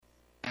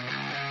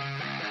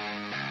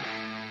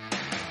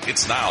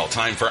It's now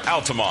time for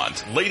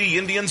Altamont Lady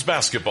Indians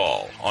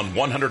basketball on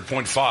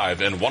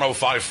 100.5 and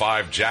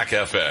 105.5 Jack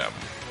FM.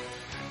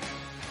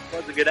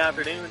 Once a good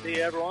afternoon to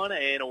you, everyone,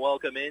 and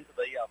welcome into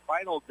the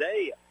final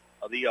day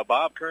of the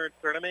Bob Kearns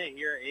tournament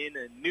here in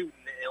Newton,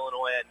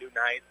 Illinois at Newton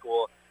High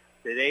School.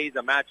 Today's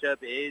matchup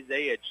is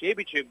a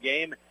championship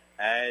game,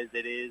 as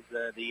it is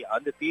the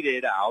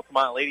undefeated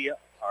Altamont Lady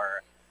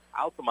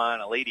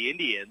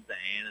Indians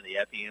and the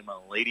Effingham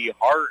Lady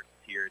Hearts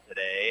here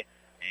today.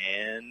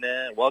 And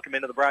welcome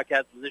into the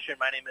broadcast position.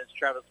 My name is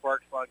Travis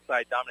Sparks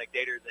alongside Dominic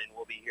Daters, and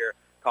we'll be here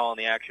calling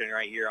the action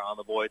right here on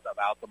the voice of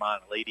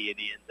Altamont Lady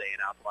Indians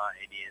and Altamont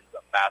Indians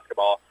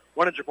basketball.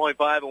 100.5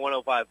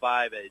 and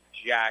 105.5 at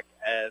Jack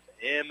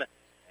FM.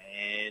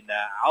 And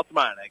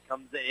Altamont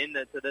comes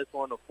into this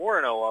one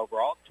 4-0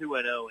 overall,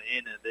 2-0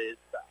 in this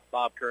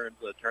Bob Kearns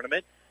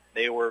tournament.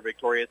 They were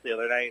victorious the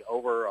other night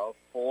over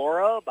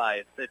Flora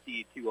by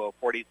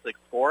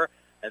 50-46-4.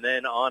 And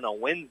then on a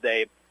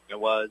Wednesday, it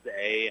was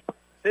a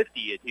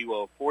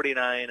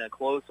 50-49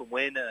 close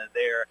win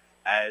there,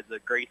 as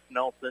Grace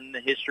Nelson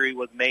history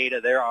was made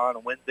there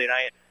on Wednesday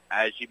night,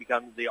 as she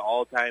becomes the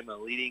all-time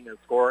leading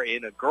scorer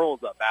in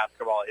girls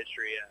basketball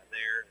history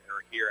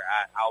here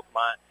at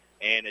Altamont.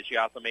 And she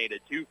also made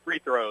 2 free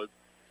throws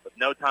with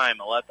no time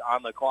left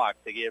on the clock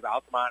to give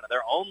Altamont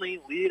their only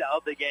lead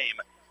of the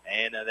game,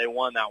 and they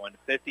won that one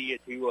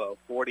 50-49.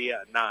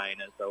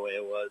 So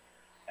it was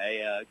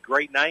a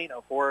great night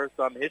for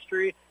some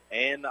history,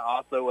 and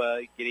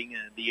also getting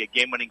the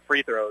game-winning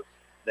free throws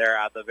there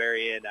at the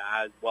very end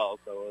as well.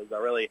 So it was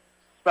a really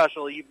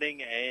special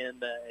evening,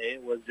 and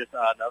it was just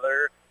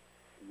another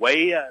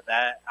way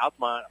that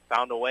Altamont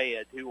found a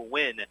way to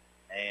win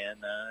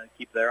and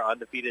keep their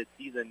undefeated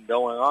season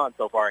going on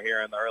so far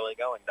here in the early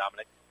going,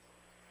 Dominic.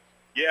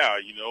 Yeah,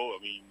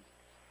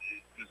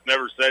 it's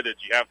never said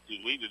that you have to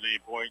lead at any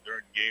point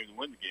during the game to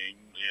win the game,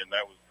 and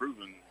that was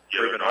proven the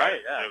other night. Right,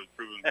 yeah. That was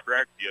proven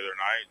correct the other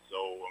night.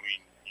 So,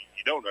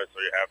 you don't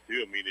necessarily have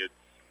to.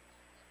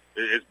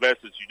 It's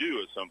best that you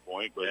do at some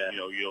point, but, yeah.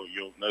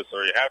 You'll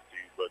necessarily have to.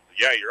 But,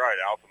 yeah, you're right.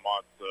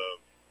 Altamont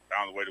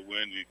found a way to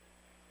win. I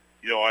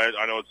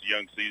know it's a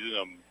young season.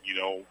 I'm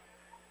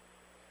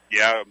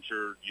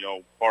sure,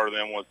 part of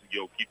them wants to,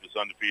 keep this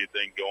undefeated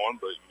thing going,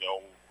 but,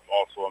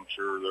 also I'm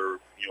sure they're,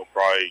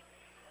 probably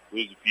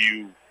lose a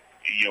few,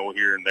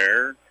 here and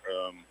there.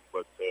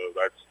 But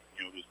that's,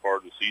 just part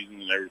of the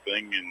season and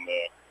everything. And,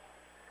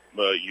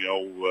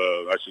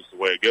 that's just the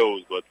way it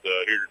goes. But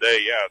here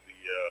today,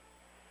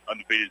 the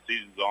undefeated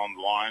season's on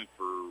the line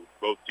for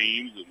both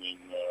teams. And then,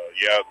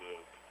 the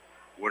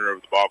winner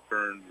of the Bob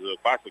Kearns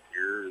Classic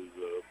here is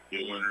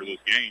the winner of this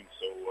game.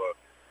 So,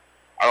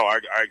 I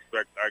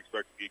expect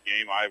a good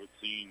game. I haven't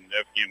seen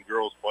FGM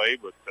girls play,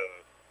 but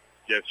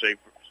Jeff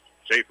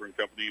Schaefer and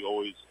company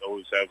always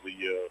have the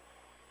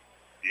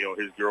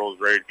his girls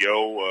ready to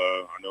go.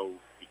 I know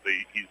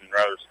he's been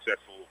rather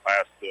successful the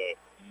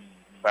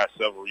past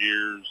several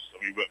years.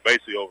 But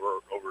basically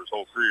over his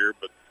whole career.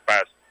 But the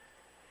past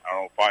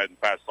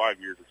 5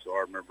 years or so,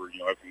 I remember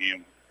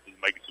FGM is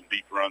making some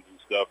deep runs and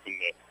stuff in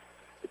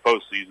the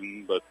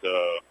postseason. But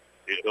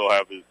he'll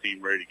have his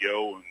team ready to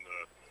go, and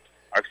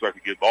I expect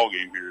a good ball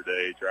game here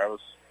today,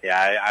 Travis.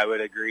 Yeah, I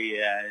would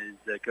agree. As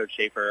Coach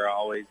Schaefer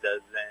always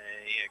does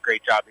a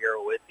great job here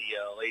with the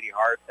Lady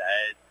Hearts.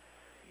 As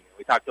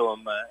we talked to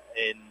him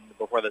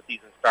before the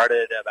season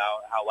started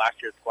about how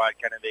last year's squad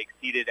kind of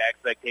exceeded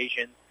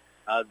expectations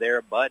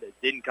there, but it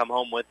didn't come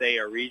home with a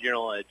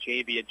regional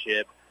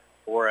championship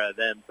for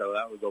them. So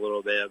that was a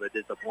little bit of a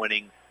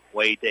disappointing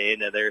way to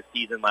end their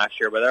season last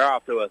year. But they're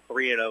off to a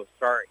 3-0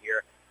 start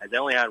here, as they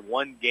only had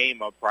one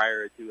game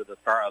prior to the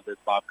start of this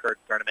Bob Kearns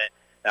tournament.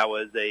 That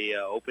was a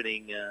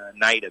opening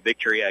night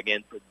victory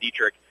against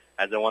Dietrich,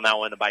 as they won that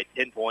one by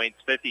 10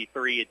 points,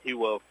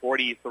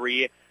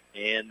 53-43.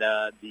 And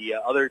the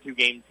other 2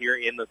 games here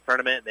in this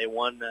tournament, they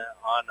won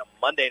on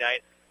Monday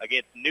night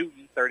against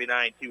Newton,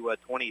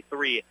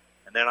 39-23,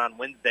 and then on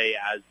Wednesday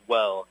as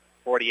well,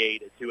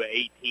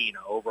 48-18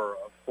 over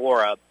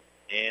Flora.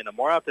 And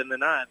more often than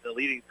not, the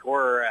leading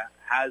scorer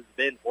has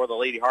been for the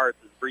Lady Hearts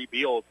is Bree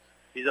Beals.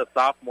 She's a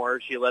sophomore.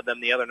 She led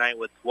them the other night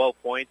with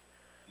 12 points.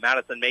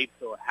 Madison Mapes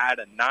had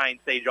 9.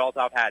 Sage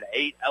Althoff had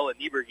 8. Ella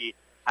Nieberge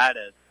had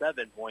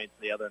 7 points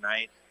the other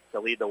night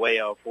to lead the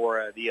way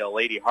for the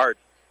Lady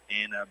Hearts.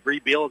 And Bree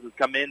Beals has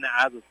come in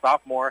as a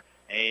sophomore,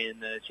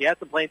 and she had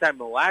some playing time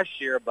last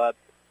year, but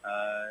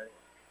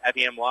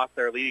FEM lost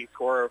their leading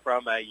scorer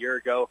from a year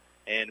ago,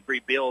 and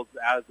Bree Beals,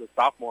 as a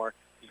sophomore,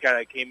 she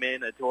kind of came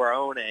in to her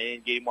own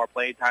and gave more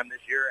playing time this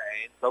year,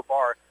 and so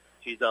far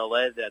she's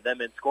led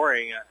them in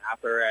scoring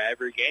after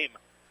every game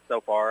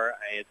so far,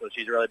 and so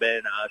she's really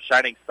been a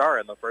shining star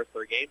in the first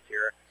 3 games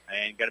here,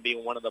 and going to be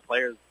one of the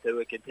players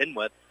to contend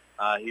with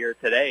here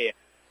today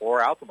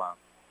for Altamont.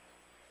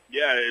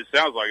 Yeah, it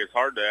sounds like it's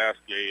hard to ask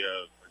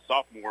a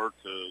sophomore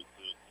to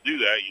do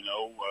that. I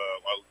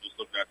was just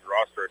looking at the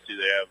roster. I see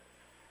they have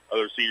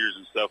other seniors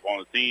and stuff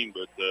on the team,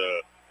 but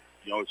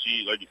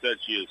she, like you said,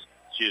 she has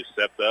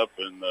stepped up,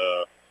 and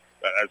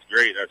that's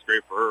great. That's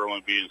great for her,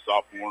 only being a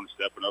sophomore and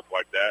stepping up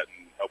like that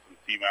and helping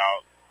the team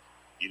out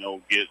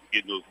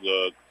getting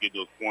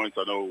those points.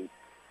 I know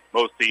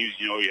most teams,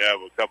 you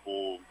have a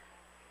couple,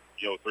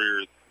 three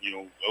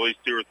or, at least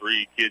two or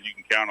three kids you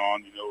can count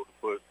on, to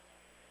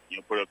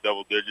put up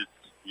double digits,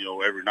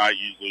 every night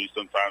usually.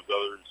 Sometimes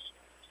others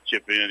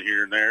chip in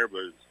here and there,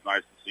 but it's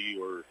nice to see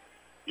where,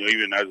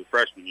 even as a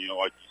freshman,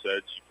 like you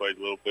said, she played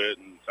a little bit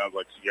and it sounds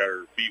like she got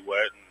her feet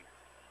wet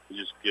and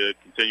just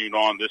continuing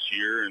on this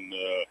year and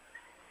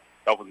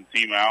helping the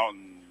team out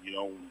and,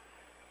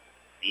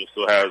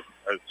 still has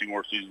 2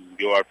 more seasons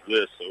to go after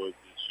this, so it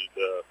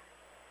should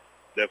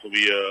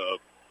definitely be a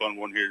fun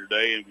one here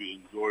today, and we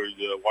enjoyed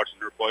watching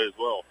her play as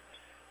well.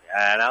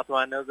 And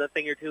Altamont knows a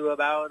thing or two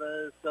about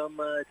some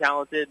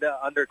talented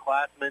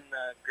underclassmen.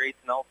 Grace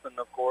Nelson,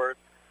 of course,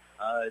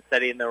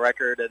 setting the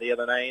record the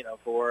other night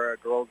for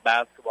girls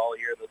basketball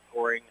here, the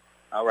scoring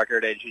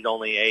record, and she's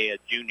only a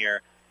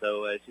junior,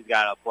 so she's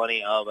got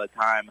plenty of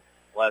time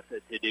left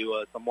to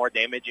do some more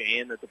damage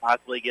and to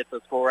possibly get the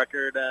score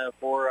record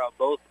for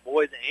both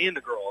boys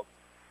and girls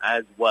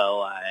as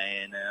well.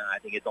 And I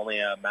think it's only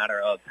a matter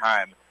of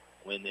time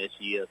when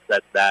she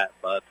sets that,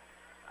 but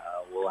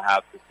we'll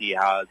have to see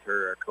how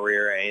her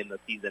career and the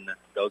season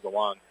goes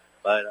along.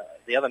 But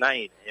the other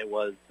night, it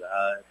was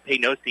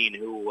Peyton Osteen,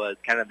 who was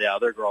kind of the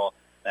other girl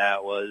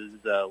that was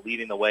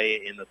leading the way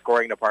in the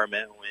scoring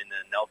department when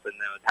Nelson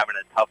was having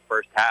a tough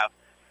first half.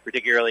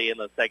 Particularly in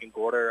the second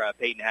quarter,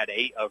 Peyton had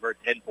 8 of her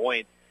 10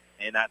 points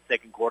in that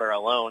second quarter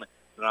alone.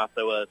 And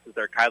also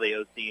sister Kylie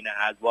Osteen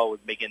as well was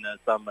making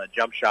some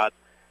jump shots,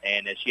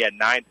 and she had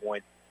 9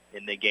 points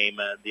in the game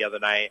the other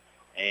night.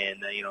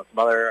 And, some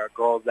other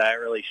girls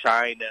that really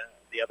shined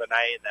the other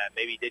night that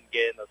maybe didn't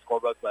get in the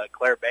scorebook, but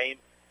Claire Bain,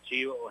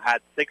 she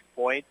had 6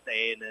 points,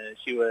 and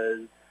she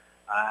was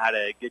had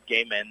a good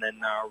game. And then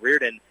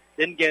Reardon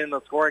didn't get in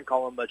the scoring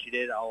column, but she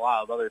did a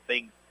lot of other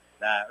things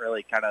that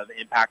really kind of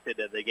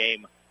impacted the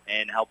game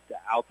and helped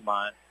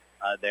Altamont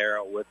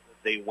there with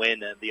the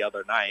win the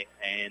other night.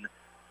 And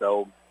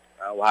so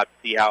we'll have to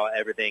see how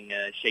everything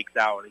shakes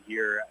out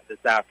here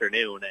this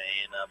afternoon.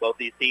 And both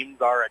these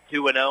teams are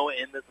 2-0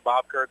 in this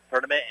Bob Kurtz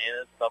tournament,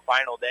 and it's the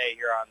final day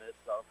here on this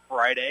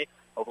Friday.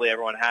 Hopefully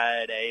everyone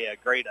had a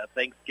great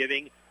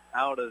Thanksgiving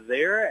out of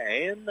there,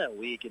 and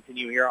we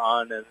continue here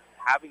on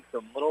having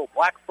some little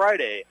Black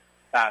Friday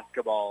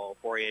basketball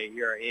for you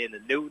here in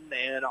Newton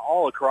and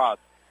all across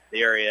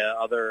the area.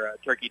 Other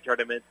turkey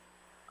tournaments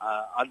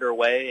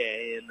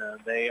underway, and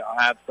they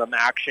have some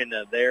action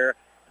there.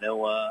 I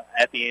know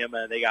Effingham,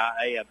 they got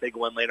a big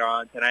one later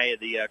on tonight.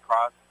 The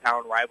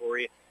cross-town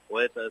rivalry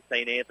with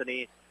St.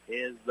 Anthony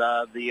is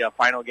the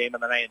final game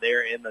of the night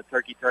there in the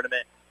turkey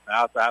tournament.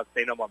 I also have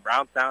St. Alban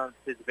Brownstown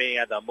participating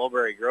at the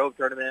Mulberry Grove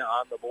tournament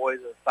on the boys'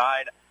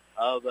 side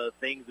of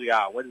things. We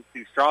got Wins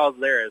 2 Straws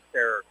there as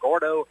Sarah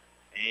Gordo,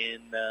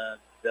 and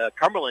the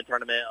Cumberland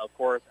tournament, of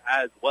course,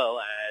 as well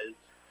as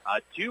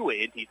 2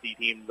 NTC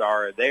teams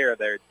are there.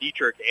 They're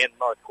Dietrich and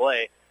North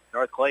Clay.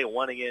 North Clay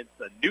won against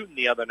Newton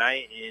the other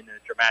night in a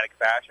dramatic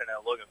fashion.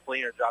 Logan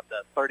Fleener dropped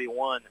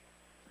 31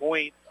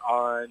 points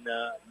on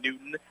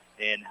Newton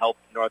and helped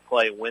North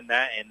Clay win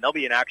that. And they'll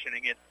be in action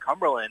against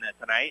Cumberland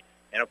tonight.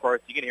 And, of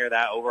course, you can hear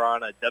that over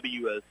on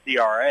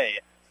WCRA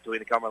between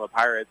the Cumberland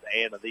Pirates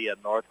and the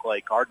North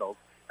Clay Cardinals.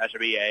 That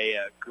should be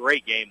a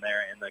great game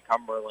there in the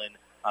Cumberland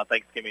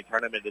Thanksgiving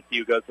tournament to see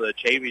who goes to the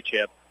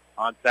championship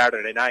on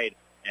Saturday night.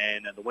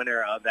 And the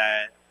winner of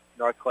that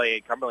North Clay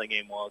and Cumberland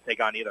game will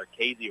take on either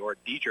Casey or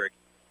Dietrich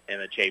in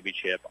the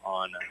championship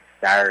on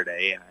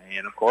Saturday.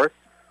 And, of course,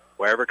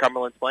 wherever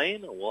Cumberland's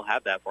playing, we'll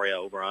have that for you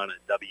over on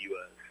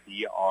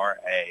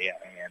WCRA.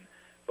 And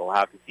we'll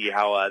have to see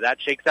how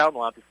that shakes out, and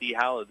we'll have to see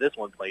how this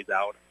one plays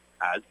out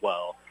as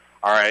well.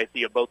 All right, I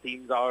see both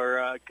teams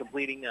are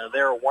completing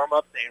their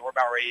warm-ups, and we're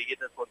about ready to get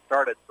this one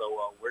started.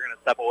 So we're going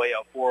to step away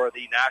for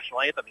the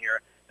national anthem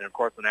here. And, of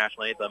course, the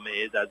national anthem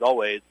is, as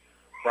always,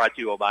 brought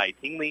to you by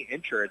Tingley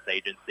Insurance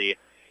Agency.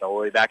 So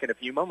we'll be back in a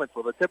few moments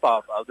with a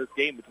tip-off of this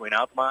game between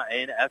Altamont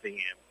and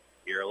Effingham.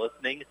 You're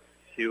listening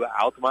to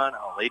Altamont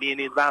Lady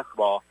Indians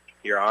basketball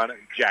here on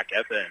Jack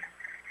FM.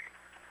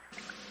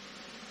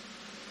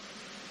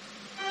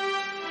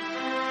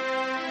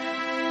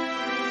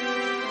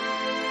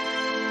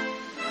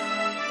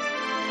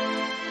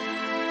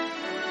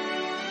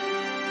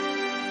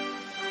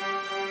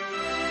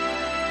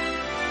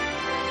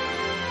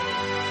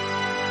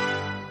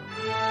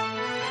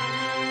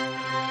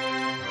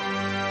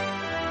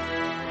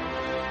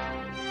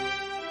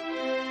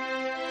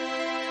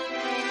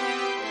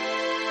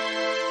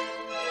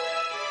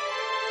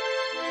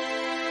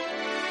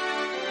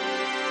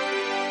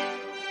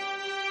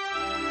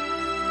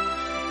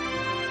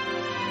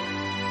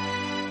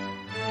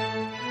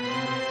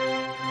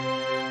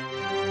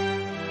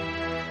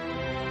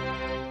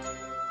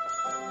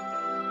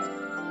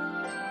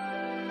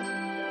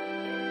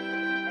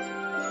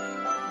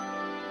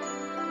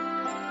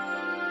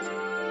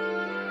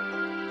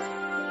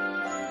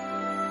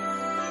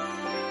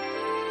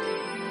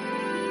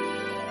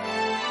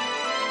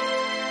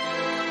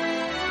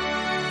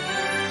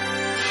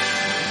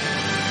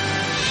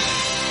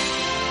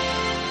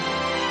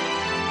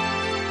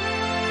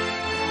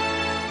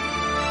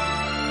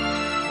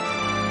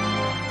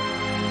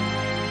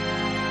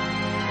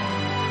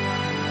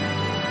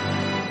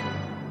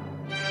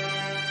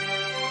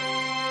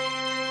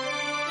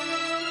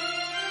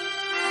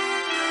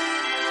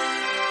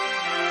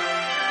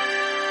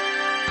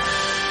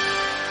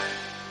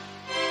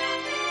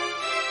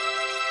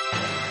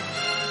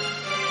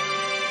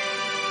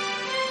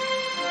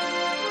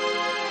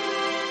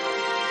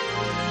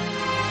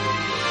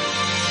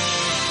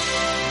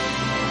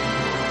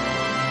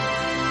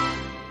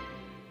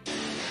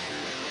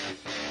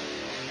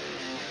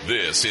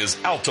 This is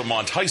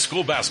Altamont High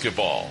School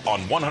basketball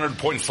on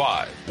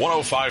 100.5,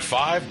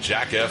 105.5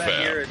 Jack FM. Back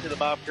here to the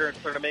Bob Curran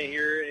tournament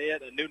here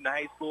at Newton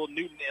High School,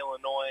 Newton,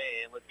 Illinois.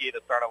 And let's get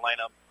a starting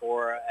lineup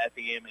for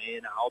Effingham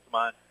and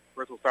Altamont.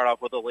 First, we'll start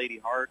off with the Lady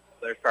Hearts.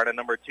 They're starting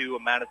number 2,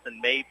 Madison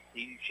Mapes.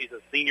 She's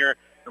a senior.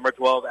 Number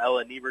 12,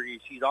 Ella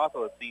Nieberge. She's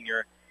also a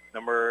senior.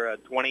 Number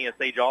 20,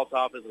 Sage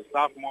Altoff is a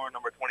sophomore.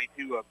 Number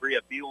 22, Bria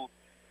Fields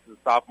is a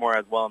sophomore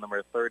as well.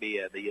 Number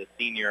 30, the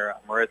senior,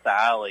 Marissa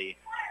Alley.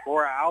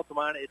 For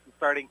Altamont, it's the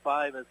starting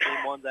 5, the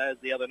same ones as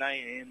the other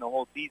night in the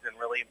whole season,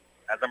 really.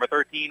 As number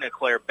 13,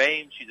 Claire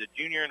Bain. She's a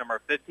junior.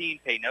 Number 15,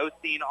 Peyton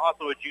Osteen,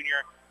 also a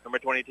junior. Number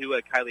 22,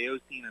 Kylie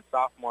Osteen, a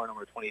sophomore.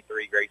 Number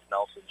 23, Grace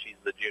Nelson. She's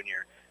the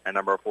junior. And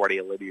number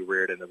 40, Olivia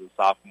Reardon, is a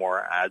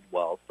sophomore as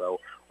well. So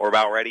we're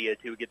about ready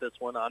to get this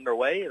one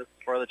underway. This is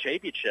for the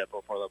championship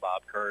for the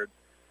Bob Curran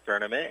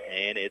tournament,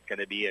 and it's going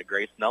to be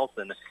Grace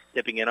Nelson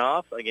tipping it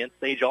off against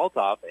Sage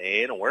Altoff,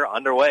 and we're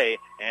underway,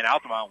 and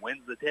Altamont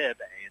wins the tip,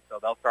 and so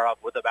they'll start off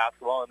with the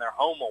basketball in their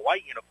home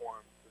white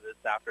uniforms this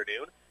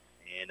afternoon,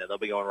 and they'll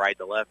be going right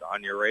to left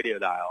on your radio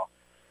dial,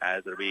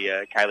 as it'll be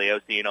Kylie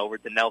Osteen over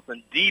to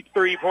Nelson, deep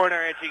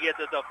three-pointer, and she gets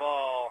it to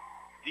fall.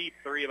 Deep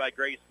three by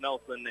Grace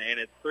Nelson, and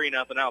it's 3-0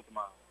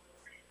 Altamont.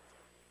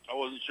 I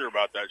wasn't sure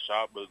about that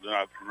shot, but then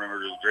I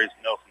remembered it was Grace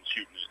Nelson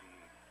shooting it, and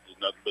there's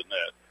nothing but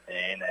net.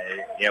 And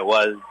it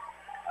was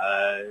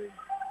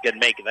good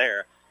make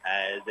there,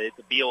 as it's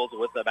Beals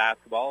with the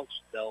basketball.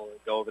 They'll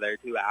go over there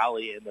to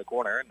Alley in the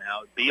corner.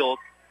 Now Beals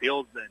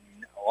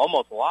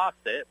almost lost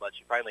it, but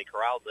she finally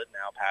corrals it.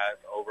 Now pass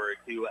over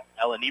to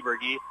Ella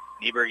Nieberge.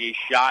 Nieberge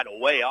shot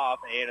way off,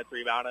 and it's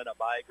rebounded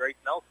by Grace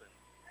Nelson.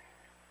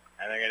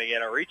 And they're going to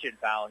get a reach-in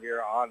foul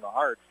here on the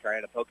Hearts,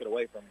 trying to poke it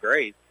away from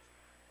Grace.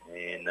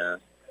 And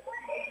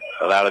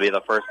so that'll be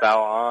the first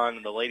foul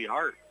on the Lady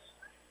Hearts.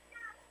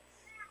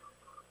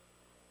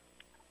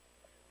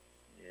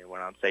 It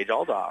went on Sage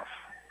Altoff.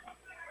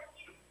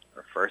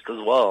 Her first as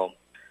well.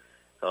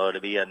 So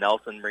it'll be a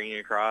Nelson bringing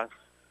across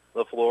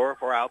the floor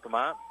for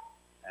Altamont.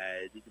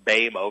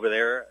 Bame over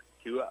there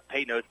to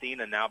Peyton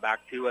Osteen, and now back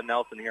to a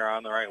Nelson here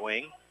on the right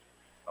wing.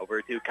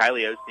 Over to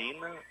Kylie Osteen.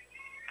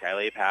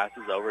 Kylie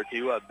passes over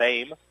to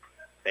Bame.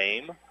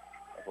 Bame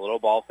with a little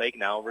ball fake.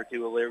 Now over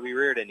to Olivia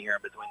Reardon here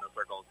in between the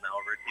circles. Now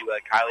over to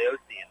Kylie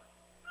Osteen.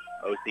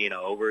 Osteen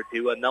over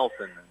to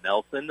Nelson.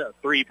 Nelson,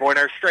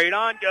 three-pointer straight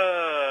on. Good.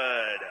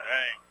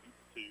 Right.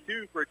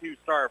 2 for 2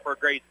 start for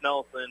Grace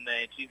Nelson,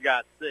 and she's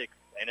got 6,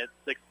 and it's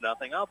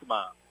 6-0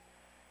 Altamont.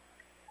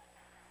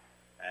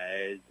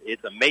 As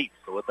it's a Mapes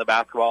with the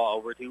basketball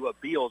over to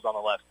Beals on the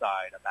left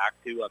side. Back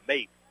to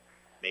Mapes.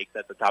 Makes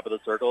at the top of the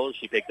circle.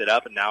 She picked it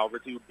up, and now over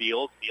to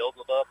Beals. Beals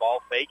with a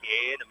ball fake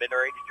and a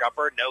mid-range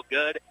jumper. No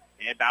good.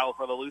 And battle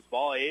for the loose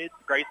ball. It's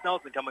Grace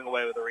Nelson coming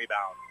away with a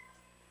rebound.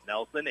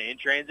 Nelson in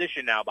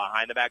transition now.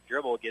 Behind the back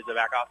dribble. Gives it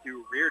back off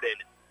to Reardon.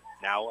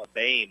 Now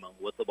Bame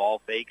with the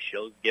ball fake.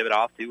 She'll give it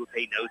off to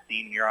Peyton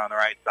Osteen here on the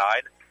right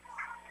side.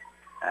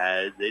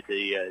 As it's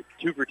a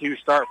 2 for 2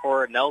 start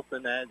for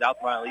Nelson, as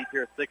Altamont leads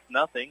here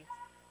 6-0.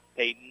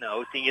 Peyton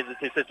Osteen gives it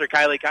to sister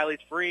Kylie. Kylie's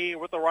free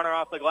with the runner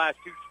off the glass.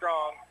 Too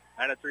strong.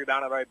 And it's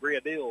rebounded by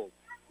Bria Beals.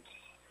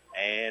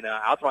 And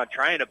Altamont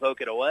trying to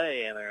poke it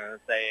away, and they're going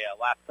to say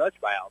last touch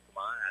by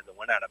Altamont as it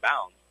went out of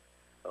bounds.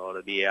 So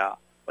it'll be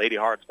Lady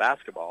Hearts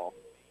basketball.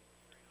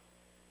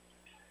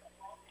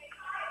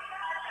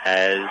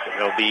 As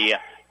it'll be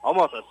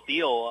almost a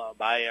steal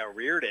by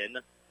Reardon,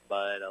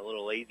 but a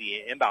little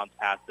lazy inbounds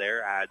pass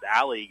there as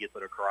Alley gets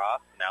it across.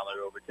 Now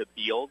they're over to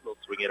Beals. They'll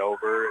swing it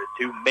over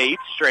to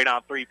Mapes. Straight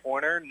on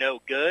three-pointer. No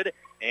good.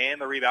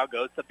 And the rebound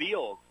goes to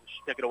Beals.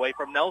 She took it away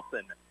from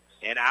Nelson.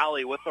 And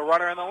Alley with the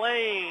runner in the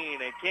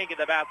lane and can't get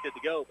the basket to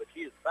go, but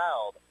she is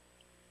fouled.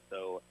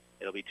 So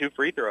it'll be 2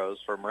 free throws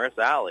for Marissa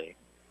Alley.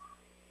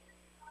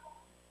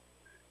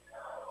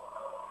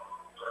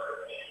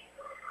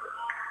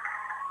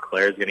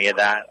 Claire's going to get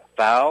that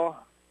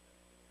foul.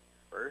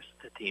 First,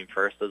 team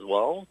first as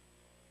well.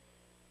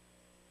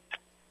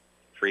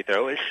 Free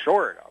throw is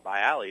short by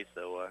Alley,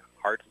 so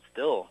Hearts is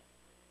still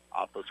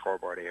off the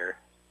scoreboard here.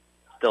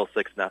 Still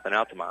 6-0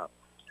 Altamont.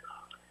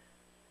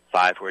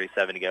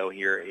 5:47 to go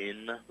here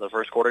in the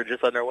first quarter,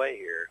 just underway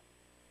here.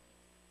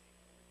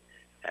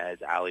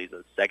 As Alley's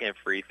second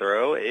free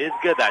throw is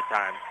good that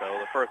time. So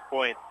the first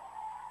point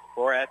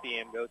for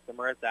Effingham goes to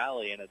Marissa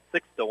Alley, and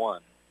it's 6-1.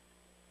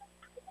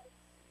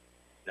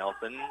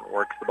 Nelson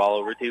works the ball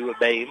over to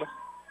Bame.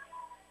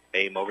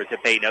 Bame over to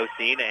Peyton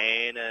Osteen,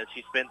 and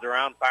she spins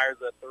around, fires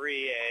a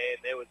three,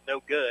 and it was no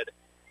good.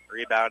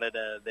 Rebounded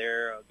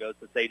there goes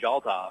to Sage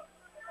Altoff.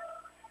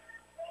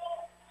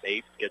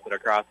 Bates gets it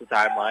across the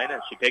timeline,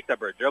 and she picks up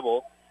her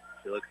dribble.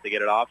 She looks to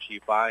get it off. She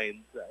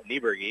finds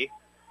Nieberge.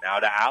 Now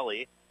to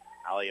Alley.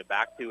 Alley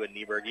back to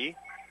Nieberge.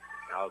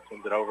 Now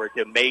swings it over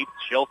to Mapes.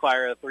 She'll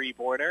fire a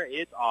three-pointer.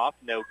 It's off.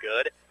 No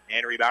good.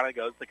 And rebounded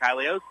goes to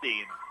Kylie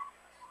Osteen.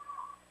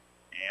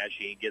 And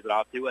she gives it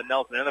off to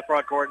Nelson in the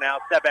front court now.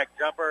 Step-back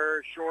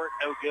jumper. Short.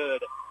 No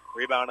good.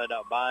 Rebounded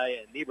up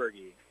by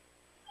Nieberge.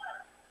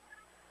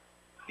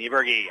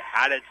 Nieberge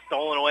had it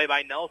stolen away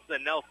by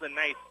Nelson. Nelson,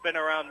 nice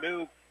spin-around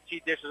move.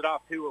 She dishes it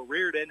off to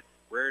Reardon.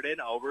 Reardon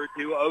over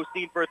to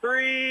Osteen for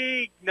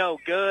three. No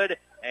good.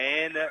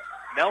 And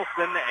Nelson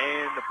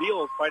and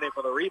Beals fighting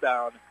for the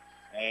rebound.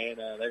 And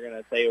they're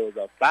going to say it was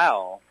a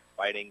foul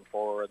fighting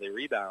for the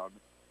rebound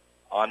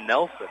on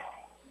Nelson.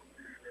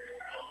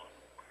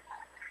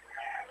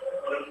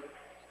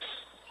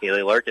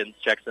 Keely Lurkins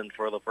checks in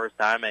for the first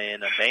time,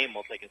 and Bame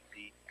will take a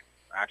seat.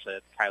 Actually,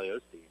 that's Kylie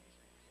Osteen.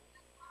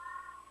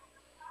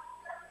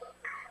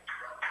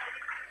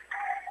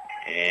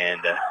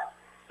 And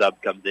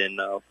sub comes in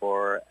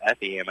for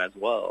Effingham as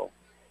well.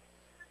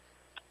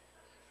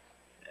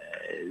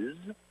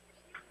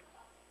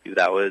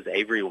 That was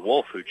Avery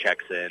Wolf who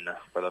checks in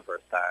for the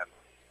first time.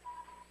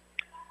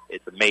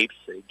 It's Mapes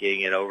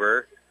getting it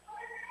over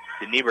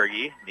to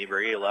Nieberge.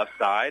 Nieberge left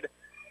side.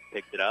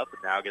 Picks it up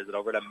and now gives it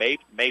over to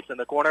Mapes. Mapes in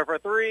the corner for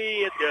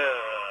three. It's good.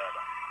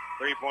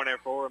 3-pointer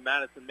for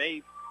Madison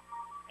Mapes.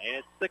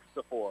 And it's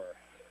 6-4.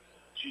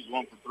 She's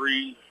 1 for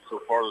 3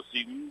 so far this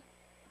season.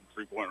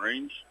 3-point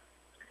range.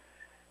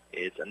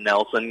 It's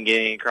Nelson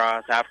getting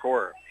across half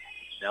court.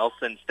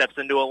 Nelson steps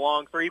into a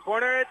long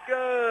 3-pointer. It's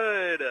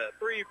good.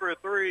 3 for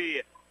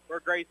 3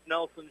 for Grace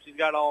Nelson. She's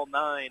got all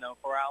 9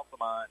 for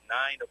Altamont.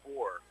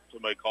 9-4.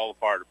 Somebody call the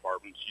fire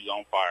department. She's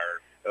on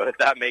fire.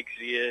 That makes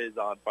she is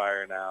on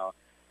fire now.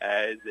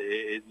 As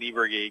is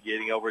Nieberge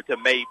getting over to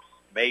Mapes.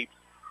 Mapes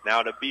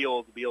now to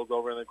Beals. Beals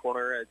over in the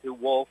corner to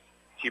Wolf.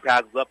 She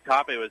passes up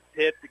top. It was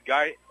tipped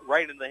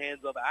right in the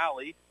hands of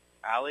Allie.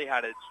 Allie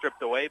had it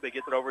stripped away, but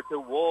gets it over to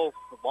Wolf.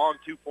 The long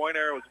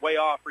 2-pointer was way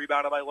off,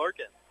 rebounded by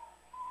Lurkin.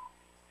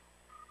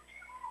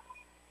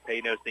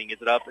 Peyton Osteen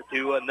gets it up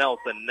to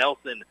Nelson.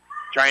 Nelson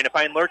trying to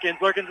find Lurkins.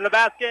 Lurkins in the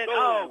basket.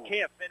 Oh,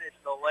 can't finish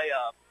the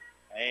layup.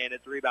 And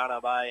it's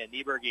rebounded by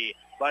Nieberge.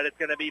 But it's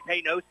going to be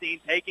Peyton Osteen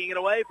taking it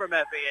away from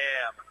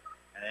Effingham.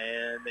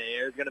 And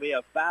there's going to be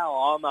a foul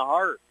on the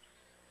Heart.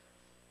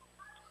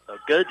 So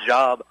good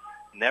job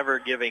never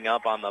giving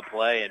up on the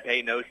play. And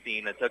Peyton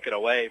Osteen took it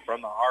away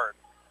from the Heart.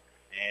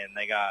 And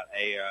they got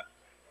a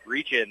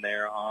reach in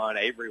there on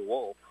Avery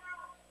Wolf.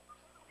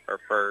 Her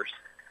first,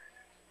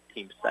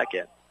 team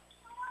second.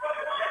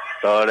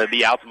 So it'll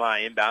be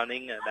Altamont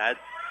inbounding. That's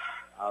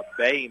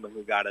Bame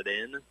who got it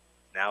in.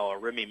 Now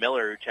Remy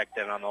Miller who checked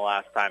in on the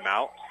last time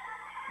out.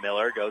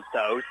 Miller goes to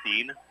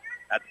Osteen.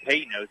 That's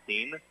Peyton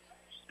Osteen.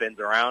 Spins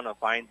around and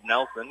finds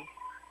Nelson.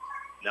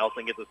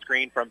 Nelson gets a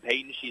screen from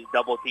Peyton. She's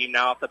double teamed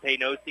now off the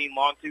Peyton Osteen.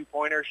 Long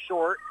 2-pointer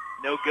short.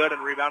 No good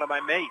and rebounded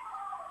by Mapes.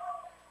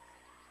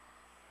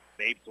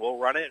 Mapes will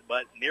run it,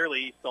 but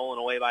nearly stolen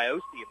away by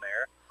Osteen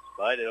there.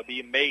 But it'll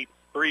be Mapes.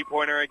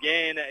 3-pointer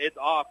again. It's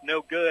off.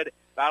 No good.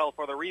 Battle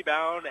for the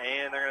rebound,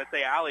 and they're going to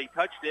say Allie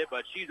touched it,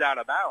 but she's out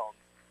of bounds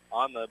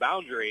on the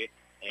boundary.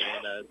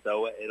 And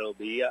so it'll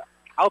be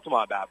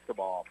Altamont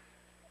basketball.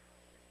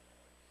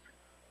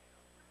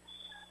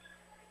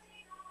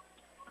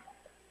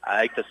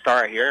 I like to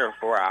start here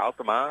for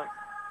Altamont.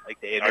 I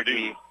like the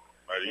energy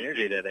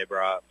that they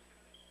brought.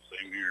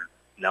 Same here.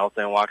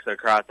 Nelson walks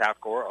across half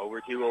court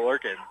over to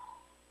Lurkin.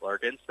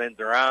 Lurkin spins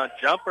around.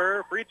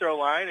 Jumper. Free throw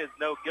line is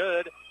no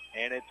good,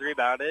 and it's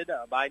rebounded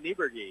by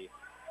Nieberge.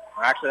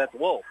 Actually, that's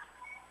Wolf.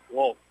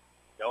 Wolf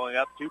going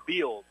up to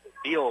Beals.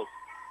 Beals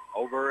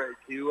over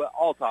to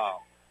Altaw.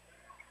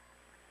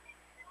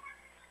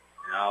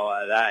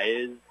 Now that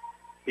is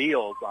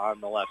Beals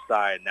on the left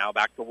side. Now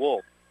back to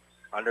Wolf.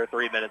 Under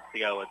 3 minutes to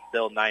go. It's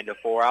still 9-4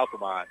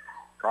 Altamont.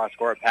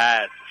 Cross-court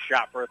pass.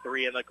 Shot for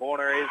 3 in the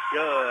corner is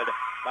good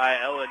by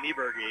Ella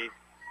Nieberge.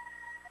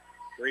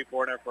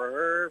 3-pointer for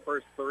her.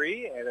 First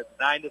 3, and it's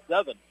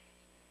 9-7.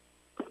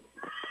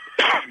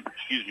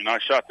 Excuse me,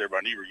 nice shot there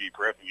by Nieberge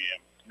for Effingham.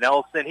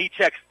 Nelson, he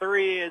checks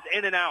 3, is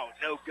in and out.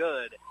 No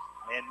good.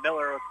 And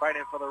Miller was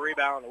fighting for the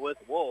rebound with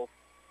Wolf.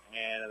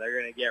 And they're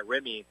going to get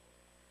Remy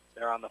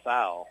there on the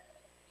foul.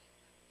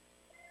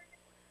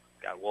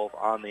 Got Wolf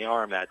on the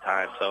arm that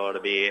time, so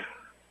it'll be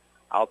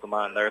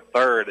Altamont, their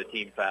third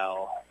team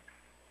foul.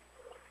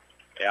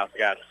 They also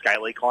got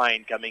Skyly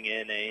Klein coming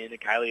in and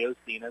Kylie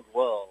Osteen as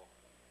well.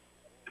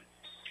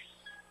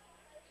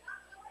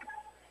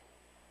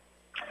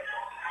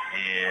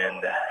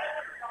 And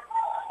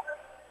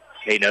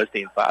Peyton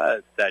Osteen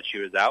thought that she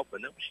was out,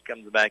 but no, she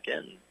comes back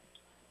in.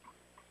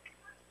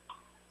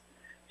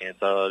 And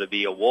so it'll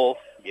be a Wolf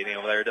getting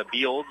over there to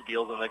Beals.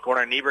 Beals in the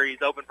corner.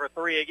 Nieberge's open for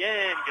 3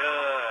 again.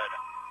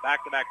 Good.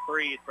 Back-to-back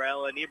threes for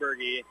Ella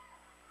Nieberge.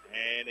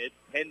 And it's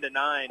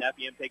 10-9.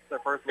 Effingham takes their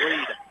first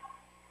lead.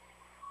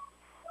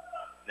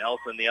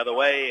 Nelson the other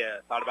way.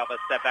 Thought about the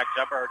step-back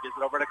jumper. Gives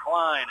it over to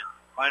Klein.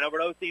 Klein over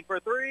to Osteen for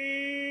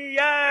 3.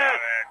 Yes!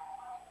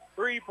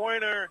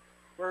 3-pointer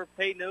for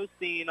Peyton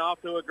Osteen.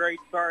 Off to a great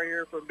start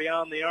here from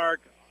beyond the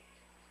arc.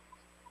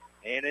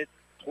 And it's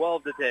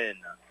 12-10.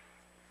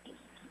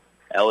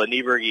 Ella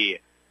Nieberge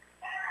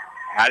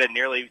had it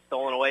nearly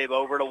stolen away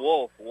over to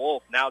Wolf.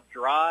 Wolf now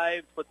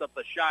drives, puts up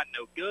the shot,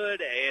 no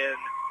good, and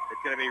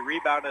it's going to be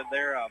rebounded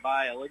there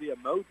by Olivia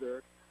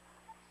Moser,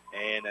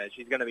 and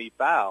she's going to be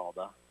fouled.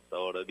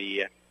 So it'll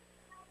be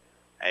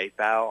a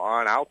foul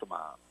on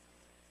Altamont.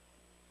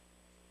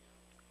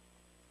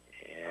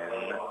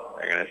 And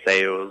they're going to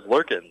say it was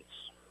Lurkins.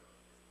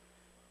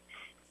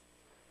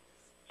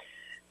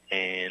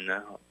 And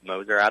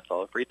Moser at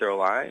the free throw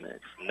line.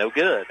 It's no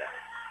good.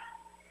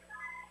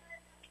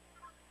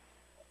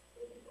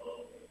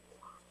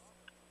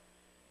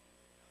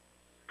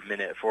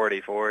 Minute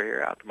 44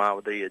 here. Altamont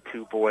with a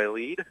 2-point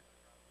lead.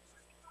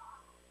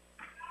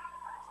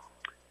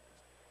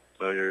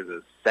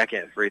 Moser's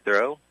second free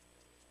throw.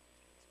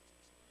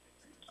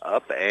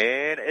 Up,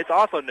 and it's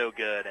also no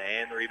good.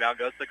 And the rebound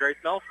goes to Grace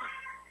Nelson.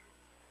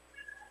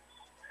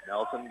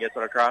 Nelson gets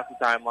it across the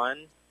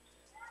timeline.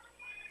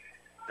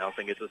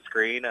 Nelson gets a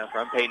screen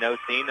from Peyton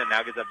Osteen and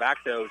now gives it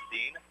back to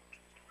Osteen.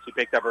 She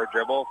picked up her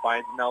dribble,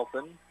 finds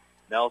Nelson.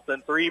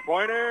 Nelson,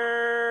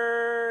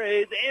 three-pointer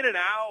is in and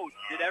out.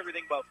 Did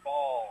everything but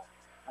fall.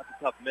 That's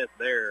a tough miss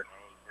there.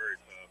 That was very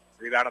tough.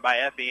 Rebounded by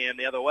Effingham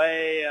the other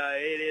way.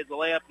 It is a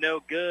layup no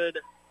good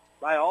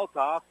by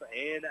Altoff,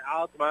 and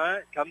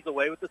Altamont comes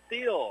away with the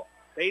steal.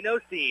 Peyton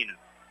Osteen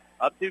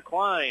up to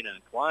Klein.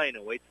 Klein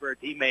waits for a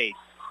teammate,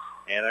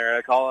 and they're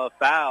going to call a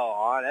foul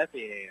on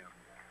Effingham.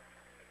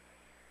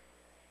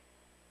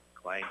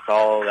 Klein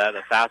saw that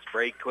the fast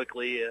break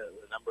quickly. The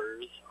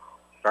numbers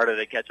started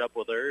to catch up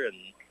with her, and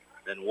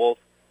then Wolf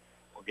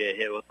will get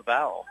hit with the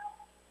foul.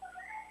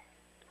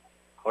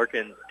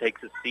 Horkins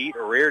takes a seat.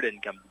 Reardon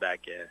comes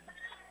back in.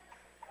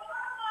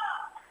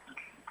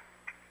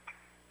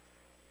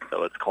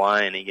 So it's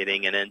Klein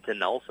getting it into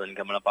Nelson,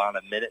 coming up on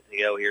a minute to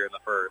go here in the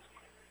first.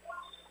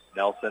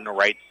 Nelson,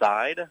 right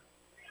side.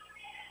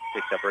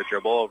 Picks up her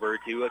dribble over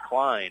to a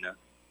Klein.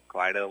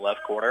 Klein in the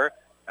left corner.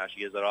 Now she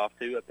gives it off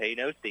to a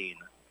Peyton Osteen.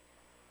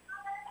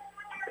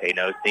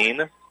 Peyton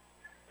Osteen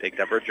picks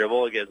up her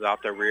dribble, gives it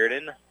off to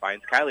Reardon,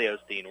 finds Kylie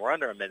Osteen. We're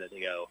under a minute to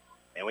go,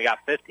 and we got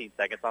 15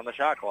 seconds on the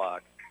shot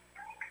clock.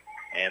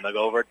 And they'll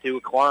go over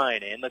to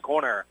Klein in the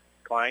corner.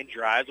 Klein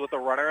drives with a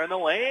runner in the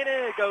lane,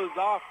 and it goes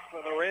off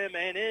for the rim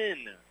and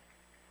in.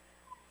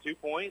 2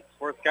 points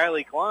for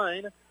Skylie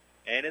Klein,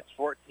 and it's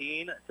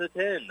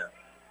 14-10.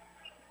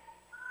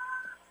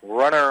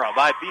 Runner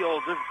by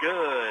Beals is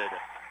good.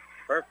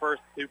 Her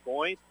first 2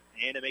 points,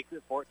 and it makes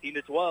it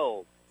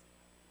 14-12.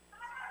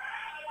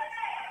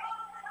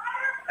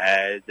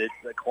 As it's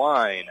a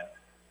Klein.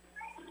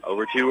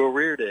 Over to a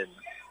Reardon.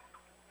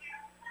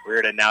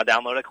 Reardon now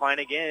down low to Klein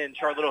again.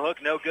 Short little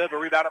hook, no good, but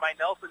rebounded by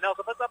Nelson.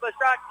 Nelson puts up a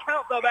shot,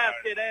 count the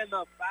basket, and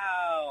the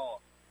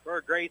foul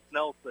for Grace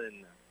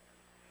Nelson.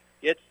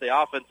 Gets the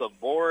offensive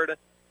board,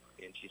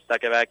 and she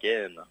stuck it back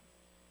in.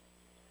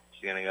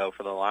 She's going to go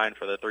for the line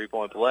for the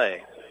three-point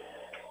play.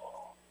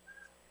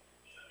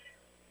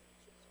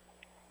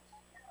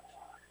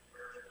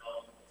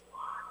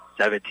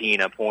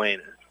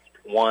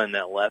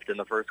 .1 left in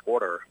the first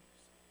quarter.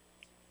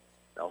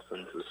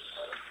 Nelson's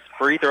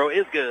free throw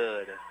is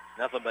good.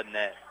 Nothing but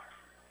net.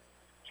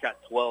 She's got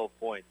 12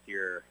 points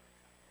here.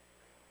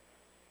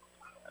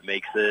 That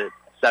makes it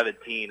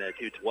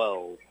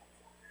 17-12.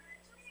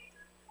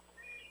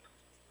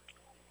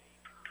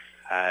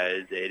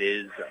 As it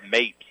is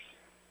Mapes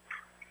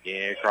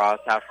getting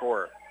across half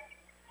court.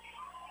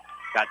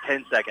 Got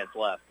 10 seconds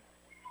left.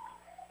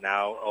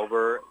 Now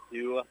over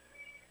to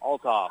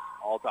Altoff.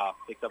 Altoff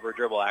picks up her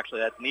dribble.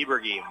 Actually, that's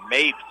Nieberge.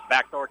 Mapes,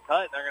 backdoor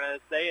cut. They're going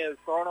to say it's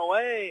thrown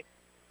away.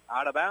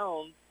 Out of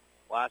bounds.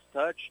 Last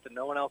touched, and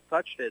no one else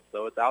touched it,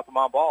 so it's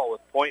Altamont ball with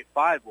 .5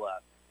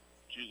 left.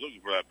 She's looking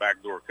for that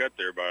backdoor cut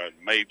there by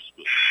Mapes.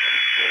 But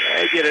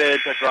They get it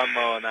into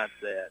Cromwell, and that's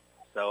it.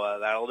 So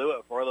that'll do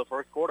it for the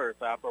first quarter.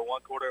 So after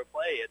 1 quarter of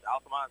play, it's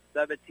Altamont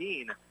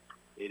 17.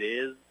 It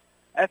is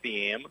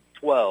Effingham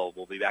 12.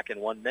 We'll be back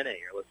in 1 minute.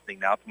 You're listening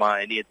to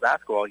Altamont Indians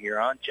basketball here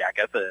on Jack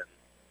FM.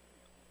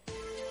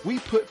 We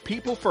put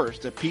people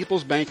first at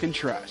People's Bank and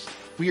Trust.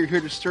 We are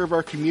here to serve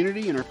our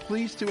community and are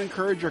pleased to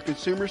encourage our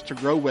consumers to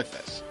grow with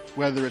us.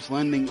 Whether it's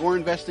lending or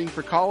investing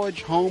for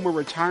college, home, or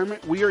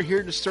retirement, we are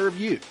here to serve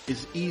you.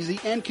 It's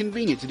easy and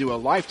convenient to do a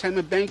lifetime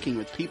of banking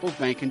with People's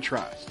Bank and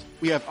Trust.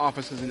 We have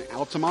offices in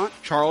Altamont,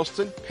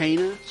 Charleston,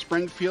 Pana,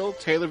 Springfield,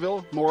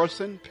 Taylorville,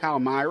 Morrison,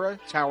 Palmyra,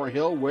 Tower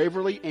Hill,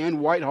 Waverly, and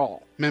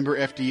Whitehall. Member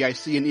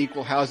FDIC and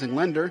equal housing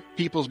lender,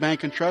 People's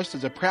Bank and Trust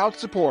is a proud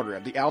supporter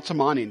of the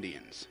Altamont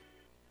Indians.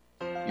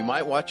 You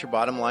might watch your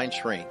bottom line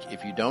shrink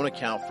if you don't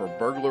account for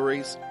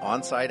burglaries,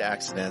 on-site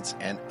accidents,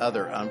 and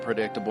other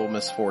unpredictable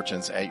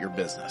misfortunes at your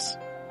business.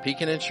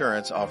 Pekin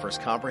Insurance offers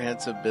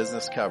comprehensive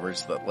business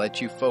coverage that lets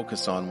you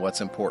focus on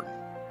what's important: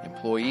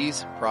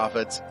 employees,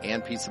 profits,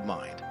 and peace of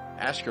mind.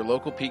 Ask your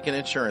local Pekin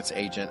Insurance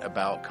agent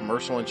about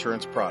commercial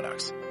insurance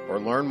products or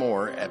learn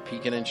more at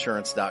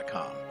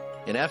PekinInsurance.com.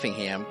 In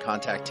Effingham,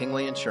 contact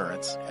Tingley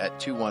Insurance at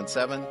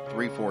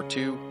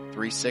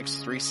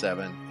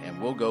 217-342-3637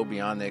 and we'll go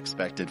beyond the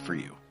expected for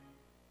you.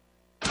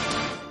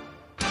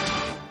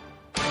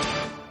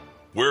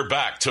 We're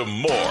back to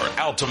more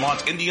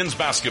Altamont Indians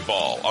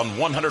basketball on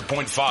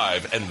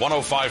 100.5 and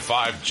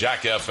 105.5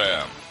 Jack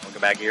FM.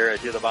 Welcome back here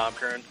to the Bob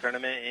Kearns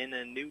tournament in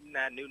Newton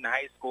at Newton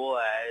High School.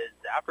 As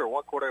after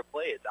 1 quarter of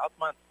play, it's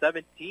Altamont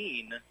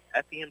 17,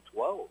 Effingham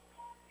 12.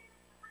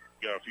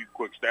 got a few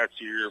quick stats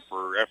here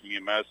for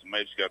Effingham. Madison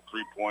Mapes got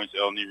 3 points.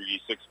 El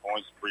Nieberge 6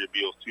 points. Priya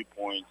Beals 2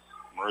 points.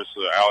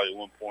 Marissa Alley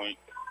 1 point.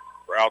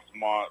 For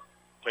Altamont,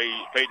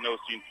 Peyton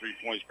Osteen 3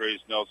 points, Grace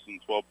Nelson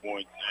 12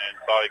 points, and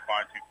Sally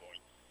Klein 2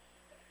 points.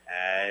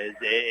 As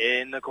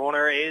in the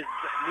corner is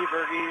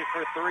Nieberge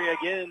for 3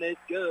 again. It's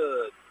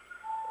good.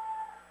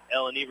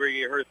 Ellen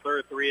Nieberge, her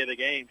third 3 of the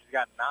game. She's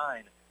got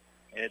 9,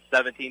 and it's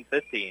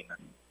 17-15.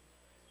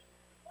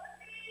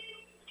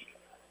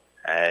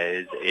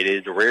 As it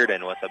is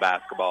Reardon with the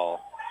basketball.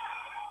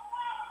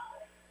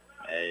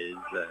 As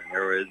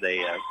there was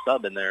a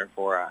sub in there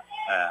for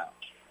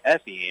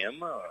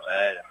Effingham.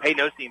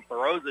 Peyton Osteen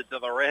throws it to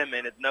the rim,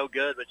 and it's no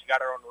good, but she got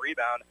her own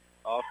rebound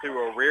off to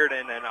a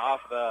Reardon, and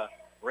off the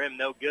rim,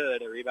 no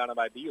good. Rebounded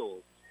by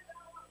Beals.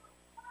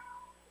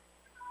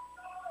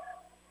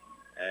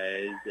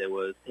 As it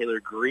was Taylor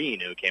Green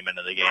who came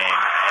into the game.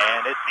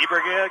 And it's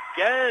Nieberge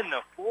again.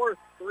 4th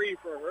 3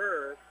 for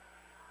her.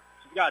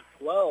 She's got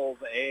 12,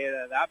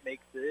 and that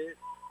makes it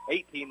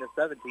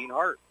 18-17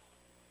 Hearts.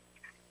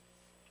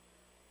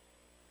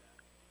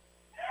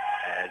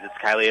 As it's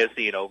Kylie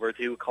Osteen over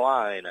to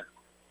Klein.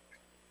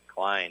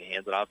 Klein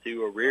hands it off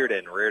to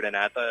Reardon. Reardon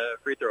at the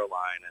free throw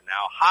line. And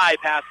now high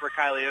pass for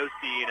Kylie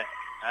Osteen.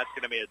 That's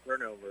going to be a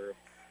turnover.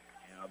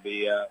 And it'll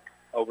be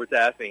over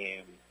to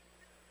Effingham.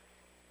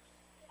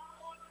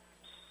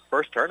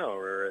 First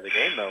turnover of the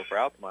game, though, for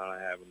Altamont.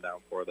 I have him down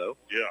for, though.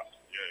 Yeah,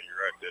 you're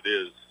right. That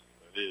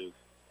is.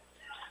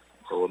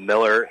 So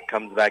Miller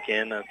comes back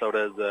in, and so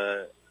does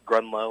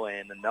Grunlow,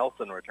 and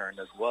Nelson returned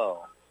as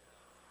well.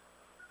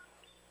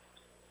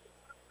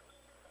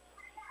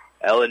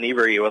 Ellen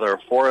Nieberge with her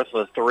 4th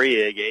of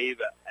 3 gave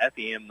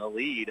Effingham the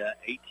lead,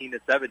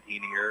 18-17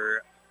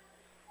 here,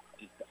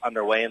 just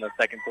underway in the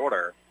second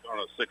quarter. On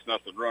a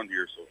 6-0 run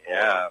here so far.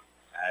 Yeah,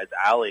 as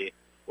Allie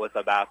with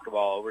the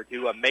basketball over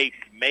to a Mapes.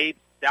 Mapes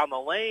down the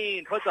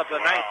lane, puts up a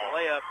nice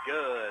layup,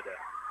 good.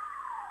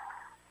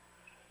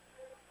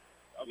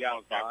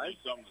 Got to do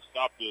something to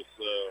stop this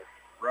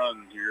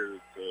run here.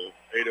 It's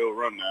a 8-0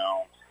 run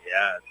now.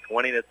 Yeah,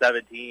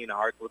 20-17,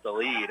 Hearts with the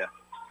lead.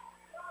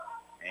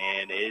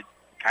 And it's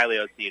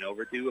Kylie Osteen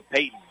over to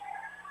Peyton.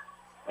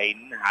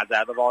 Peyton has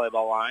that at the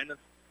volleyball line.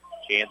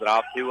 She hands it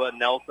off to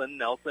Nelson.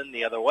 Nelson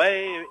the other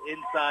way,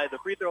 inside the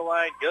free throw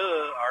line,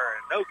 good, or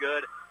no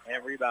good,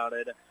 and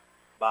rebounded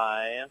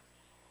by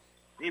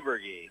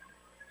Nieberge.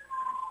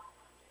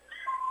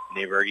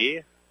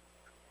 Nieberge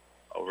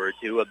over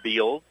to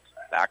Beals.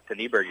 Back to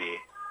Nieberge.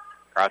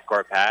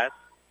 Cross-court pass.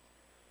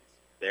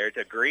 There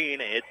to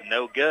Green. It's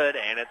no good,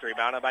 and it's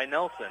rebounded by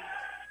Nelson.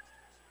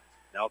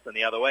 Nelson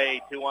the other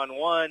way,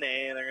 2-on-1,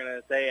 and they're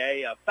going to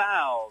say a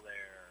foul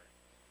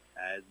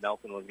there as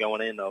Nelson was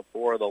going in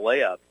for the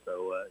layup.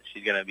 So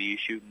she's going to be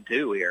shooting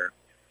 2 here.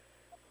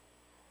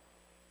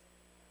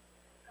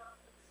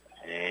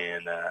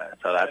 And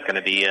so that's going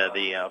to be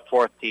the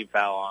 4th team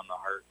foul on the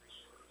Hearts,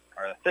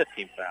 or the 5th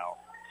team foul.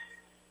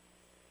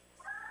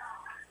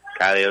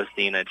 Kylie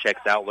Osteen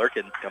checks out.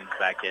 Lurkins comes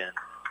back in.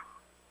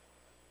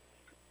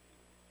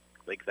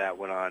 I think that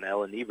went on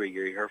Ellen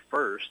Nieberge, her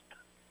first.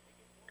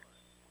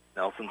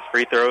 Nelson's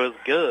free throw is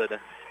good.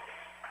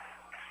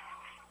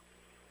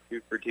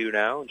 2 for 2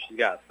 now, and she's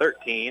got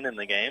 13 in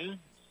the game.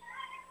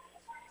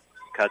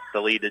 Cuts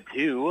the lead to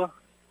 2.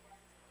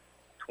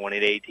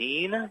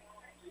 20-18.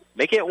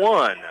 Make it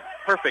 1.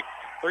 Perfect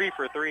 3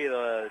 for 3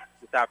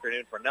 this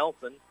afternoon for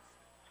Nelson.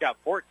 She's got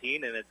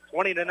 14, and it's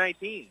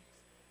 20-19.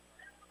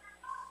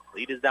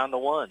 Lead is down to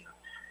 1.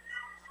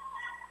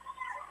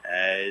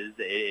 As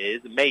it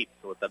is Mapes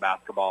with the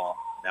basketball.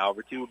 Now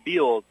over to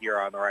Beals here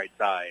on the right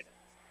side.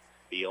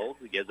 Beals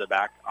gives it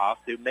back off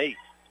to Mapes.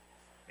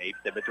 Mapes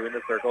in between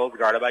the circles,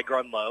 guarded by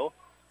Grunlow.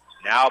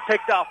 Now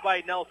picked off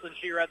by Nelson.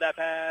 She read that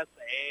pass,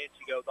 and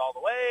she goes all the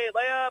way.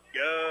 Layup,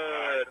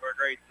 good for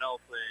Grace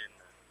Nelson.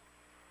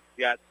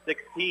 She got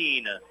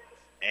 16,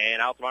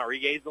 and Altamont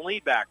regains the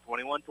lead back,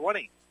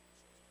 21-20.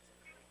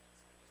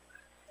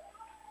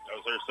 That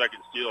was her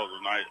second steal of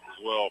the night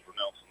as well for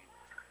Nelson.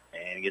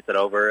 And gets it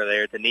over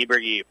there to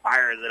Nieberge.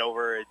 Fires it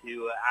over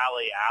to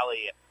Allie.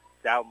 Allie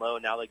down low.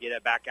 Now they get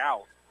it back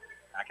out.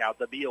 Back out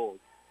to Beals.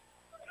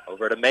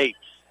 Over to Mapes.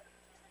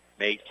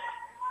 Mapes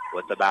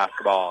with the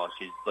basketball.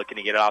 She's looking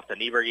to get it off to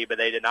Nieberge, but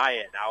they deny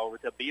it. Now over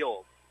to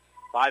Beals.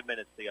 5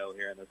 minutes to go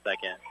here in the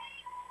second.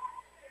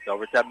 It's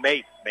over to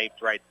Mapes. Mapes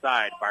right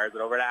side. Fires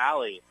it over to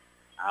Allie.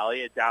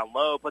 Allie is down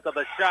low. Puts up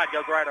a shot.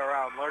 Goes right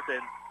around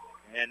Lurkins.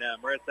 And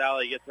Marissa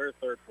Allie gets her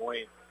 3rd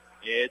point.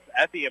 It's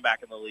Effingham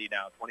back in the lead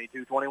now,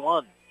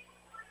 22-21.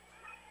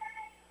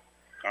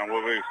 Kind of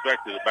what we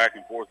expected, a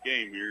back-and-forth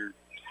game here.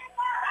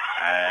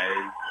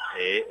 As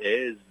it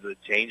is the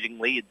changing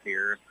leads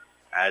here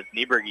as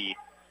Nieberge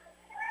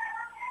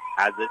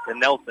has it to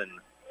Nelson.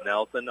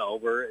 Nelson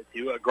over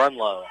to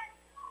Grunlow.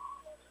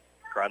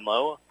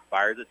 Grunlow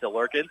fires it to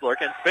Lurkins.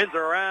 Lurkins spins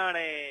her around,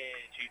 and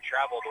she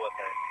traveled with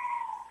it.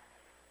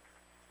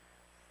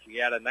 She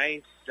had a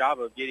nice job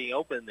of getting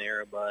open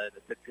there, but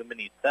it took too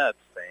many steps,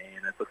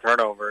 and it's a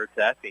turnover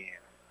to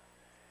Effingham.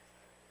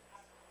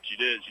 She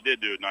did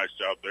do a nice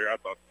job there. I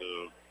thought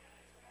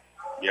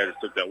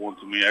just took that one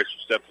too many extra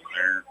steps in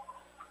there.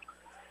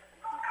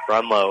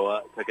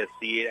 Grunlow took a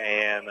seat,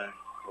 and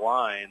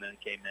Klein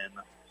came in.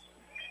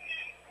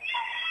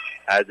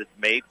 as it's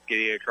Mates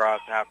getting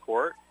across half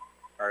court.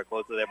 Or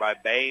closer there by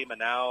Bame, and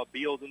now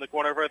Beals in the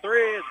corner for a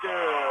three. It's good.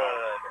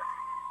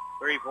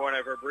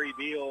 3-pointer for Bree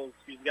Beals.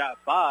 She's got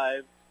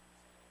 5.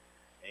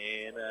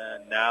 And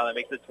now that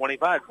makes it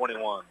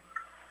 25-21.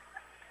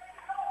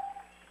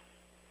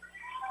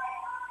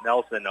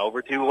 Nelson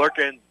over to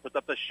Lurkins. Puts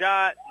up the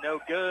shot. No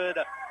good.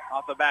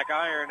 Off the back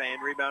iron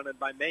and rebounded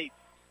by Mates.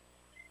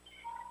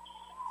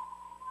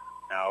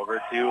 Now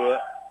over to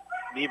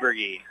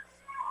Nieberge.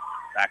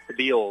 Back to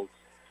Beals.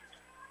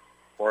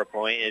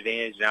 4-point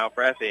advantage now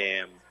for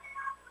Effingham.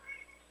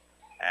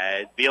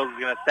 As Beals is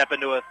going to step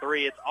into a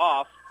 3, it's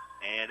off,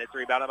 and it's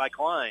rebounded by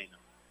Klein.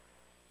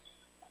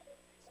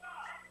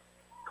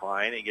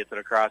 Klein, he gets it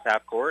across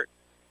half court.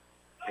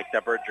 Picks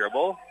up her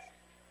dribble.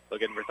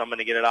 Looking for someone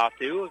to get it off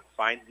to.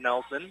 Finds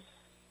Nelson.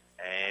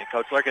 And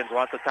Coach Lurkins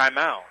wants a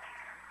timeout.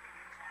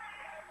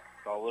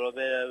 So a little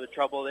bit of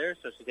trouble there,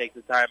 so she takes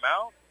a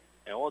timeout.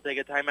 And we'll take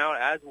a timeout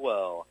as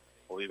well.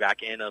 We'll be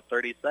back in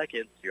 30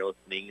 seconds. You're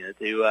listening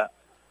to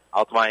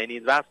Altamont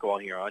Indians basketball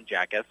here on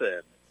Jack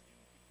FM.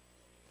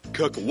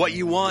 Cook what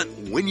you want,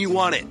 when you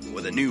want it,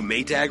 with a new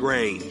Maytag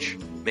range.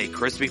 Make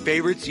crispy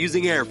favorites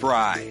using air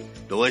fry.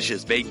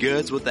 Delicious baked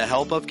goods with the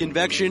help of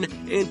convection,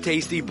 and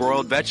tasty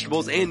broiled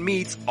vegetables and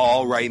meats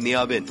all right in the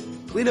oven.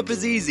 Cleanup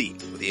is easy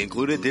with the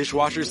included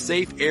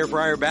dishwasher-safe air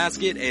fryer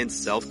basket and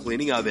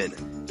self-cleaning oven.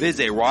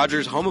 Visit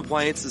Rogers Home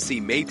Appliance to see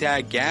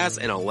Maytag gas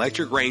and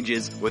electric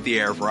ranges with the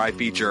air fry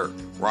feature.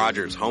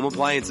 Rogers Home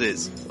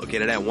Appliances,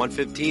 located at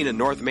 115 in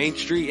North Main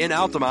Street in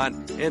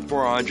Altamont and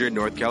 400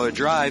 North Keller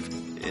Drive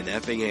in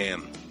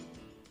Effingham.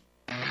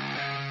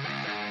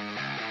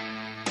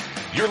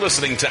 You're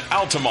listening to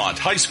Altamont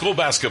High School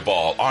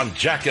Basketball on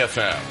Jack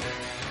FM.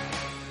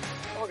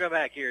 Welcome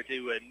back here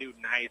to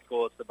Newton High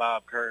School. It's the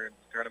Bob Kearns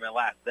tournament,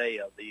 last day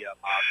of the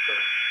Bob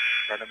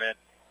Kearns tournament.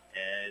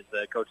 As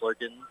Coach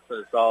Lurkins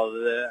saw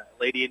the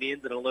Lady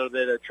Indians in a little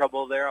bit of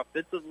trouble there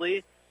offensively,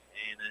 and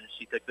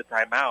she took the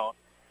timeout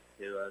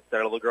to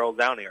settle the girls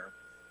down here.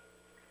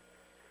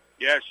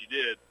 Yeah, she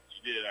did. I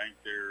think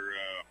they're.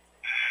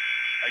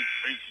 I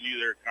think she knew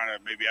they're kind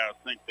of maybe out of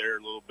sync there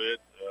a little bit.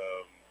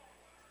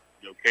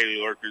 Kaylee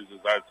Lurkins has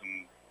had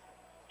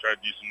tried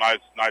to do some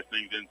nice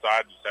things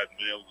inside, just hasn't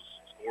been able to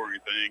score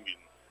anything. And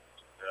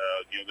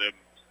they're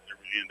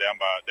getting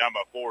down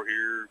by 4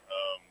 here.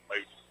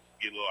 Maybe just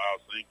get a little out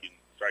of sync and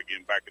try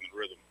getting back into the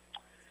rhythm.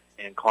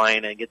 And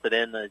Klein gets it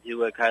in to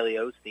Kylie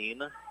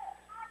Osteen.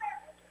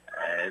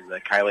 As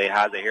Kylie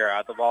has it here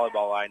at the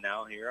volleyball line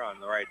now here on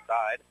the right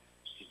side.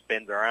 She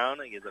spins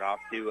around and gives it off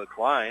to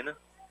Klein.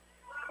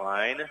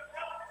 Klein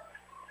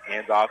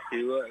hands off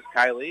to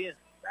Kylie.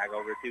 Back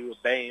over to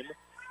Bame.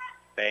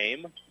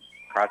 Bame.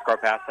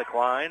 Cross-court pass to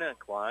Klein.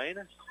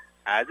 Klein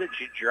has it.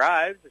 She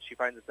drives. She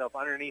finds herself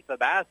underneath the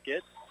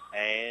basket.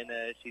 And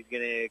she's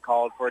going to get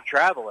called for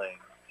traveling.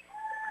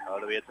 So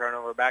it'll be a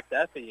turnover back to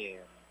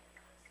Effingham.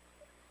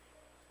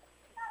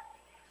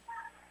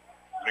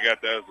 I got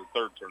that as the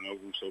third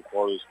turnover so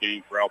far this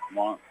game for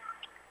Altamont.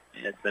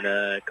 It's been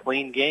a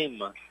clean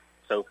game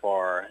so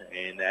far,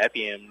 and the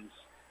Effingham's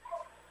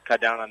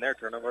cut down on their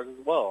turnovers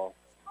as well.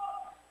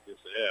 Yes,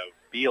 they have.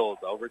 Beals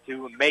over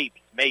to Mapes.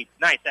 Mapes,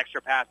 nice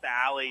extra pass to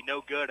Alley,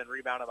 no good, and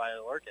rebounded by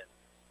Lurkins.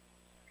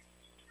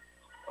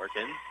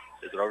 Lurkins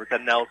is it over to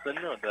Nelson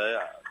with the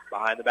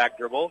behind-the-back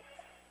dribble.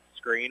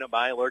 Screen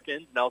by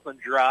Lurkins. Nelson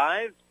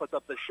drives, puts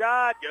up the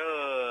shot,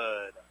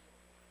 good.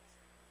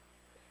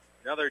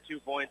 Another 2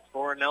 points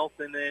for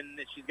Nelson, and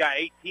she's got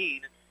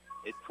 18.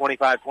 It's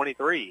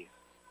 25-23.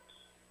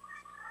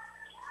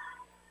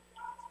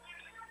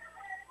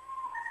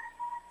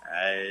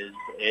 As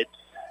it's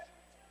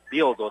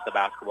Beals with the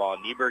basketball.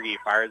 Nieberge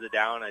fires it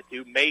down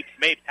to Mapes.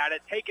 Mapes had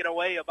it taken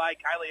away by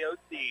Kylie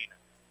Osteen.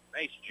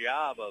 Nice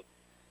job of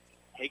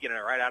taking it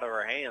right out of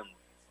her hands.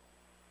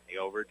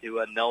 Over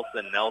to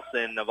Nelson.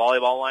 Nelson, the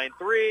volleyball line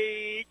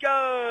three.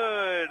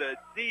 Good! A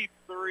deep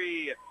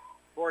three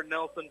for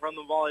Nelson from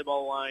the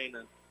volleyball line.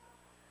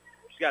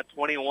 She's got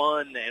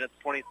 21, and it's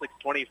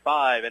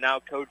 26-25. And now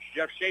Coach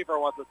Jeff Schaefer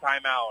wants a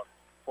timeout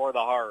for the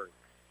Heart.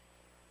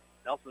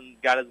 Nelson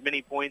got as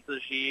many points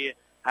as she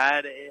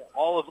had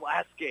all of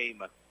last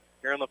game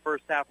here in the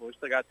first half. We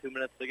still got 2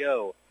 minutes to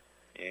go.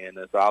 And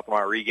so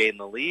Altamont regained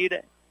the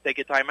lead. Take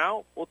a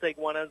timeout. We'll take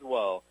one as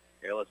well.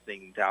 You're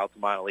listening to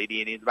Altamont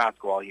Lady Indians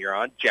basketball here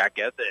on Jack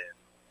FM.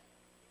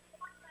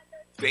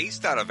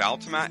 Based out of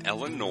Altamont,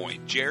 Illinois,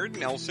 Jared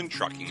Nelson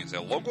Trucking is a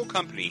local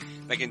company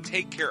that can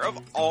take care of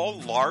all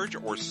large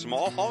or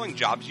small hauling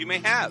jobs you may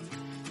have.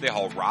 They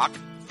haul rock,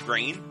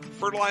 grain,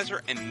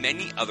 fertilizer, and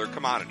many other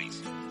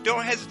commodities.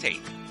 Don't hesitate.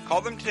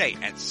 Call them today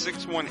at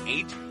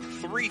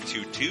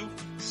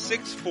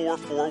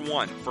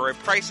 618-322-6441 for a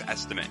price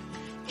estimate.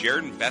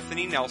 Jared and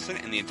Bethany Nelson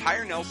and the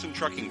entire Nelson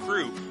Trucking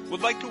crew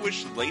would like to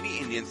wish Lady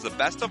Indians the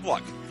best of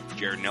luck.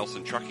 Jared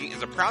Nelson Trucking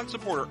is a proud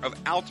supporter of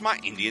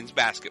Altamont Indians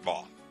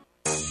basketball.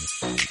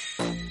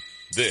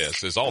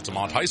 This is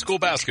Altamont High School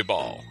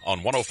basketball on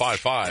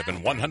 105.5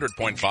 and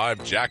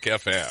 100.5 Jack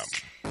FM.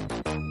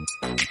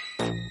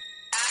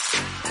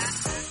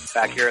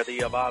 Back here at the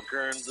Bob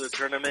Kearns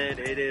tournament,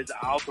 it is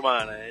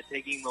Altamont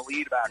taking the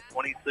lead back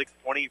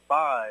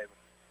 26-25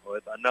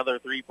 with another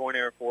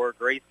three-pointer for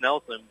Grace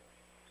Nelson.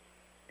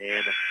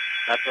 And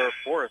that's her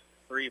fourth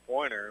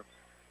three-pointer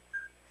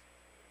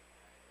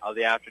of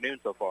the afternoon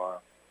so far.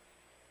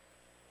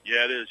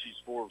 Yeah, it is.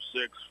 She's 4 of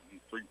 6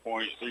 from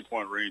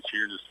three-point range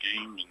here in this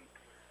game. And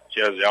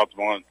she has the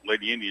Altamont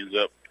Lady Indians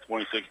up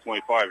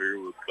 26-25 here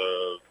with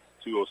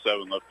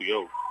 2:07 left to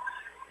go.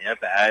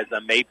 Yep, as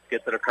Mapes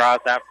gets it across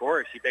half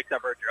court, she picks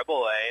up her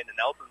dribble, and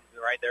Nelson's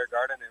right there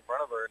guarding in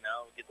front of her.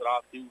 Now gets it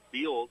off to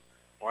Fields.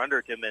 We're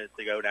under 2 minutes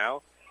to go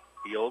now.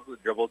 Fields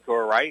dribbles to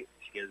her right.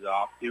 She gives it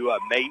off to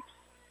Mapes.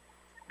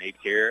 Mapes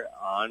here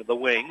on the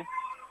wing.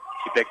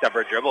 She picks up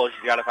her dribble.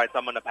 She's got to find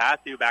someone to pass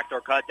to. Backdoor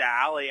cut to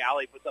Allie.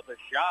 Allie puts up a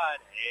shot,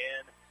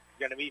 and she's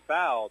going to be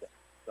fouled.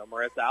 So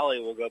Marissa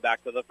Allie will go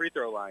back to the free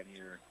throw line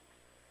here.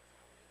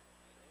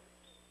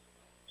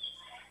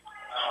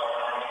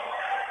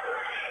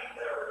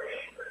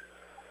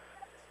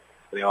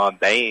 On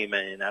Bame,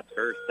 and that's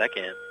her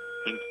second,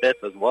 team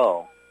fifth as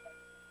well.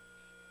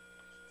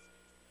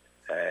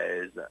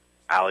 As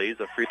Allie's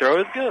a free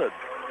throw is good.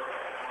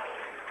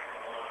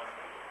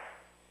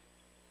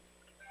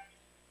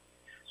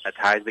 That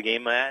ties the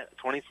game at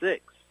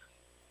 26.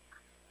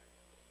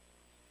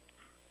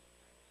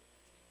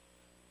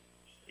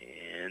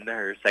 And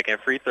her second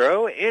free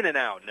throw, in and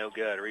out, no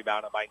good.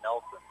 Rebounded by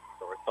Nelson.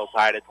 So we're still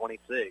tied at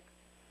 26.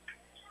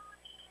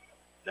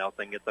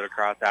 Nelson gets it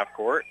across half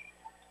court.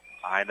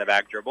 Behind the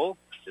back dribble,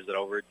 gives it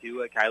over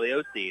to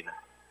Kylie Osteen.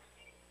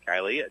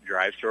 Kylie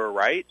drives to her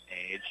right,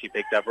 and she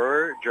picked up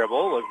her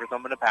dribble, looks for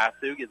someone to pass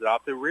to, gives it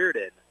off to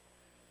Reardon.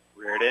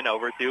 Reardon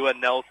over to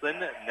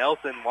Nelson.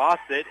 Nelson lost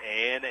it,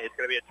 and it's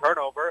going to be a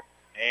turnover,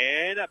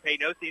 and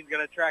Peyton Osteen's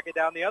going to track it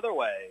down the other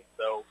way.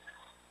 So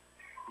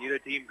neither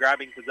team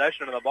grabbing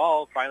possession of the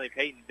ball. Finally,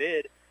 Peyton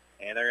did,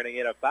 and they're going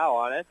to get a foul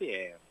on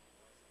Effingham.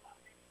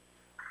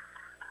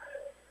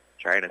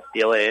 Trying to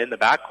steal it in the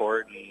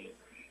backcourt, and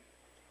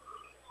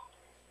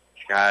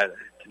she got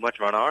too much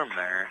of an arm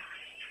there.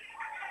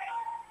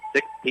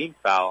 16th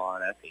foul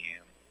on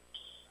Effingham.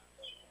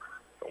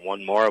 So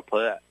one more will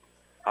put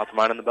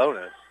Altamont in the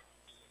bonus.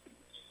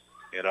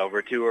 Get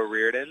over to a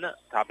Reardon,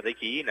 top of the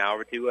key. Now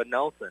over to a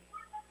Nelson.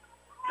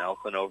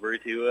 Nelson over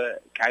to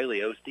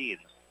Kylie Osteen.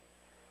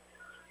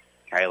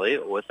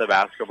 Kylie with the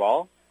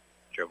basketball.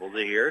 Dribbles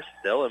it here,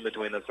 still in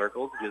between the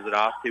circles. Gives it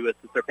off to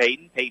sister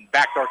Peyton. Peyton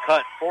backdoor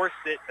cut, forced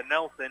it to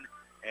Nelson.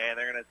 And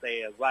they're going to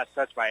say his last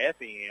touch by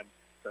Effingham.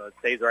 So it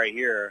stays right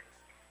here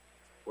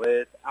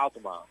with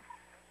Altamont.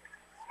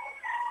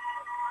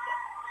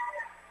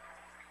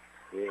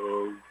 It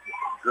is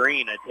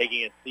Green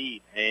taking a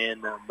seat,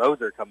 and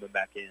Moser coming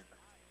back in.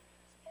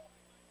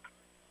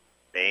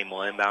 Bame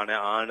will inbound it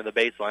onto the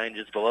baseline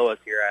just below us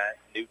here at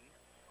Newton.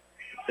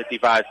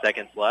 55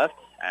 seconds left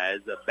as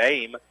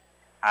Bame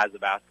has the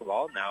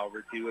basketball. Now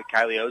over to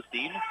Kylie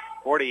Osteen.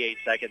 48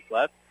 seconds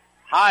left.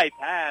 High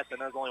pass, and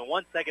there's only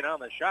 1 second on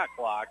the shot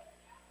clock.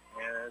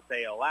 And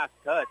it's a last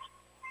touch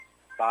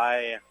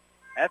by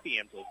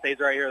Effingham. So it stays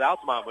right here with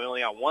Altamont. We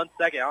only got 1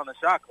 second on the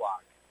shot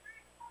clock.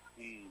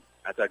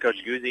 That's what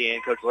Coach Guzzi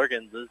and Coach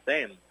Lurkins is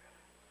saying.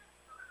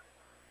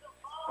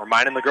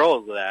 Reminding the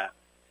girls of that.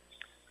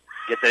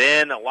 Gets it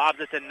in, lobs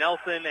it to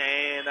Nelson,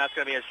 and that's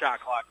going to be a shot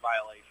clock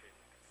violation.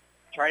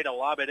 Tried to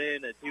lob it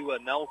in to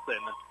Nelson,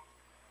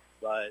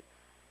 but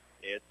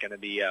it's going to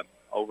be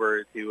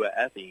over to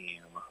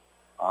Effingham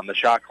on the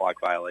shot clock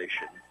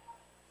violation.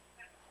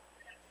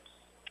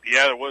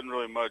 Yeah, there wasn't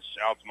really much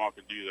Altamont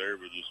could do there,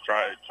 but just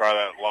try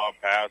that lob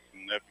pass,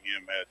 and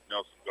Effingham had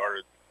Nelson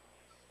guarded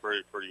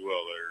pretty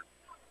well there.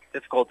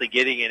 Difficulty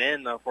getting it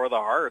in for the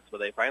Hearts, but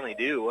they finally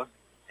do,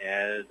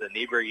 as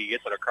Nieberg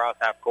gets it across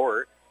half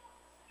court.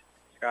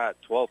 He's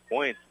got 12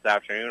 points this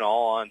afternoon,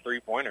 all on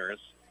three-pointers.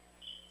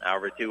 Now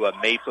over to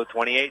Mapes with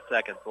 28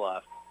 seconds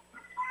left.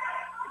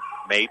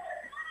 Mapes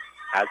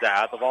has it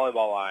at the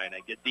volleyball line.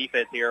 A good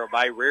defense here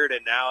by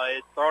Reardon. Now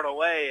it's thrown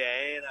away,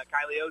 and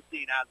Kylie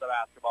Osteen has the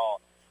basketball.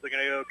 They're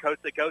going to go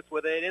coast to coast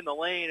with it in the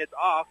lane. It's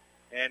off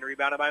and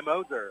rebounded by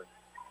Moser.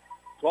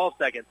 12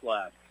 seconds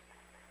left.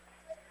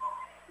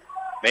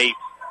 Mapes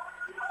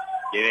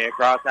getting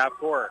across half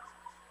court.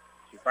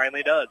 She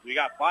finally does. We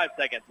got 5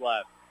 seconds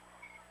left.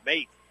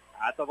 Mapes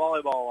at the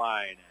volleyball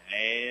line,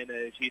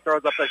 and she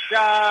throws up the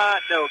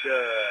shot. No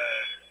good.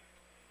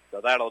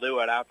 So that'll do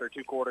it after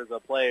 2 quarters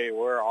of play.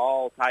 We're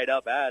all tied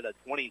up at a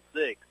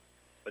 26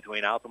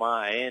 between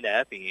Altamont and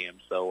Effingham.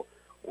 So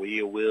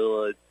we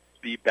will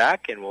be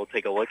back, and we'll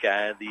take a look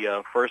at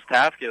the first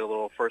half, get a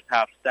little first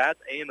half stats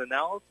and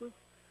analysis,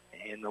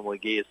 and then we'll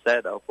get you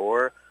set up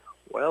for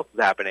what else is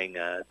happening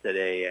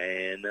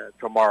today and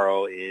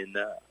tomorrow in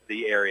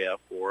the area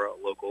for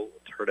local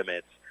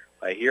tournaments.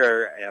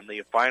 Here on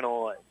the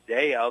final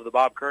day of the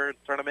Bob Kearns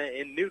tournament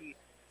in Newton,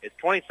 it's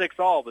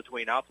 26-all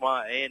between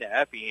Altamont and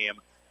Effingham.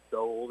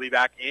 So we'll be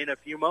back in a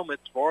few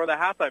moments for the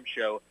halftime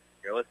show.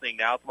 You're listening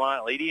to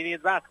Altamont Lady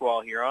Indians basketball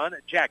here on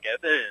Jack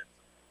FM.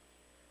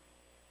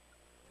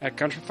 At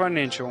Country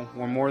Financial,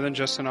 we're more than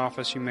just an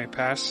office you may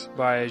pass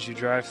by as you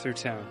drive through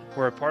town.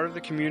 We're a part of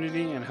the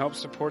community and help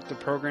support the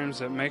programs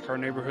that make our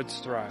neighborhoods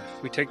thrive.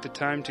 We take the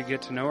time to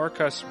get to know our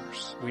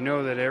customers. We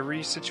know that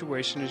every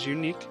situation is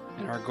unique,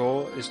 and our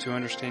goal is to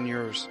understand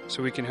yours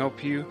so we can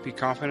help you be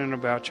confident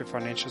about your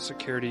financial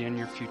security and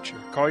your future.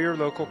 Call your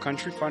local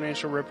Country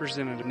Financial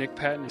representative, Nick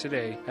Patton,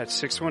 today at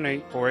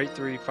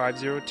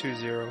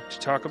 618-483-5020 to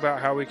talk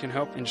about how we can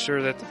help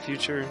ensure that the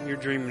future you're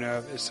dreaming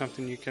of is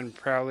something you can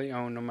proudly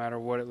own no matter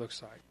what it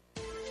looks like.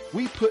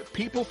 We put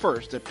people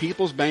first at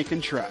People's Bank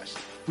and Trust.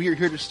 We are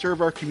here to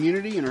serve our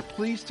community and are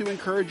pleased to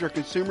encourage our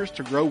consumers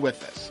to grow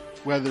with us.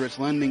 Whether it's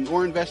lending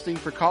or investing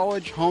for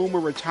college, home, or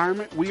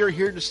retirement, we are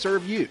here to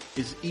serve you.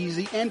 It's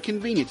easy and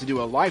convenient to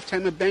do a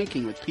lifetime of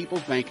banking with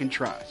People's Bank and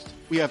Trust.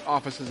 We have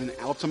offices in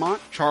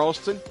Altamont,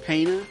 Charleston,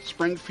 Pana,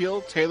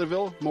 Springfield,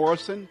 Taylorville,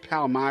 Morrison,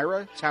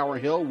 Palmyra, Tower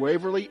Hill,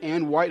 Waverly,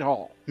 and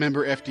Whitehall.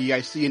 Member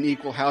FDIC and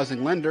equal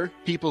housing lender,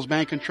 People's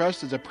Bank and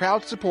Trust is a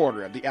proud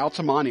supporter of the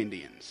Altamont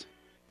Indians.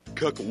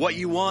 Cook what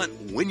you want,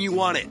 when you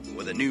want it,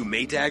 with a new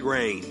Maytag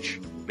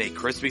range. Make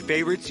crispy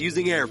favorites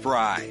using air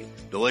fry.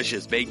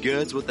 Delicious baked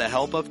goods with the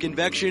help of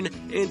convection,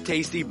 and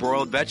tasty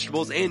broiled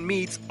vegetables and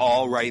meats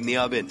all right in the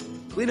oven.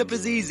 Cleanup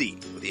is easy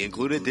with the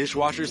included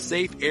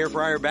dishwasher-safe air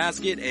fryer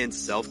basket and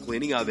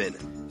self-cleaning oven.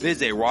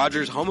 Visit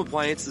Rogers Home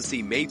Appliance to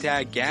see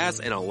Maytag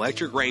gas and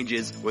electric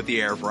ranges with the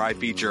air fry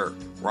feature.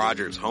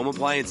 Rogers Home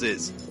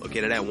Appliances,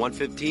 located at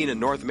 115 and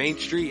North Main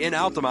Street in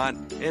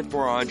Altamont and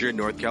 400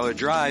 North Keller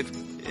Drive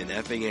in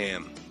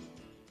Effingham.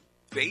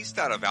 Based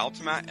out of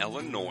Altamont,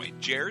 Illinois,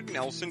 Jared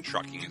Nelson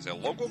Trucking is a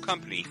local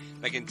company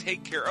that can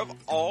take care of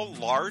all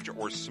large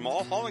or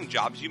small hauling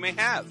jobs you may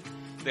have.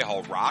 They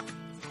haul rock,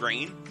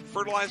 grain,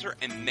 fertilizer,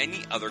 and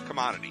many other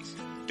commodities.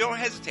 Don't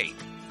hesitate.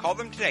 Call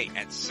them today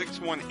at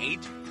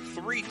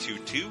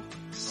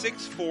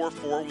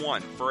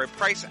 618-322-6441 for a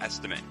price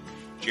estimate.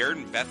 Jared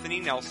and Bethany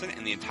Nelson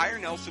and the entire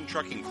Nelson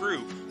Trucking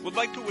crew would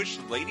like to wish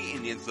the Lady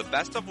Indians the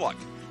best of luck.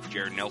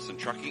 Jared Nelson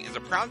Trucking is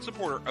a proud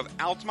supporter of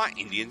Altamont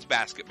Indians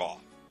basketball.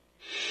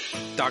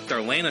 Dr.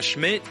 Lana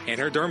Schmidt and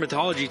her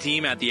dermatology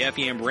team at the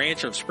Effingham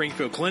branch of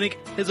Springfield Clinic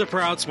is a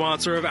proud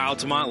sponsor of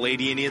Altamont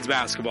Lady Indians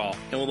basketball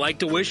and would like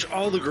to wish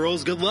all the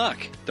girls good luck.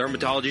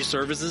 Dermatology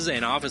services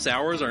and office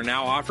hours are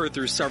now offered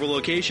through several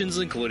locations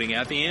including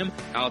Effingham,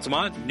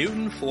 Altamont,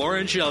 Newton, Flora,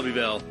 and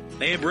Shelbyville.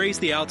 They embrace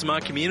the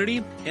Altamont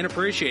community and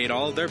appreciate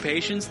all of their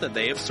patients that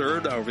they have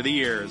served over the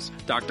years.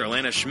 Dr.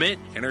 Lana Schmidt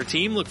and her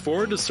team look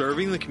forward to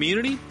serving the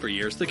community for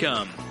years to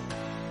come.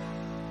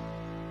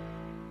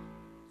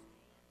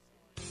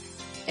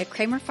 At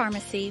Kramer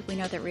Pharmacy, we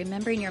know that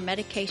remembering your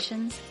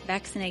medications,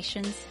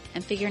 vaccinations,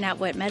 and figuring out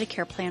what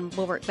Medicare plan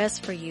will work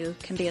best for you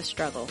can be a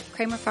struggle.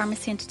 Kramer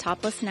Pharmacy in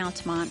Teutopolis and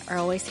Altamont are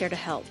always here to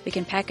help. We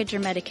can package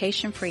your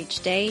medication for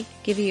each day,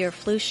 give you your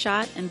flu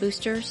shot and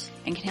boosters,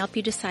 and can help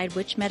you decide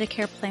which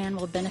Medicare plan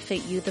will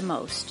benefit you the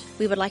most.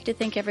 We would like to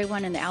thank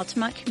everyone in the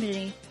Altamont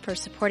community for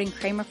supporting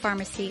Kramer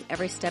Pharmacy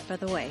every step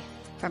of the way.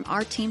 From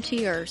our team to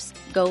yours,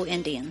 go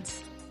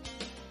Indians.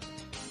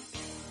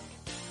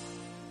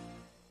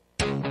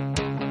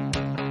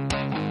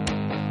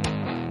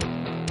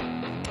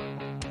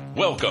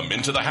 Welcome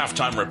into the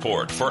halftime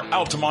report for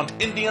Altamont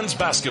Indians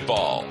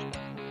basketball.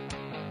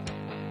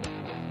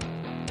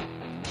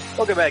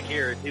 Welcome back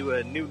here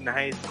to Newton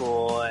High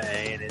School,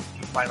 and it's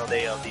the final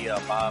day of the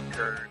Bob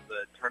Kearns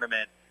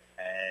tournament.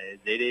 As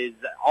it is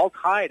all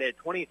tied at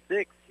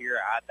 26 here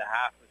at the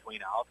half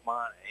between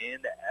Altamont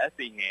and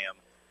Effingham.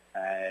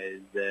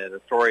 As the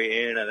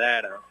story in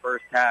that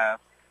first half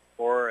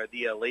for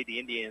the Lady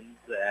Indians,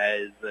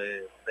 as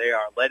they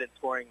are led in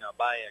scoring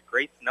by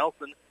Grace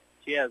Nelson.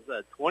 She has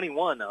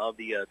 21 of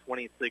the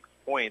 26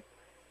 points,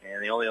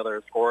 and the only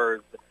other scorers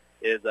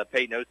is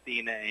Peyton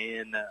Osteen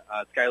and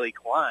Skylee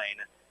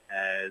Klein,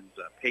 as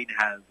Peyton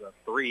has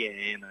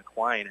 3 and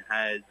Klein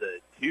has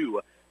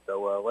 2.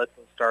 So let's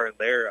start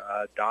there,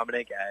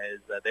 Dominic, as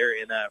they're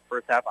in that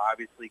first half.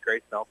 Obviously,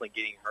 Grace Nelson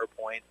getting her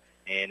points,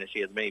 and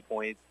she has many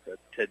points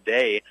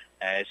today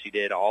as she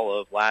did all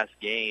of last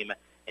game.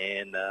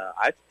 And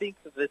I think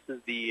that this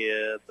is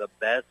the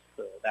best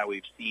that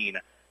we've seen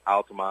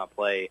Altamont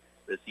play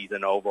this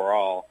season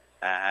overall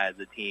as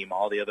a team.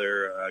 All the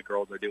other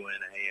girls are doing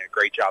a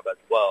great job as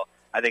well.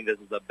 I think this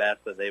is the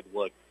best that they've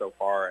looked so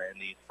far in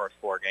these first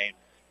 4 games.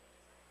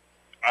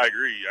 I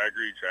agree,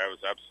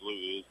 Travis.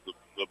 Absolutely, it's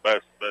the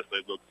best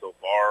they've looked so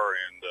far,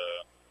 and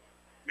I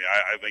mean,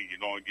 I think you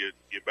can only get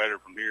better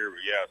from here.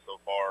 But yeah, so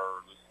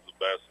far this is the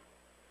best.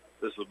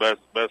 This is the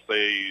best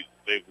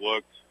they've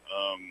looked.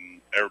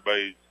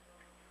 Everybody's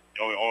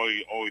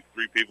only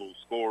 3 people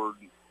scored,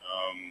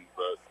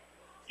 but.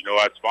 You know,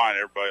 that's fine.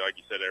 Everybody, like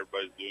you said,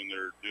 everybody's doing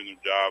their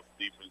job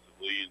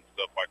defensively and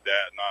stuff like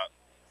that. Not,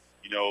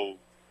 you know,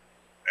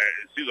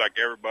 it seems like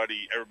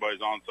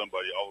everybody's on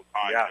somebody all the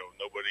time. Yeah. You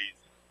know,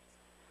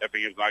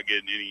 Effingham's not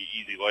getting any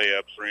easy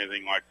layups or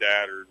anything like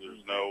that. Or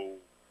there's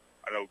no.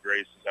 I know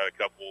Grace has had a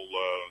couple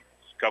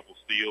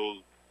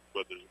steals,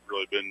 but there's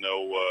really been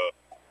no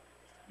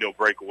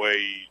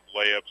breakaway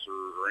layups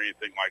or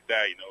anything like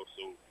that. You know,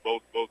 so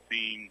both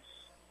teams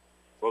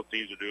both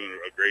teams are doing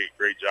a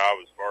great job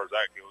as far as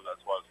that goes.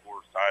 That's why the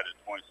score's tied at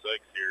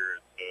 26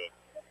 here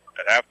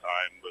at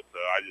halftime. But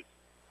I just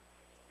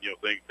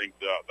think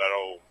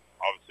that'll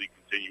obviously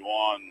continue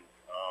on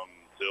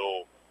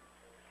until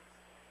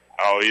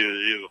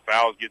either the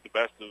fouls get the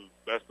best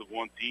of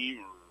one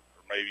team,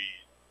 or maybe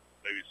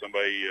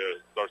somebody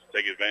starts to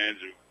take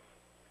advantage of,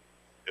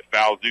 if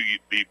fouls do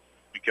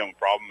become a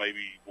problem,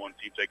 maybe one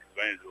team takes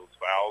advantage of those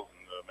fouls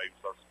and maybe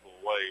starts to pull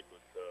away. But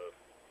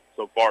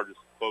so far, just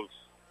close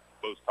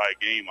tight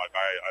game like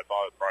I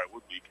thought it probably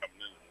would be coming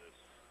into this.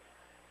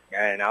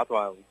 Yeah, and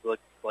Altamont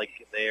looks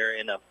like they're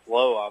in a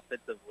flow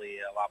offensively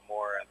a lot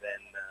more than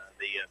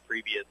the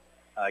previous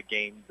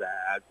games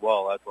as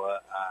well. That's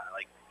what I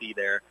like to see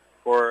there.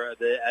 For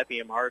the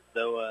Effingham Hearts,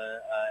 though,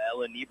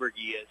 Ellen Nieberge,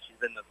 she's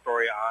been the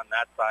story on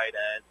that side.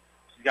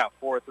 She's got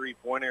 4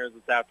 3-pointers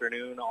this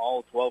afternoon.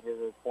 All 12 of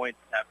her points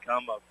have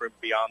come from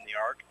beyond the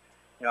arc.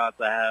 You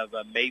also have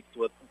Mapes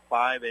with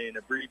 5 and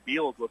Bree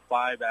Beals with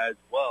 5 as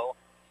well,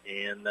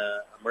 and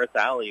Marissa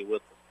Alley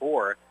with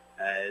 4,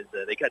 as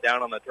they cut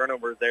down on the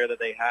turnovers there that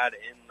they had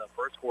in the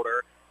first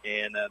quarter,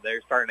 and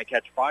they're starting to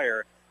catch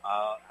fire,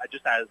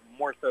 just as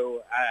more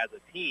so as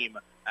a team,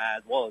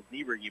 as well as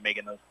Nieberge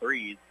making those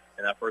threes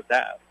in that first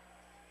half.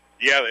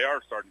 Yeah, they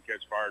are starting to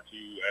catch fire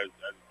too as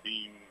a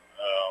team.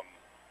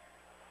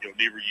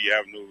 Nieberge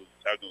having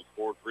those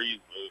 4 threes,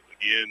 but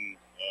again,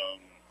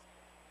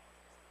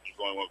 there's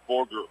only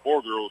four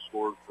girls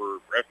scored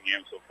for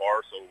Effingham so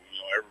far. So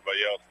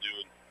everybody else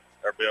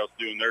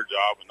doing their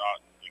job, and not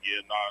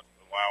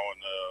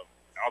allowing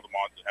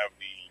Altamont to have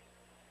any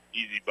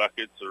easy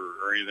buckets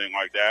or anything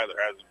like that. There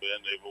hasn't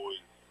been. They've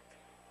always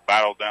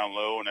battled down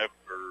low, and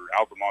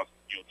Altamont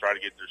try to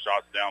get their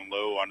shots down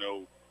low. I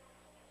know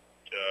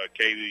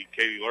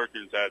Katie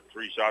Lurkins had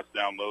 3 shots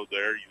down low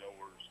there,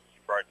 where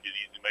she probably could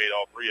easily made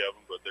all 3 of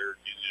them, but they're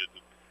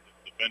usually to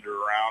defend her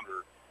around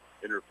or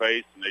in her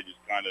face, and they just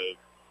kind of,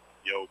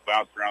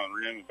 bounced around the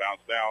rim and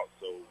bounced out.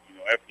 So,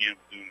 Effingham's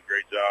doing a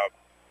great job,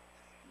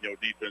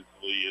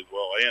 defensively as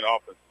well and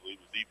offensively,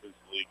 but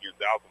defensively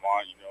against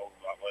Altamont,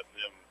 not letting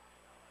them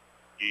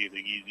get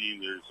anything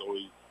easy. There's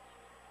always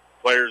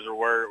players are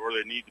where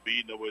they need to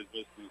be. Nobody's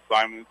missing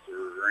assignments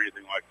or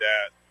anything like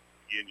that.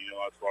 Again,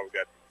 that's why we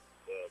got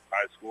the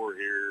high score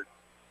here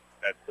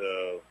at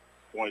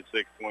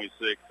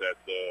 26-26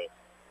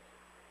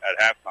 at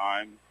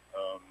halftime.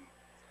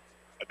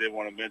 I did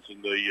want to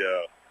mention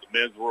the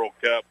Men's World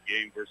Cup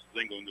game versus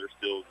England. They're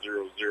still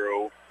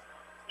 0-0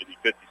 in the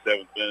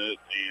 57th minute,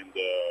 and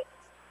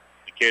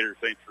Decatur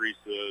St.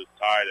 Teresa is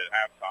tied at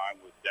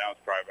halftime with Downs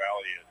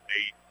Tri-Valley at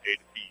 8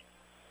 apiece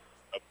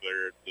up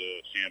there at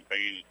the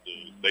Champaign at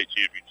the state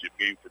championship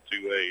game for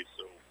 2A.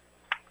 So.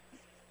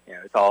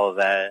 Yeah, it's all of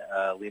that.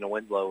 Lena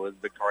Winslow was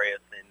victorious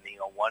in the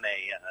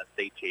 1A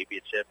state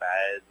championship,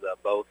 as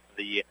both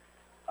the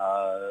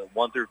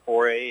 1 through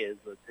 4A is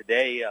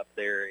today up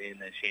there in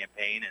the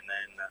Champaign, and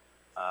then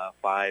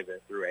 5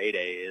 through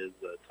 8A is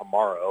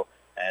tomorrow.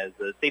 As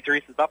St.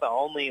 Teresa's not the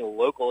only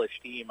local-ish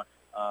team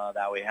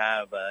that we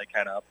have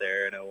kind of up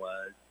there. I know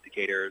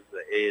Decatur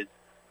is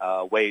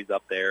ways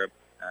up there.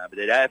 But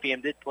the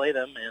Effingham did play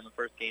them in the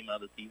first game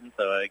of the season,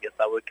 so I guess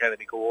that would kind of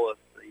be cool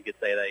if you could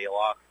say that you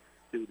lost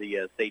to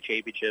the state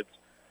championships,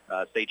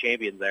 state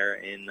champions there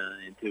in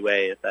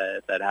 2A if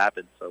that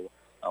happens. So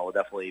we'll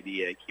definitely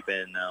be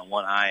keeping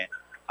one eye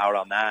out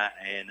on that.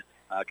 And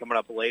coming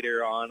up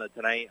later on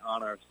tonight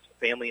on our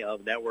family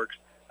of networks,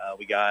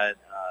 we got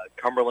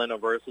Cumberland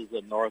versus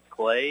North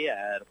Clay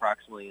at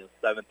approximately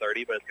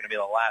 7:30, but it's going to be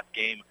the last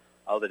game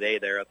of the day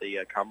there at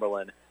the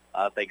Cumberland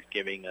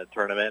Thanksgiving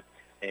tournament.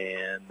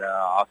 And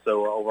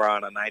also over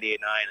on 98.9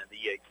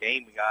 the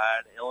game, we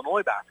got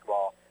Illinois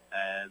basketball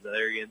as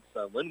they're against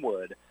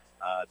Linwood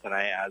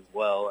tonight as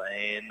well.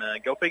 And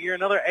go figure,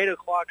 another 8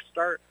 o'clock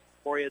start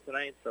for you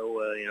tonight.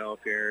 So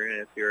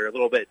if you're a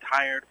little bit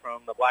tired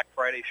from the Black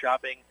Friday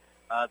shopping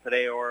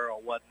today or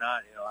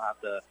whatnot,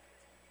 have to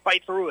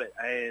fight through it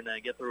and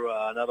get through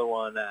another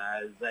one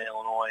as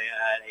Illinois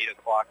at 8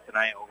 o'clock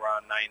tonight over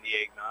on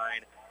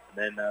 98.9.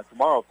 And then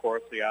tomorrow, of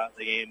course, we got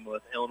the game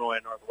with Illinois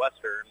and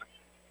Northwestern.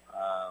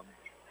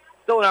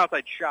 Still an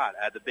outside shot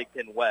at the Big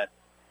Ten West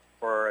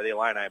for the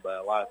Illini, but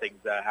a lot of things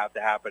that have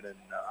to happen in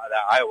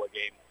that Iowa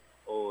game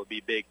will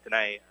be big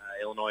tonight.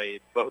 Illinois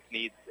both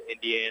needs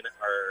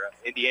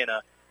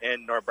Indiana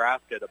and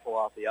Nebraska to pull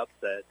off the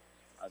upset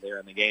there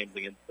in the games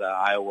against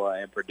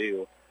Iowa and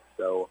Purdue.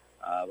 So,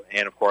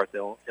 and of course,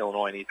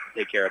 Illinois needs to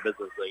take care of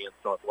business against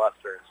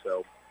Northwestern.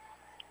 So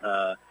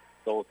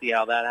we'll see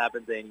how that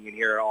happens, and you can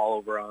hear it all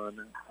over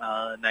on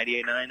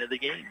 98.9 of the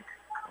game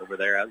over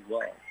there as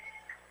well.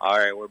 All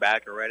right, we're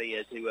back and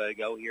ready to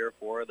go here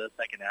for the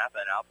second half,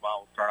 and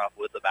Altamont will start off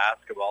with the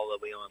basketball. They'll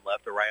be on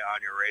left to right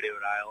on your radio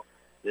dial.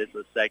 This is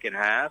the second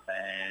half,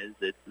 as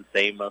it's the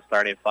same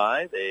starting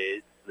 5.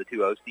 It's the 2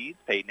 OCs,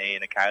 Peyton A.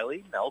 and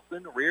Kylie,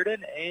 Nelson,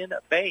 Reardon, and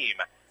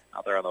Bame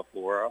out there on the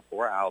floor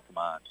for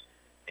Altamont.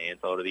 And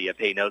so to be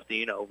Peyton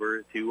Osteen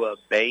over to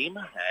Bame,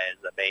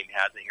 as Bame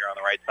has it here on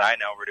the right side.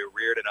 Now over to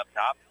Reardon up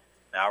top.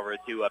 Now over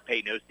to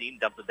Peyton Osteen.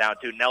 Dumps it down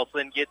to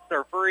Nelson. Gets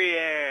her free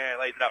and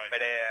lays it up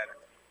and in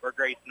for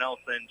Grace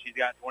Nelson. She's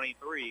got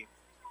 23.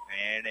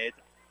 And it's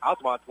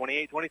Altamont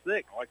 28-26.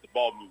 I like the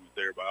ball movement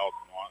there by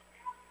Altamont.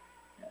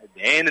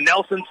 And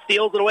Nelson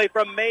steals it away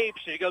from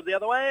Mapes. She goes the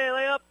other way.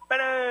 Lay up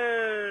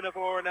and in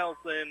for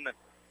Nelson.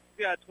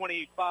 She's got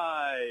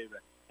 25.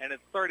 And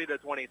it's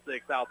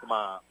 30-26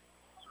 Altamont.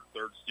 It's her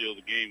third steal of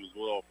the game as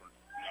well for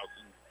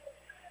Nelson.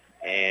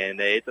 And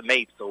it's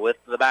Mapes with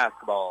the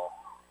basketball.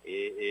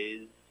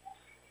 It is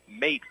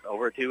Mapes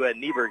over to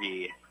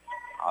Nieberge.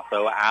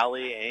 Also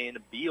Alley and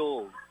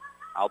Beals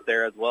out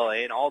there as well,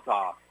 and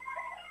Altoff.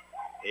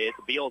 It's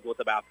Beals with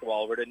the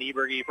basketball over to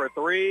Nieberge for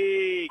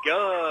three.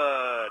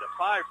 Good.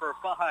 5 for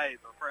 5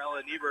 for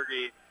Ellen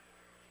Nieberge.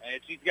 And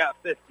she's got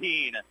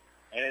 15.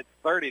 And it's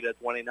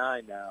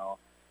 30-29 now.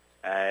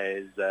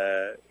 As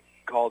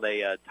called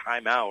a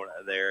timeout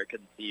there.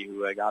 Couldn't see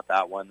who got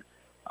that one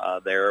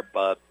there,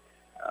 but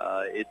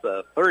it's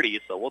a 30,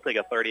 so we'll take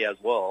a 30 as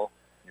well.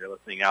 You're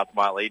listening to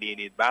Altamont Lady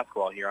Indians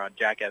basketball here on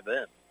Jack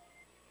FM.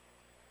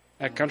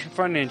 At Country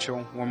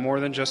Financial, we're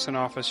more than just an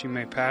office you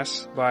may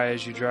pass by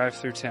as you drive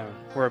through town.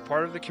 We're a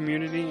part of the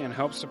community and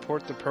help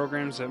support the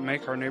programs that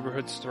make our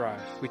neighborhoods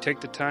thrive. We take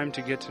the time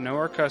to get to know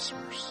our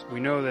customers. We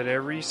know that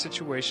every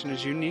situation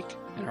is unique,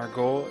 and our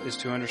goal is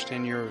to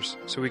understand yours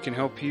so we can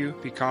help you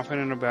be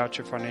confident about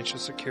your financial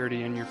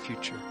security and your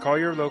future. Call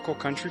your local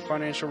Country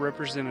Financial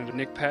representative,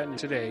 Nick Patton,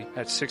 today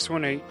at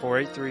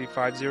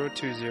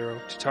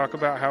 618-483-5020 to talk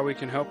about how we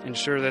can help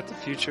ensure that the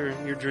future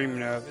you're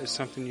dreaming of is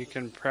something you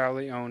can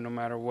proudly own no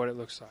matter what it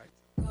looks like.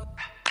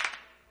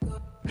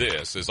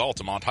 This is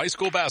Altamont High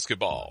School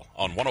basketball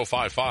on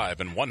 105.5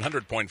 and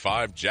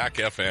 100.5 Jack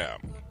FM.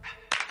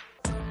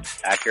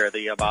 Back here at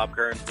the Bob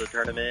Kearns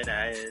tournament,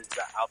 as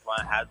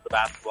Altamont has the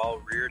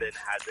basketball. Reardon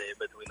has it in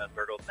between the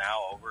circles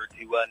now over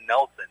to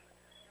Nelson.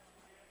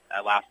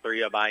 That last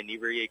three by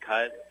Nieberge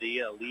cut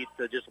the lead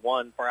to just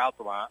one for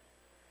Altamont.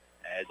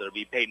 As it'll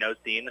be Peyton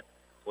Osteen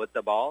with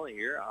the ball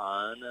here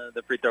on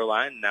the free throw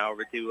line. Now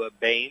over to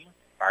Bain.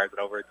 Fires it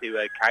over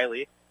to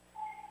Kylie.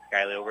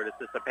 Kylie over to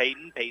Sister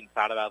Peyton. Peyton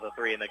thought about the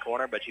three in the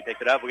corner, but she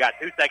picked it up. We got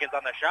 2 seconds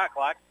on the shot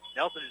clock.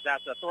 Nelson just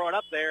has to throw it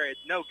up there. It's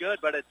no good,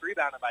 but it's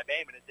rebounded by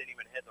Bain, and it didn't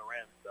even hit the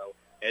rim. So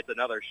it's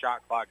another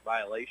shot clock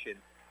violation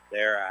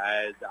there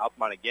as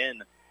Altamont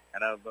again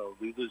kind of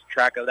we lose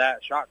track of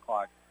that shot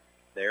clock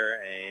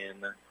there,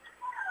 and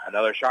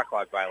another shot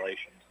clock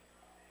violation.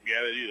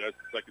 Yeah, they do. That's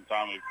the second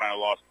time we've kind of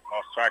lost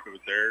track of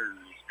it there. And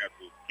you just have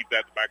to keep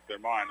that in the back of their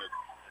mind.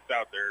 It's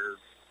out there.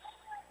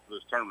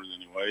 This tournament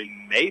anyway.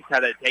 Mace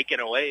had it taken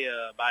away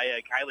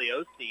by Kylie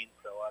Osteen,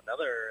 so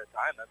another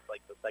time. That's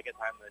like the second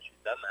time that she's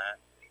done that.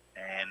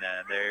 And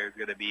there's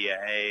going to be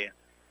a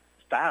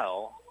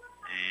foul,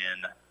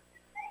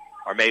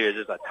 or maybe it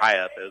was just a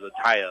tie-up. It was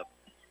a tie-up.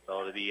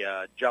 So it'll be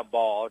a jump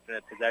ball,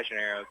 alternate possession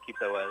arrow,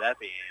 keeps it with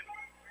Effingham.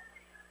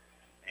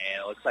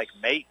 And it looks like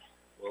Mace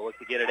will look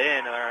to get it in,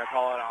 and they're going to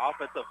call it an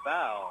offensive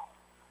foul.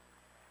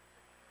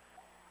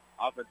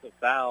 Offensive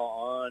foul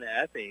on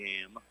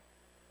Effingham,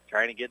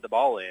 trying to get the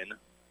ball in.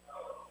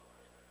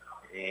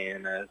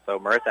 And so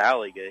Marissa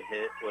Alley get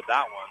hit with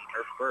that one,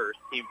 her first,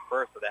 team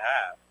first of the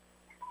half.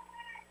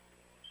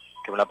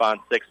 Coming up on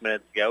 6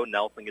 minutes to go,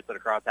 Nelson gets it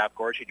across half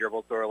court. She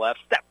dribbles to her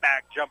left. Step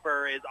back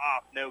jumper is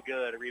off, no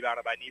good.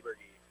 Rebounded by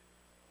Nieberge.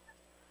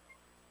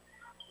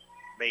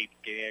 Mapes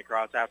getting it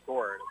across half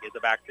court. Gets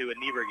it back to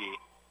Nieberge.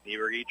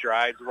 Nieberge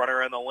drives,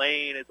 runner in the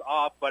lane is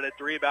off, but it's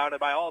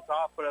rebounded by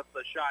Altoff. Put up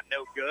the shot,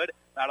 no good.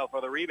 Battle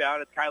for the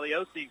rebound. It's Kylie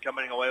Osteen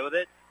coming away with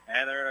it.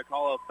 And they're going to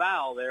call a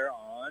foul there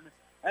on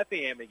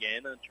Effingham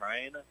again and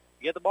trying to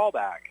get the ball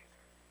back.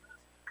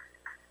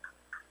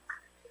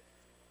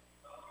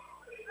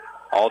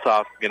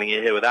 Altoff's going to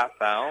get hit with that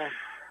foul.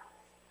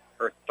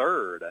 Her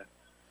third.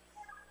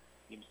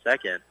 Team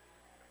second.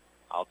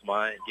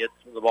 Altamont gets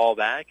the ball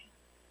back.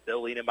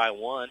 Still leading by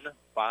 1.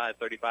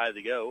 5:35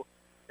 to go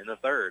in the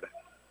third.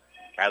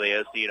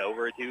 Kylie Osteen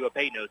over to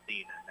Peyton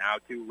Osteen. Now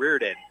to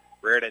Reardon.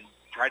 Reardon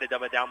tried to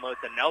dump it down low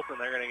to Nelson.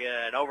 They're going to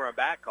get an over and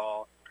back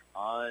call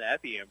on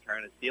Effingham,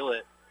 trying to steal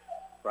it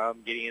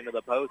from getting into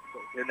the post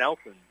to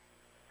Nelson.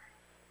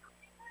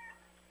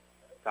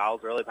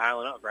 Fouls really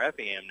piling up for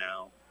Effingham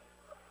now.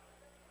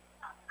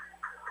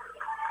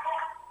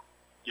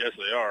 Yes,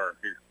 they are.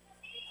 Here.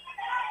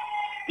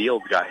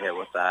 Fields got hit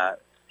with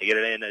that. They get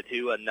it in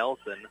to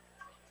Nelson.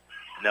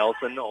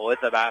 Nelson with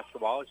the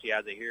basketball. She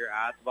has it here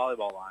at the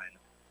volleyball line.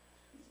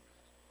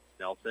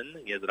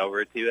 Nelson gives it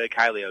over to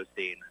Kylie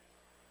Osteen.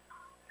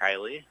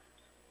 Kylie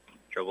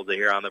dribbles it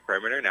here on the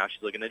perimeter. Now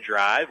she's looking to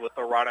drive with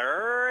the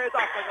runner. It's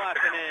off the glass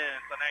and in.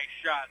 It's a nice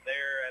shot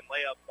there and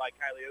layup by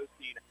Kylie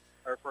Osteen.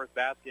 Her first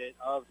basket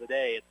of the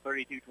day. It's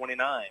 32-29.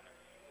 That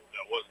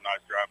was a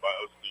nice drive by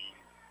Osteen.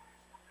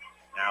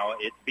 Now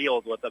it's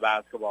Beals with the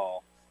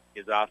basketball.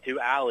 Gives it off to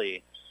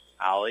Alley.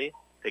 Alley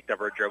picked up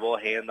her dribble,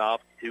 hand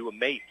off to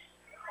Mapes.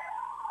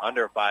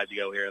 Under 5 to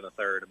go here in the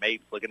third.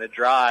 Mapes looking to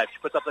drive. She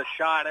puts up the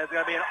shot, and it's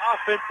going to be an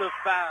offensive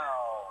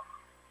foul.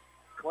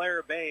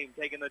 Claire Bain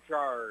taking the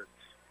charge.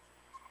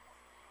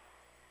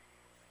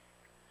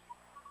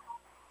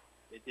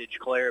 Vintage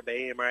Claire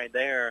Bayham right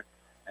there.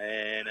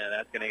 And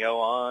that's going to go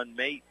on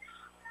Mate.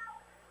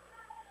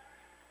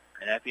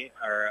 And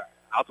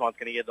Altamont's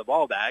going to get the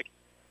ball back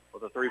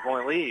with a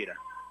 3-point lead.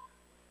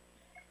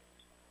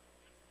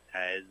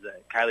 As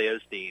Kylie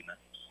Osteen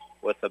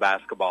with the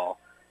basketball.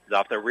 He's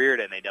off the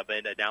Reardon. They dump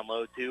it down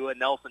low to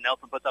Nelson.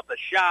 Nelson puts up the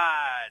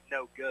shot.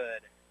 No good.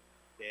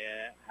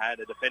 Yeah, had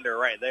a defender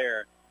right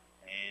there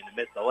and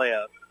missed the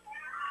layup.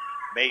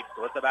 Mapes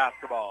with the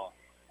basketball.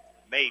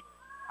 Mapes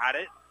had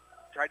it.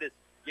 Tried to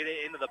get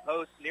it into the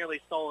post. Nearly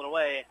stolen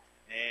away.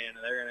 And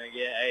they're going to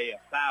get a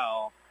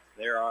foul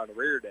there on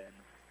Reardon.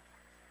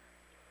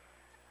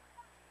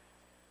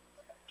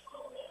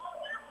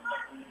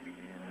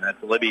 And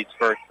that's Libby's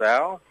first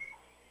foul.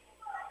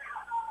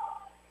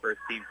 First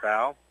team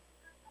foul.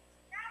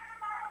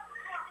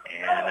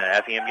 And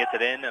Effingham gets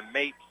it in.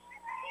 Mapes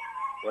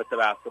with the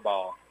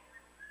basketball.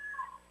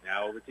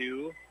 Now over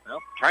to,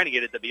 trying to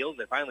get it to Beals.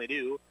 They finally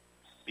do.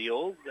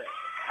 Beals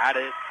had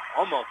it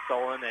almost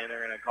stolen, and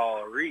they're going to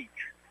call a reach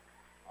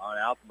on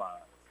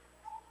Altamont.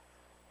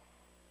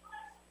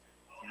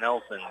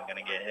 Nelson's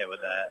going to get hit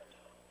with that.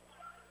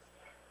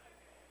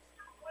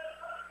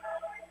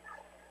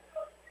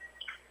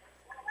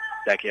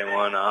 Second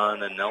one on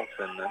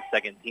Nelson, the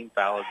second team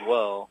foul as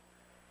well.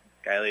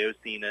 Kylie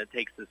Osteen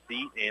takes the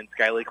seat, and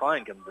Skyly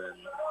Klein comes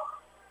in.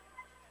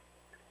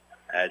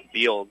 As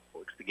Beals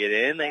looks to get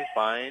in, they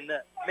find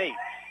Mapes.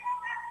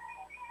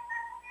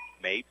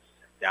 Mapes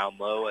down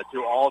low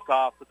to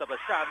Altoff, puts up a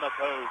shot in the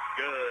post.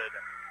 Good.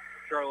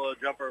 Short little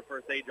jumper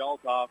for Sage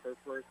Altoff, her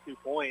first 2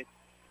 points,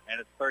 and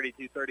it's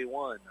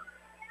 32-31.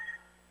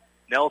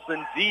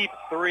 Nelson deep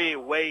three,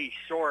 way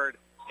short,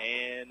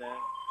 and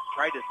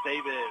tried to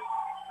save it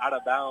out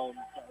of bounds,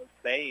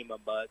 Fame,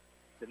 but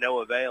to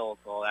no avail,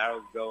 so that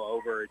will go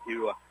over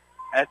to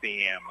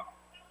Effingham.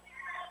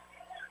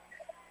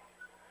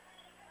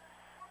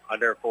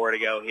 Under 4 to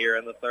go here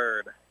in the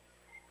third.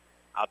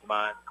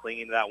 Altamont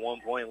clinging to that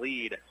 1-point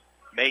lead.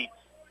 Mapes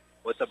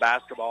with the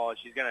basketball.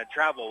 She's going to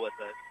travel with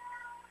it.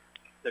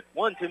 Took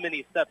one too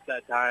many steps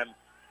that time,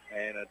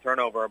 and a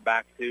turnover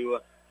back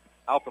to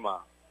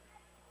Altamont.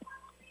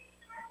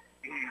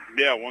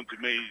 Yeah, one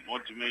too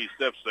many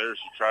steps there.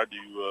 She tried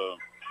to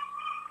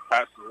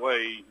pass it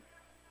away,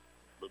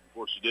 but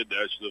before she did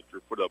that, she lifted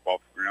her foot up off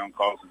the ground,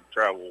 causing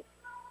travel.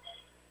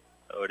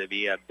 So to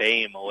be a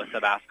Bame with the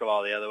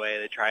basketball the other way.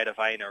 They try to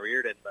find a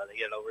Reardon, but they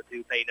get it over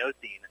to Peyton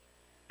Osteen.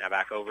 Now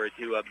back over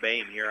to a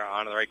Bame here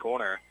on the right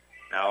corner.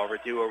 Now over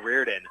to a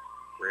Reardon.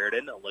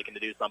 Reardon looking to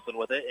do something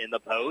with it in the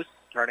post,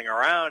 turning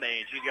around,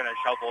 and she's going to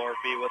shuffle her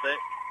feet with it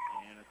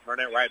and turn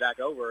it right back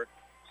over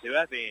to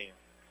Effie.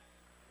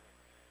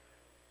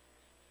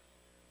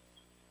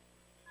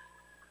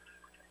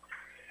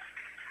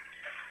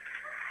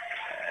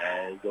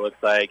 As it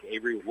looks like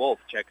Avery Wolf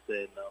checks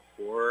in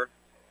for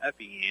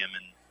Effingham,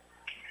 and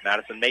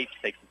Madison Mapes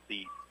takes a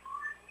seat.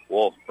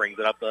 Wolf brings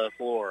it up the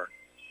floor.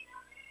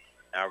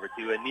 Now over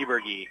to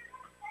Nieberge.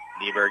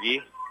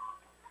 Nieberge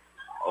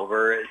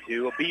over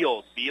to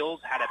Beals. Beals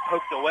had it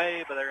poked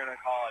away, but they're going to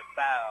call it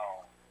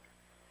foul.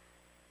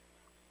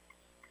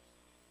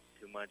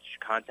 Too much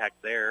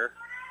contact there.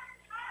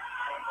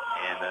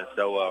 And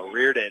so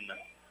Reardon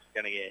is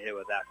going to get hit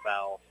with that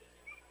foul.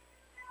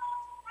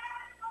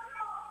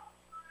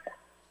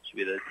 Should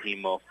be the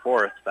team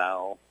fourth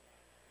foul.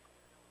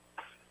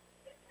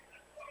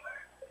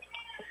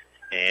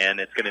 And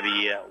it's going to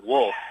be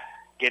Wolf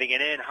getting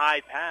it in,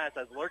 high pass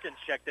as Lurkins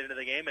checked into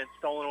the game and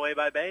stolen away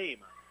by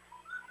Bame.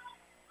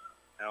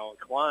 Now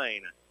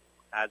Klein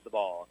has the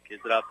ball,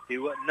 gives it up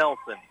to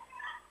Nelson.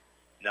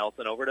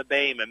 Nelson over to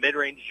Bame. A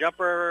mid-range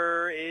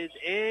jumper is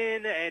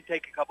in and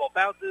take a couple of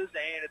bounces,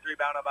 and it's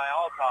rebounded by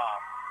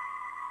Altoff.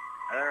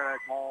 They're going to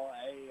call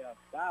a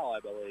foul, I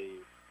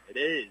believe. It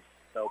is.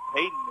 So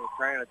Peyton was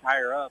trying to tie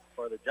her up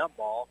for the jump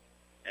ball,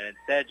 and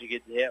instead she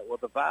gets hit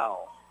with a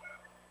foul.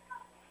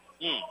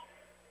 See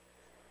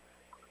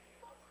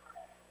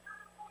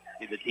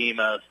the team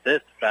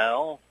fifth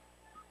foul.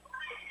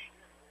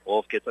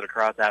 Wolf gets it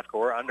across half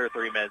court. Under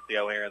 3 minutes to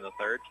go here in the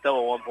third. Still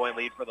a 1-point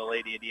lead for the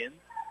Lady Indians.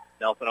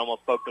 Nelson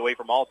almost poked away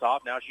from Altoff.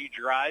 Now she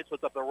drives,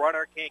 puts up the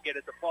runner, can't get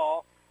it to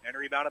fall, and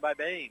rebounded by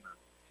Bame.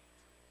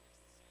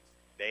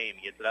 Bame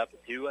gets it up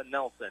to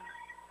Nelson.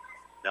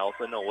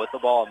 Nelson with the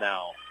ball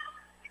now.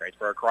 Tries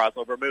for a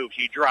crossover move.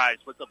 She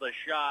drives, puts up a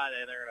shot,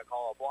 and they're going to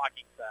call a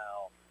blocking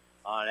foul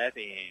on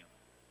Effingham.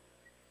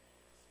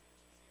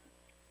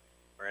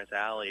 Whereas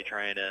Alley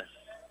trying to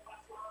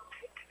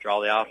draw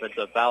the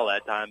offensive foul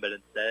that time, but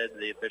instead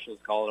the officials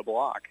call it a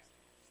block.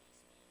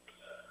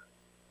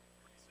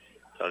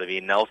 So to be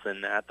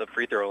Nelson at the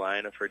free throw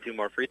line for 2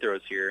 more free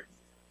throws here.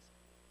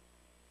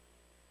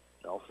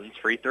 Nelson's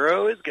free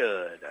throw is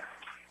good.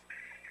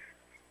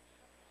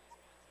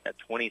 At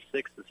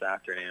 26 this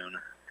afternoon.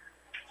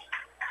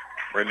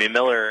 Remy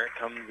Miller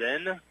comes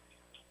in.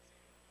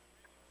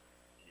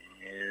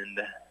 And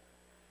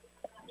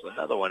there's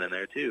another one in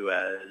there too,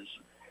 as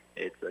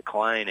it's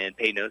Klein and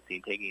Peyton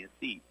Osteen taking a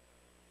seat.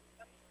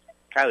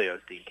 Kylie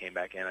Osteen came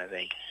back in, I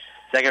think.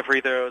 Second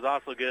free throw is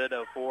also good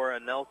for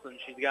Nelson.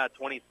 She's got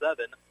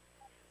 27.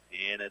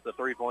 And it's a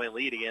 3-point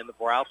lead again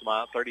for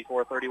Altamont,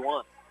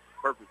 34-31.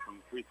 Perfect from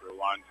the free throw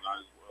line tonight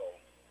as well.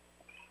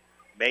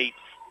 Mates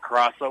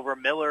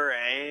crossover Miller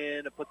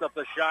and puts up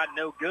the shot,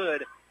 no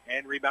good,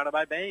 and rebounded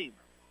by Bame.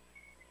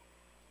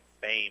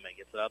 Bame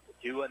gets it up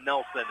to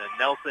Nelson, and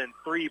Nelson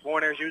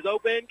 3-pointer. She was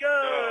open,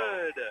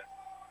 good.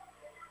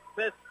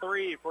 Fifth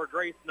three for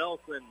Grace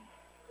Nelson.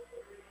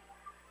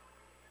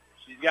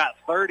 She's got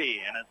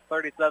 30, and it's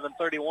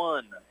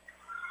 37-31.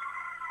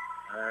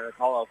 They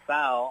call a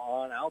foul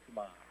on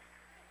Altamont.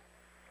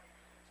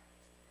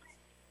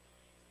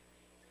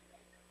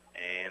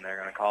 And they're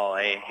going to call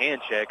a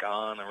hand check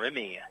on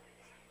Remy.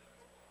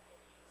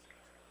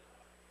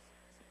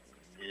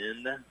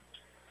 In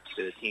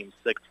to the team's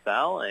sixth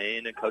foul,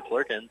 and Coach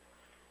Lurkins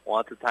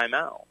wants a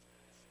timeout.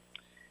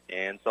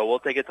 And so we'll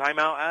take a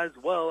timeout as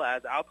well,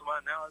 as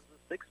Altamont now has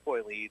a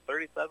 6-point lead,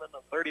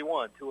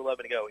 37-31, 2:11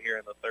 to go here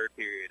in the third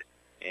period.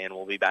 And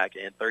we'll be back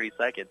in 30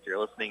 seconds. You're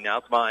listening to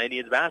Altamont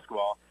Indians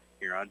basketball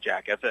here on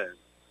Jack FM.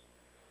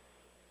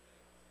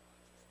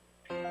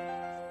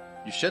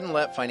 You shouldn't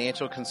let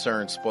financial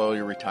concerns spoil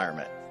your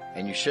retirement,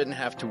 and you shouldn't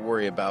have to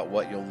worry about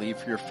what you'll leave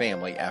for your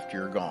family after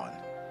you're gone.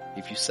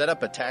 If you set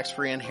up a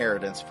tax-free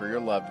inheritance for your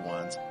loved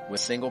ones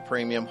with single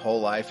premium whole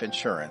life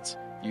insurance,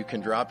 you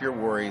can drop your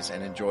worries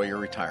and enjoy your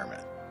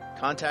retirement.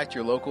 Contact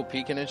your local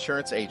Pekin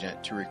Insurance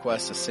agent to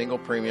request a single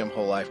premium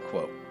whole life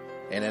quote.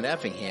 And in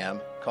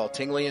Effingham, call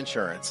Tingley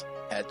Insurance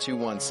at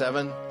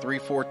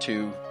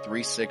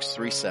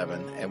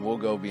 217-342-3637, and we'll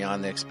go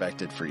beyond the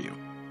expected for you.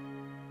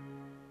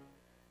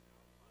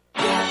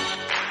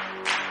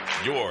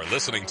 You're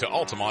listening to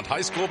Altamont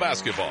High School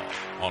basketball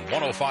on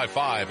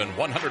 105.5 and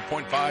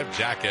 100.5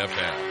 Jack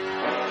FM.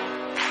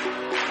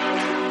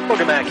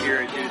 Welcome back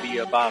here to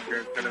the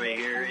Bobcats tournament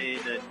here in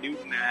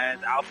Newton,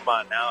 as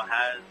Altamont now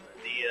has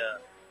the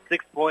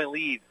 6-point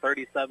lead,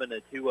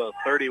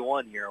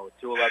 37-31 here with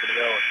 2:11 to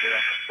go here in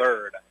the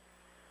third.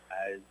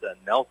 As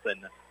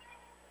Nelson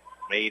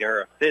made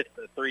her a fifth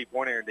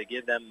 3-pointer to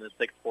give them the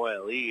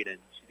 6-point lead, and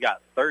she's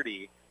got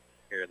 30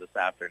 here this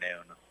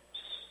afternoon.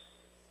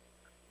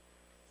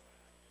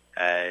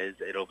 As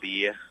it'll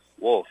be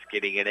Wolf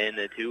getting it in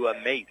to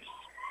Mates.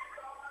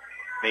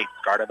 Mates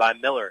guarded by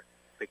Miller.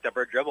 Picked up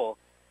her dribble.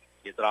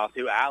 Gets it off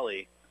to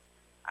Allie.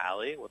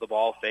 Allie with the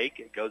ball fake.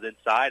 It goes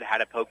inside.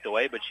 Had it poked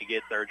away, but she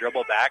gets her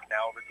dribble back.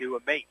 Now over to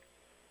Mates.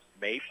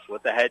 Mates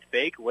with the head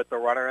fake with the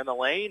runner in the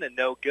lane, and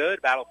no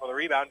good. Battle for the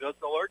rebound goes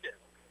to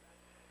Lurkins.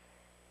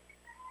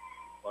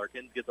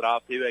 Lurkins gets it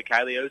off to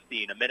Kylie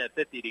Osteen.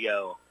 1:50 to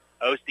go.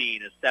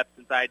 Osteen steps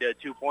inside to a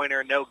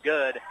 2-pointer. No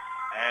good.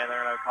 And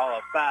they're going to call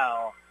a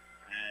foul,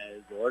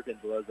 as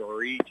Lurkins was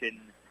reaching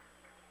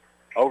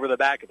over the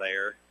back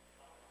there.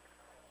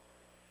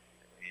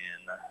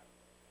 And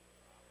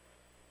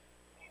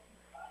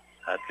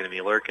that's going to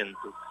be Lurkins'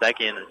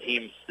 second,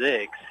 team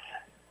 6.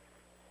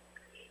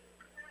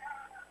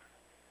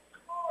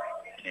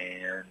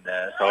 And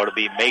so it'll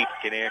be Mates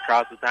getting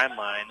across the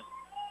timeline. And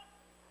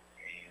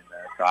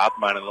so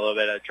Altamont in a little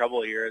bit of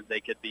trouble here, as they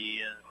could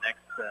be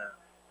next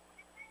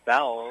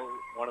foul,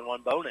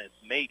 1-on-1 bonus.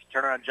 Mates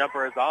turnaround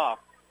jumper is off.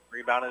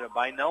 Rebounded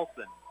by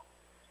Nelson.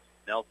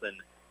 Nelson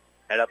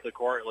head up the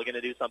court, looking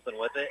to do something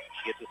with it.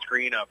 She gets a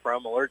screen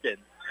from Lurkins.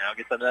 Now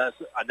gets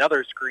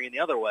another screen the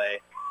other way.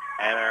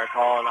 And they're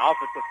calling an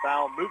offensive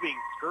foul, moving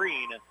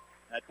screen.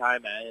 That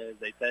time, as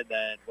they said,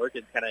 that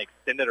Lurkins kind of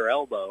extended her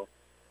elbow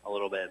a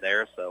little bit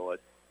there. So a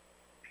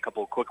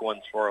couple quick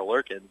ones for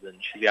Lurkins,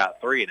 and she got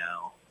 3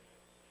 now.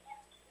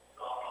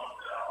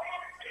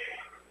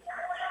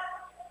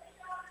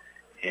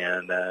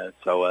 And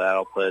so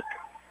that'll put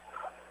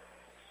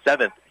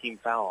 7th team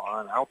foul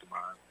on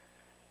Altamont.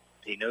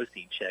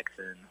 Osteen checks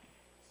in.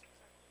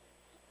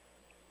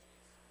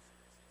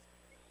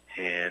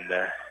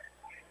 And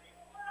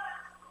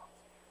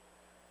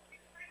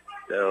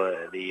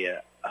so the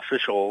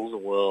officials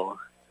will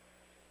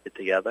get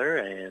together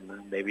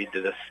and maybe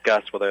to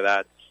discuss whether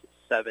that's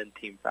 7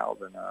 team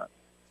fouls or not.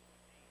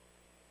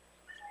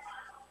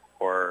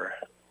 Or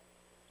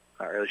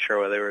not really sure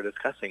what they were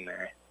discussing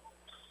there.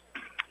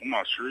 I'm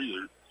not sure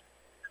either.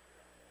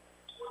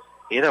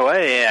 Either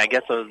way, I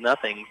guess it was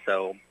nothing.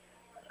 So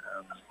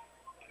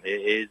it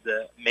is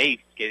Mace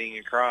getting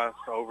across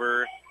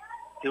over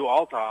to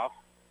Altoff.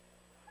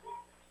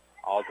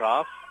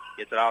 Altoff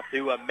gets it off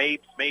to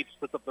Mapes. Mapes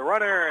puts up the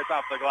runner. It's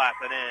off the glass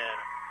and in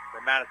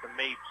for Madison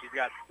Mapes. She's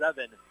got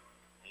 7.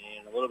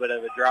 And a little bit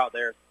of a drought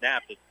there.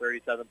 Snapped. It's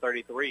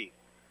 37-33.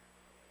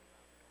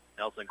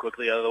 Nelson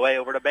quickly out of the way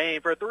over to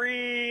Bame for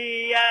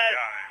 3. Yes!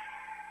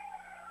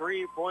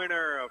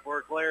 3-pointer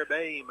for Claire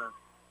Bame.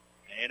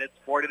 And it's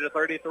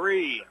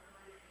 40-33.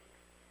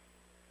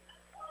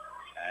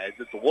 As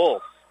it's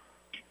Wolf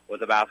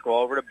with the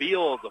basketball over to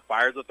Beals.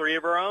 Fires a 3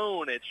 of her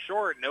own. It's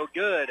short. No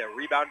good. A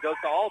rebound goes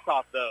to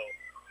Altoff, though.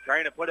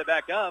 Trying to put it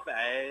back up,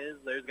 as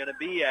there's going to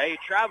be a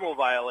travel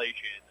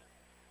violation.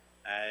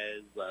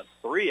 As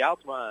 3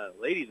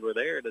 Altamont ladies were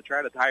there to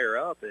try to tie her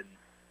up, and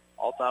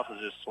Altoff was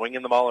just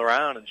swinging the ball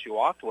around, and she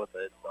walked with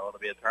it. So it'll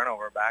be a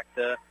turnover back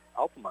to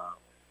Altamont.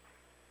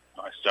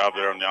 Nice job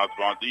there on the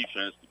Altamont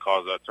defense to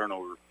cause that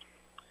turnover.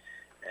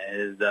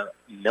 as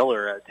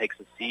Miller takes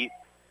a seat.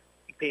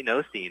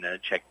 Peyton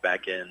Osteen checked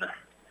back in.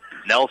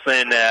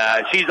 Nelson,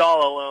 she's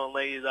all alone,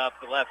 lays up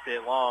the left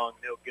it long,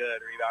 no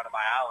good. Rebounded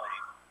by Allen.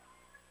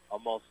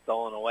 Almost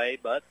stolen away,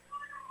 but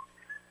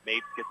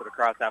Mapes gets it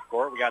across half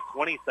court. We got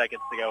 20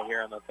 seconds to go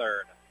here in the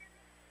third.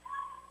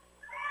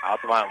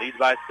 Altamont leads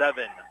by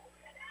 7.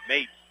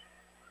 Mapes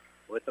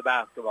with the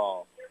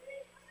basketball.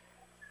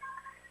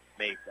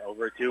 Mapes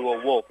over to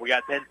a Wolf. We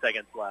got 10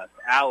 seconds left.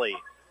 Alley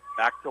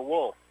back to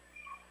Wolf.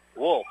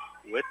 Wolf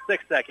with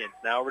 6 seconds.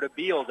 Now over to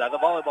Beals at the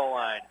volleyball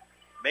line.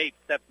 Mapes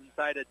steps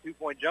inside a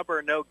two-point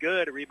jumper. No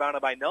good.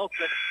 Rebounded by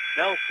Nelson.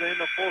 Nelson,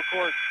 the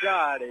full-court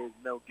shot is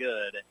no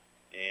good.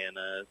 And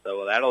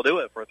so that'll do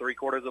it for 3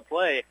 quarters of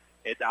play.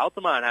 It's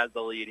Altamont has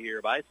the lead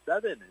here by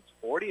 7. It's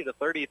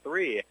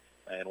 40-33.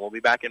 And we'll be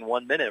back in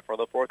 1 minute for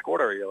the fourth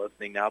quarter. You're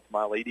listening now to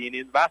Altamont Lady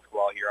Indians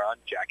basketball here on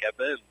Jack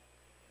FM.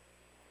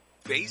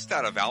 Based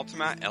out of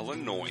Altamont,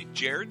 Illinois,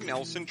 Jared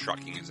Nelson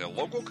Trucking is a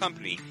local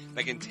company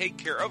that can take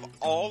care of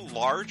all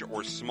large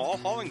or small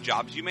hauling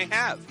jobs you may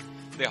have.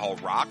 They haul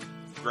rock,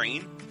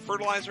 grain,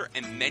 fertilizer,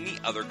 and many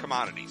other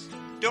commodities.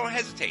 Don't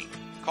hesitate.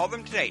 Call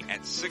them today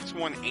at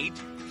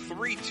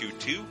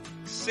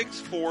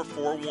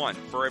 618-322-6441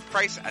 for a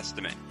price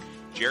estimate.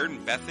 Jared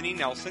and Bethany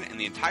Nelson and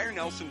the entire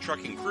Nelson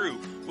Trucking crew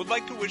would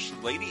like to wish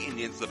the Lady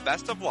Indians the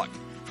best of luck.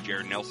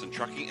 Jared Nelson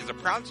Trucking is a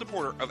proud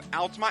supporter of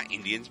Altamont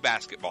Indians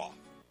basketball.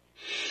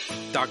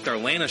 Dr.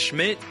 Lana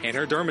Schmidt and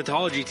her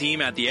dermatology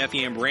team at the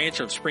FEM branch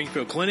of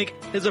Springfield Clinic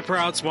is a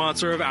proud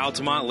sponsor of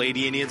Altamont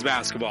Lady Indians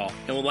basketball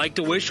and would like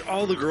to wish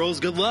all the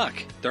girls good luck.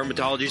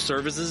 Dermatology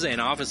services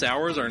and office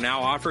hours are now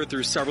offered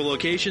through several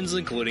locations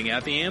including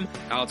FEM,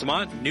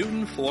 Altamont,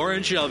 Newton, Flora,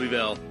 and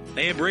Shelbyville.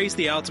 They embrace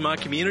the Altamont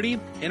community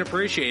and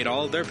appreciate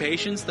all of their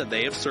patients that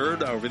they have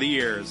served over the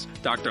years.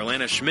 Dr.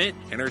 Lana Schmidt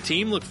and her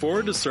team look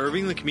forward to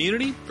serving the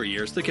community for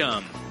years to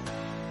come.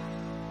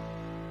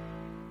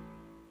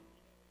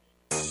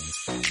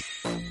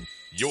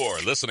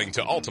 You're listening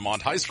to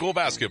Altamont High School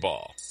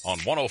basketball on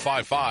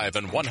 105.5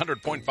 and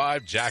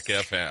 100.5 Jack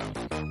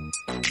FM.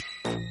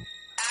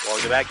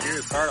 Welcome back here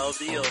to start of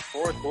the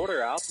fourth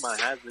quarter.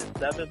 Altamont has a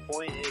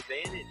 7-point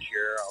advantage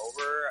here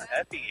over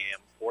Effingham,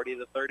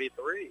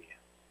 40-33.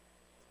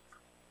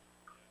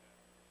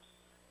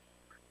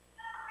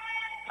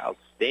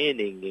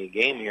 Outstanding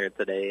game here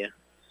today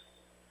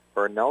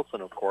for Nelson,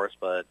 of course,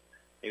 but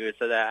maybe we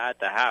said that at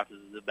the half. This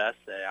is the best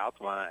that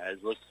Altamont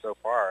has looked so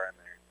far in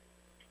their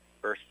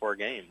first 4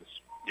 games.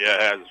 Yeah,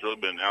 it has. It's really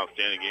been an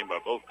outstanding game by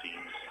both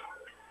teams.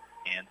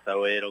 And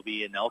so it'll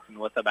be Nelson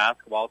with the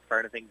basketball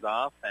starting things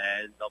off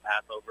as they'll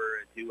pass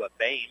over to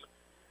Bame.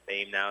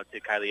 Bame now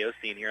to Kylie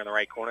Osteen here in the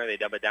right corner. They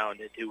dub it down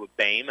to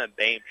Bame, and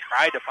Bame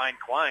tried to find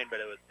Klein, but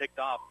it was picked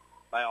off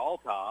by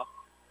Altoff.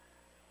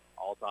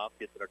 Altoff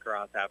gets it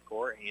across half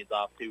court, hands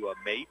off to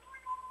Mapes.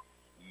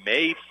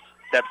 Mapes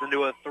steps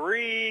into a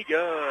 3,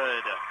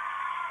 good.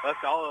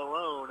 Left all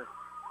alone.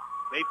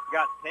 Mapes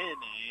got 10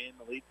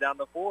 and leads down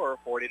to 4,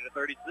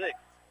 40-36.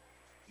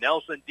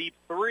 Nelson deep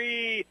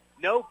 3,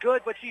 no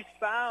good, but she's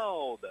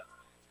fouled.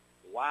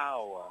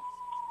 Wow.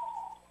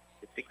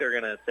 I think they're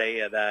going to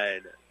say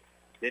that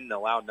didn't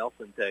allow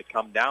Nelson to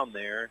come down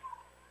there.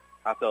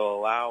 Have to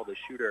allow the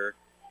shooter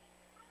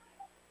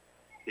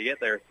to get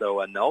there.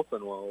 So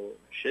Nelson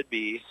should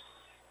be,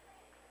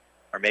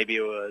 or maybe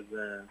it was,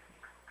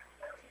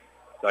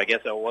 so I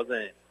guess it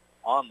wasn't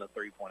on the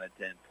three-point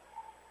attempt.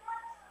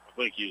 I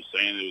think he was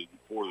saying it was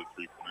before the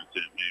three-point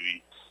attempt,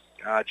 maybe.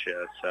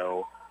 Gotcha.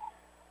 So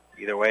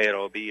either way,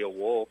 it'll be a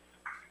Wolf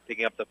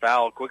picking up the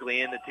foul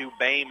quickly into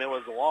Bame. It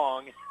was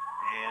long,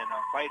 and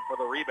a fight for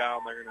the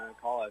rebound. They're going to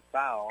call a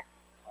foul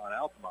on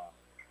Altamont.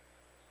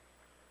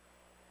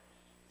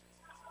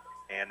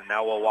 And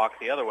now we'll walk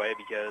the other way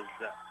because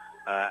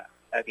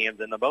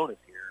Effingham's in the bonus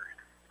here.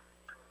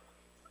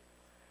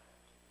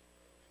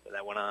 So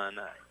that went on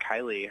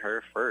Kylie,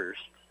 her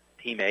first,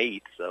 team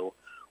 8, so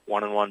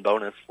 1-on-1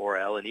 bonus for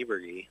Ellen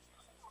Eberge.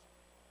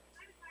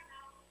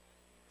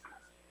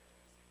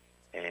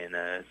 And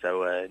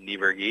so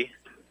Nieberge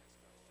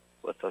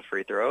with the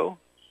free throw.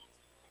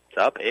 It's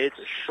up. It's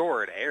a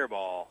short air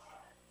ball.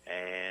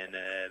 And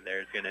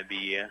there's going to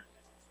be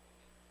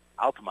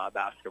Altamont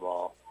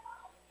basketball.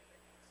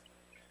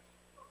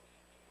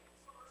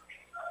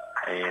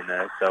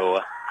 And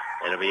so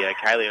it'll be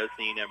Kylie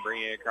Osteen and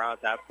bringing it across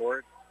half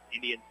court.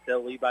 Indians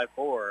still lead by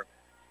 4.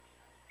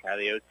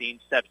 Kylie Osteen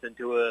steps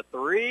into a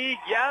 3.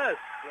 Yes!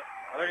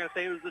 They're going to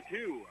say it was a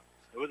 2.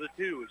 It was a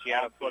 2. She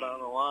had a foot on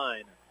the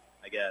line,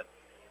 I guess.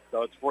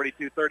 So it's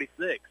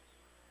 42-36.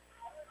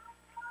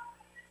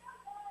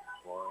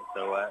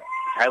 So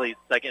Kylie's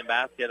second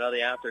basket of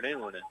the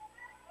afternoon.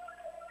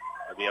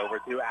 It'll be over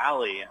to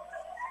Allie.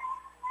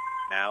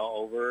 Now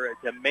over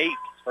to Mapes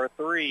for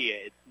 3.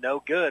 It's no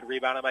good.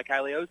 Rebounded by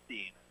Kylie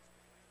Osteen.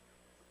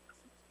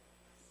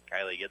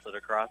 Kylie gets it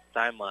across the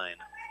timeline.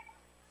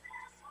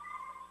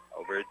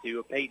 Over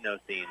to Peyton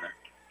Osteen.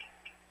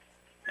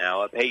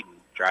 Now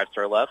Peyton drives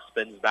to her left,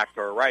 spins back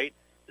to her right.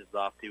 This is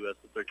off to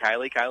sister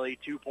Kylie. Kylie,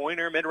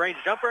 2-pointer, mid-range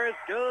jumper is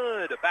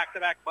good.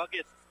 Back-to-back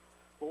buckets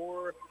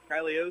for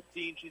Kylie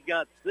Osteen. She's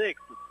got 6.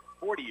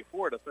 It's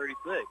 44-36.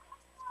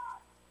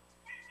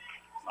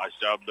 Nice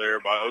job there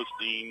by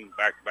Osteen.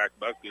 Back-to-back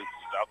buckets.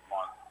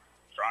 Altamont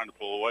trying to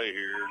pull away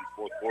here in the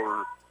fourth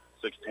quarter.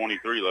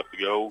 6:23 left to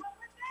go.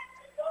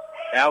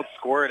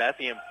 Outscored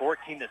Effingham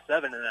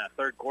 14-7 in that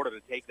third quarter to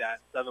take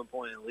that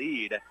 7-point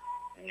lead.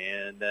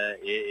 And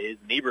it is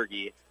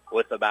Nieberge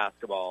with the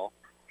basketball.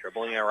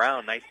 Dribbling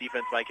around. Nice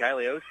defense by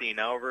Kylie Osteen.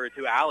 Now over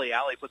to Allie.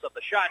 Allie puts up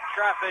the shot.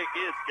 Traffic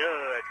is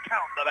good.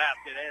 Count the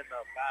basket and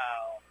the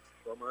foul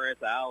for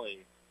Marissa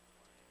Allie.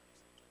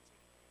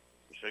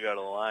 She'll go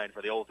to the line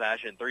for the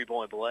old-fashioned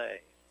three-point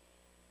play.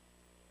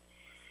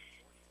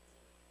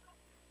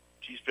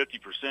 She's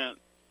 50%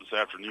 this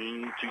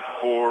afternoon, 2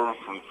 for 4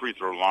 from the free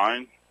throw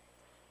line.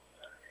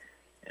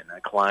 And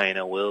Klein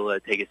will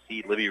take a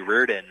seat. Libby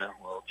Reardon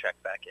will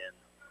check back in.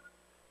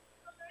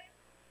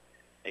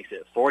 Makes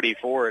it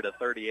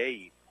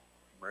 44-38.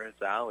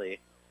 Marissa Allie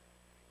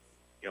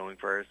going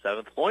for her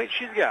 7th point.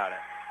 She's got it.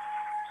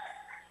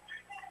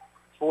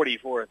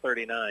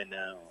 44-39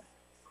 now.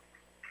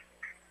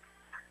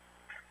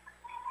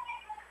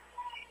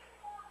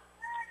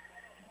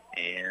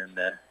 And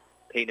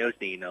Peyton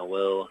Osteen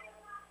will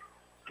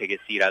take a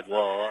seat as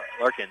well.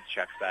 Larkins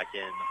checks back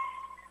in.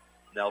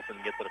 Nelson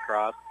gets it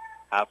across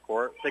half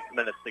court. 6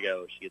 minutes to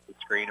go. She gets the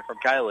screen from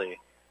Kylie.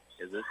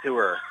 Gives it to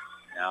her.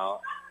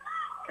 Now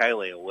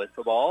Kylie with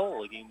the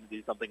ball, looking to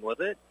do something with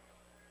it.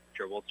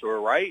 Dribbles to her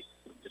right.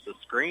 Gets a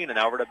screen, and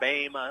over to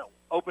Bame.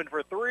 Open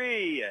for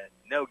 3.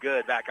 No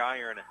good. Back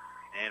iron.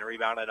 And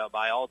rebounded up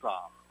by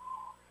Altoff.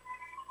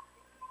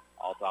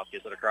 Altoff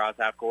gets it across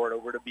half court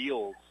over to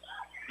Beals.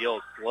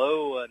 Beals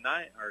slow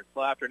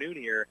afternoon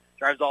here.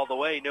 Drives all the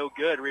way. No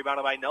good.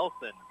 Rebounded by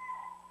Nelson.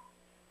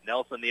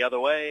 Nelson the other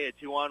way. A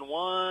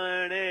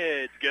 2-on-1.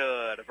 It's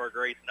good for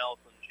Grace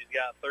Nelson. She's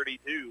got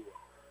 32.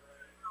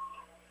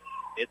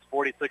 It's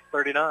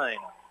 46-39.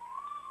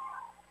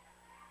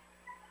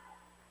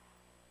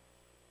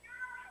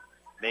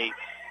 Nate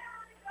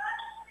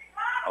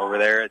over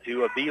there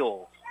to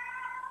Beals.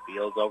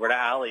 Beals over to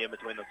Allie in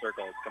between the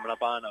circles. Coming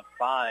up on a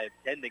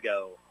 5:10 to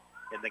go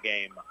in the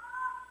game.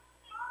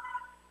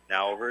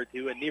 Now over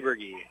to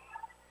Nieberge.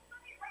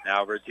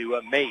 Now over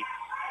to Mapes.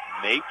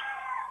 Mapes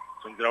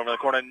swings it over the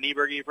corner.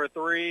 Nieberge for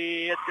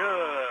 3. It's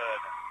good.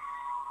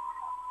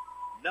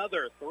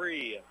 Another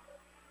 3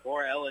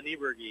 for Ella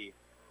Nieberge.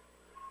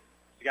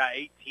 She got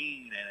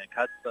 18, and it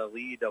cuts the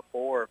lead to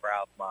 4 for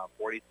Altamont,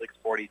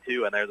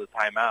 46-42, and there's a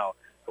timeout.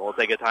 So we'll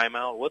take a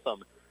timeout with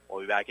them.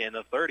 We'll be back in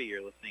the 30.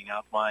 You're listening to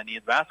Altamont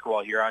Indians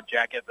basketball here on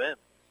Jack FM.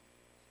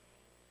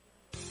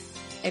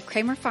 At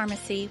Kramer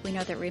Pharmacy, we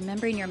know that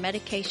remembering your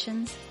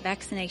medications,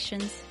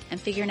 vaccinations,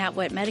 and figuring out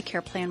what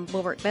Medicare plan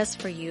will work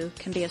best for you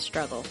can be a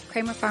struggle.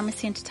 Kramer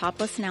Pharmacy in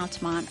Teutopolis and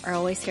Altamont are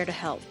always here to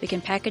help. We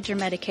can package your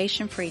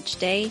medication for each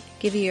day,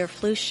 give you your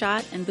flu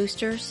shot and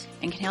boosters,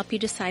 and can help you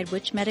decide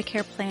which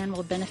Medicare plan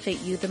will benefit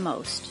you the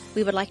most.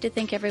 We would like to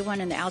thank everyone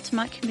in the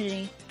Altamont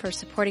community for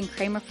supporting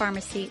Kramer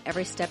Pharmacy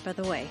every step of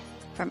the way.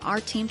 From our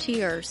team to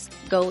yours,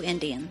 go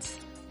Indians.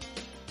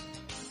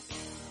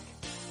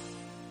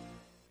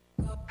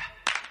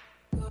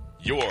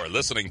 You're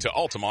listening to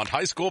Altamont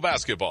High School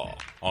basketball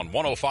on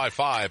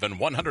 105.5 and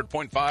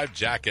 100.5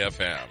 Jack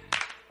FM.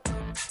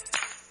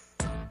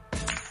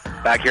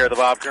 Back here at the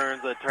Bob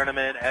Kearns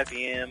tournament,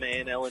 Effingham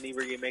and Ellen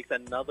Nieberge makes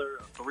another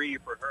 3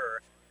 for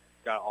her.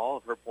 Got all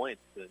of her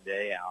points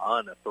today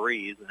on the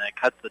threes, and that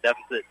cuts the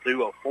deficit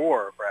to a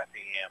 4 for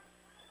Effingham.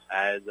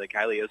 As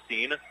Kylie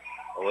Osteen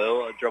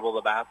will dribble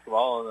the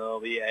basketball, and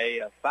there'll be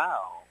a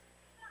foul.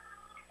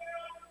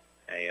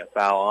 A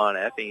foul on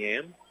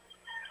Effingham.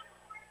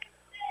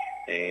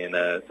 And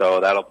so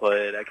that'll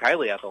put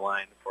Kylie at the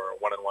line for a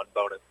 1-and-1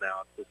 bonus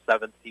now. It's the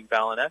 7th team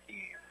foul in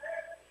Effingham.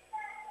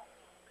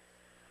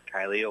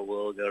 Kylie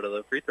will go to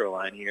the free throw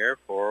line here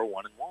for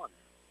 1-and-1.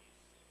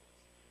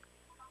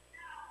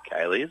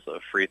 Kylie's a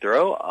free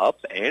throw up,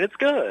 and it's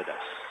good.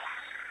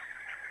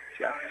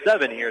 She got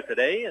 7 here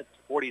today. It's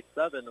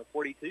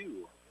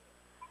 47-42.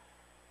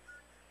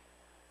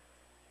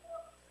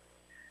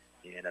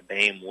 And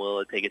Bame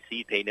will take a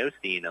seat. Peyton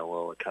Osteen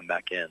will come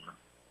back in.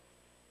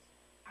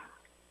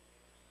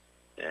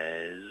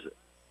 As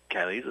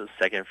Kylie's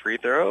second free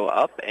throw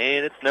up,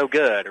 and it's no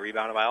good.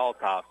 Rebounded by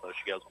Altoff, so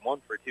she goes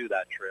 1 for 2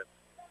 that trip.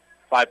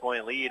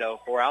 5-point lead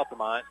for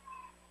Altamont.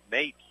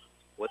 Mapes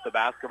with the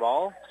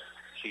basketball.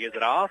 She gets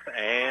it off,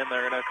 and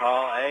they're going to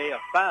call a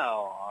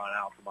foul on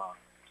Altamont.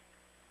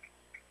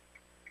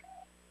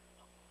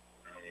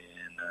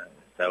 And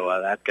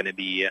so that's going to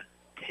be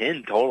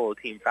 10 total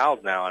team fouls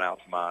now on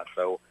Altamont.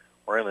 So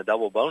we're in the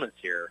double bonus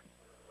here.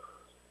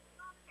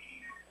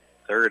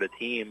 Third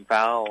team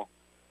foul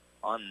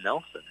on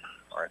Nelson,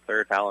 or a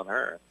third foul on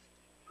her.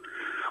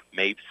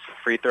 Mapes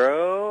free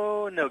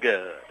throw, no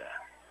good.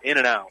 In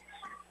and out.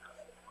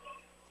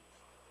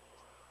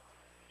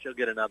 She'll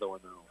get another one,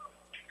 though.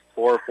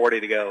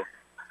 4:40 to go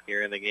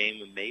here in the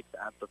game. Mapes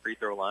at the free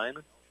throw line.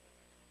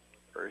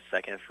 For a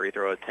second free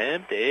throw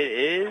attempt, it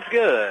is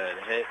good.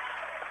 Hit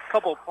a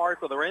couple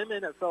parts of the rim,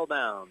 and it fell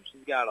down.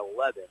 She's got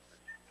 11.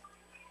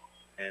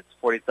 And it's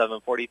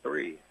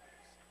 47-43.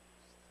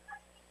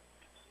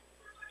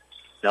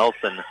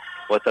 Nelson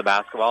with the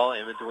basketball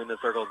in between the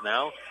circles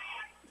now.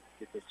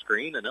 Gets a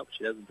screen, and nope,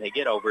 she doesn't take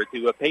it. Over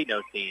to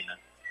Peyton Osteen.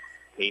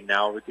 Peyton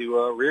now over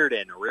to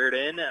Reardon.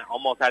 Reardon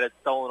almost had it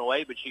stolen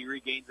away, but she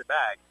regains it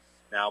back.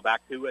 Now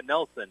back to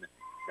Nelson.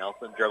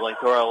 Nelson dribbling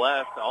to her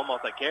left.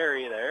 Almost a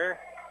carry there.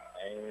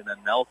 And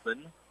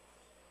Nelson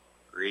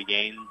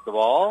regains the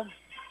ball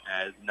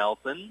as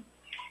Nelson.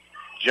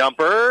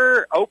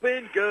 Jumper,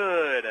 open,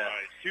 good.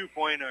 Nice.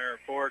 2-pointer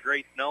for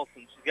Grace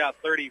Nelson. She's got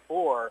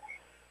 34,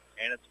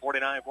 and it's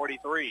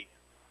 49-43.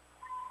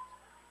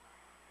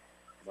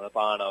 Up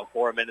on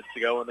 4 minutes to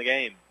go in the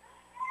game.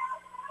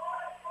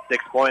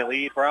 6-point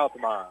lead for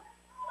Altamont.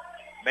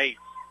 Mapes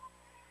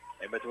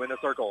in between the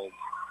circles.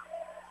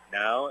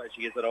 Now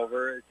she gets it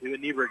over to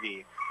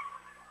Nieberge.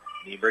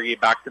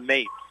 Nieberge back to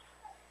Mapes.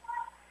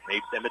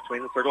 Mapes in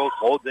between the circles,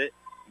 holds it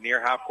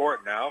near half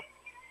court now.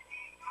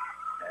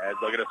 As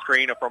look at a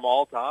screen from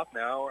Althoff.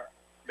 Now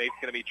Mapes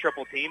going to be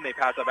triple team. They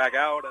pass it back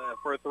out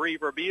for a three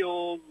for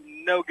Beals.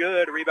 No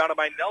good. Rebounded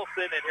by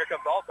Nelson, and here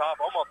comes Althoff.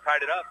 Almost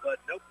tied it up, but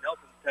nope,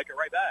 Nelson took it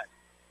right back.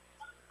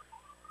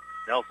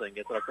 Nelson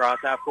gets it across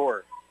half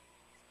court.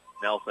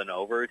 Nelson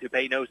over to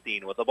Peyton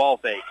Osteen with a ball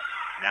fake.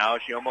 Now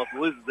she almost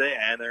loses it,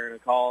 and they're going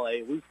to call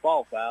a loose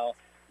ball foul.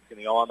 It's going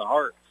to go on the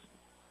Hearts.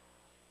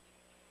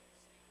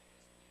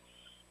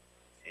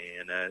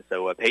 And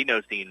so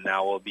Peyton Osteen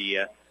now will be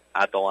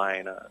at the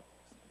line.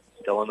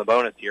 Still in the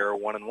bonus here,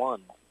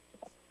 1-1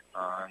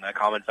 on a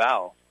common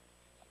foul.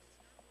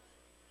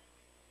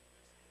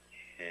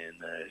 And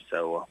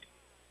so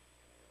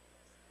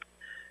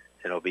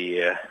it'll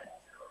be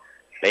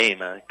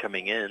Bame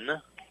coming in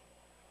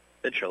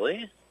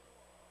eventually.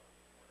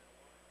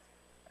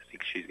 I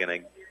think she's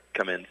going to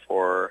come in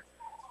for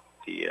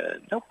the,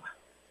 nope.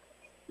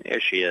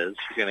 There she is.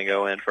 She's going to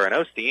go in for an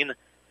Osteen,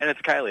 and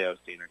it's Kylie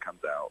Osteen who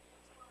comes out.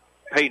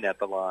 Peyton at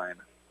the line.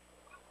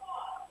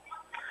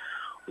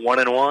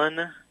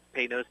 1-1.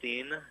 Peyton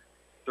Osteen,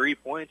 3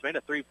 points. Made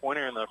a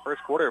three-pointer in the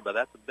first quarter, but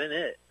that's been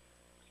it.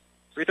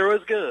 Free throw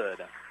is good.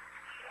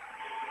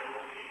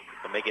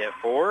 They'll make it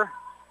 4,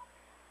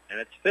 and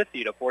it's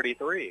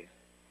 50-43.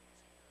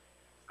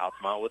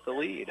 Altamont with the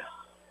lead.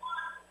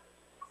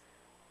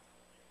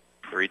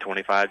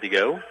 3:25 to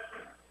go.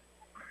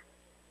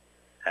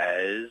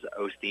 As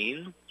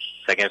Osteen,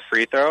 second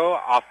free throw,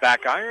 off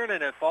back iron,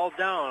 and it falls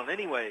down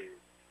anyways.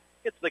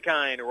 It's the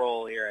kind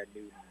roll here at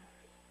Newton.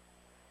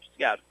 She's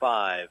got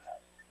 5.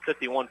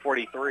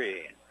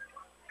 51-43.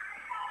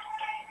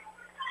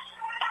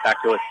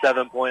 Back to a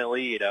 7-point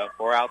lead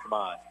for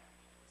Altamont.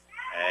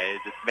 As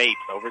it's Mapes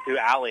over to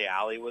Allie.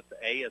 Allie with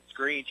a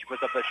screen. She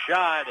puts up a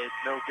shot. It's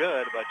no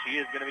good, but she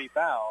is going to be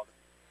fouled.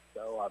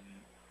 So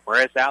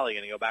Maris Allie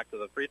going to go back to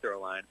the free throw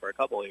line for a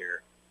couple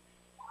here.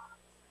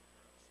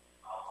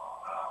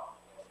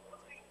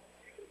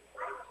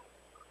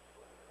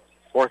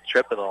 Fourth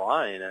trip of the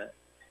line this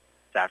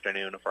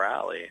afternoon for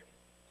Allie.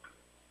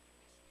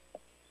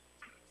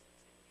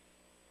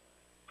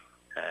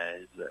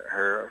 As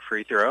her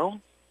free throw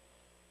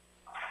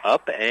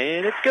up,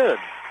 and it's good.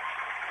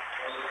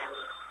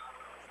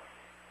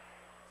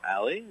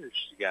 Allie,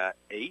 she got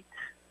 8.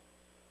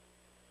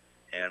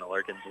 And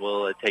Larkins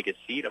will take a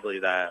seat. I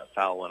believe that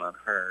foul went on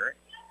her.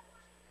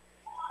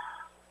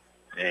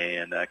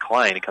 And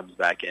Klein comes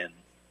back in.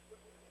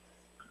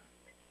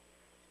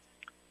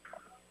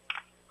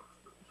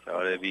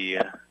 So it'll be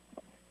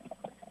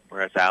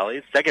where's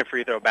Allie's second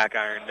free throw back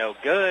iron, no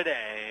good, and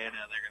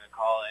they're going to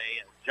call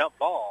a jump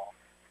ball.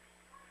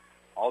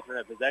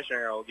 Alternate possession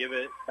arrow will give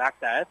it back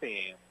to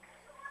Effingham.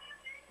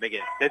 Make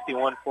it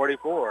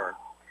 51-44.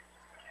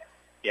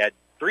 You had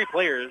 3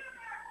 players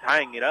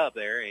tying it up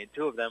there, and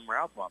 2 of them were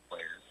Altamont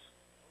players.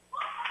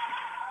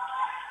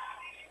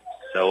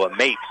 So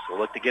Mapes will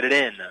look to get it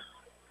in.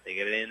 They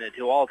get it in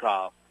to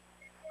Althoff.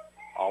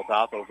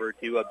 Althoff over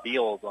to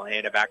Beals. Will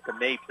hand it back to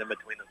Mapes in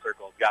between the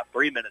circles. Got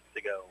 3 minutes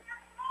to go.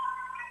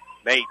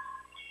 Mapes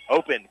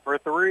open for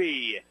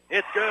 3.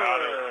 It's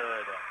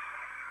good.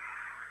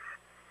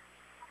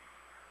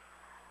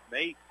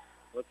 Mapes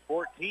with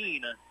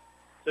 14.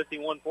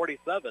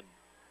 51-47.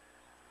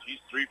 She's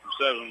 3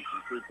 for 7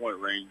 from three-point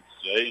range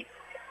today.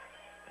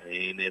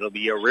 And it'll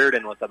be a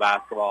Reardon with the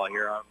basketball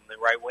here on the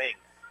right wing.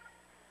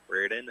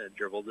 Reardon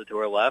dribbles it to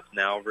her left.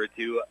 Now over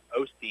to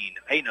Osteen.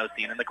 Peyton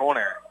Osteen in the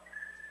corner.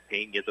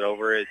 Payne gets it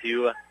over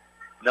to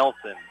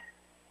Nelson.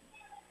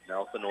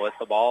 Nelson with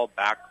the ball,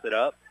 backs it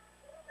up.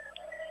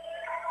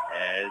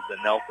 As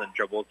Nelson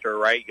dribbles to her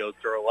right, goes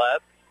to her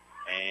left.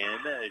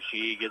 And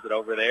she gets it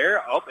over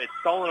there. Oh, it's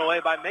stolen away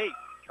by Mapes.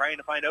 Trying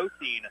to find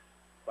Osteen.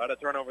 About a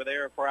turnover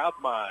there for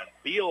Altamont.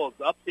 Beals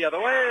up the other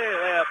way.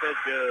 Layup is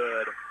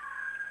good.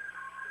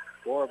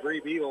 For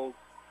Bree Beals.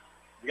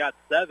 We got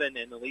 7,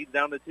 and the lead's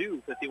down to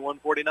 2,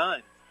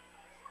 51-49.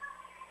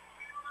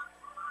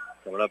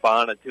 Coming up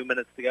on 2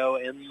 minutes to go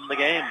in the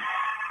game.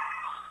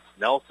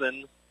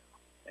 Nelson,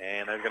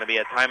 and there's going to be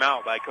a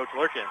timeout by Coach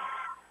Lurkins.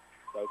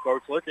 So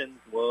Coach Lurkins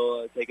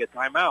will take a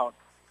timeout.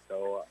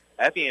 So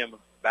Effingham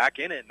back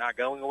in it, not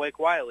going away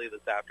quietly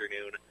this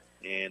afternoon.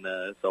 And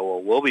so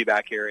we'll be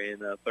back here in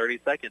 30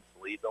 seconds.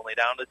 Lead's only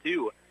down to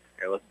 2.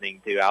 You're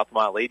listening to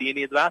Altamont Lady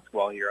Indians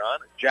basketball here on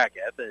Jack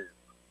FM.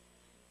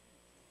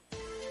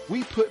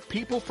 We put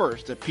people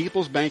first at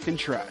People's Bank and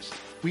Trust.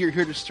 We are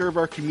here to serve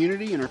our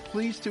community and are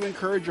pleased to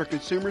encourage our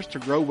consumers to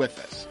grow with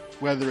us.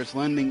 Whether it's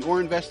lending or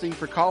investing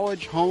for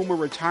college, home, or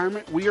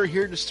retirement, we are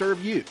here to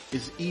serve you.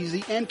 It's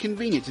easy and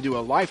convenient to do a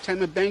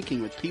lifetime of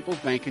banking with People's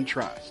Bank and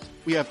Trust.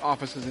 We have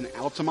offices in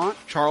Altamont,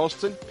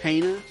 Charleston,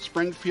 Pana,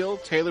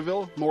 Springfield,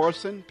 Taylorville,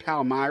 Morrison,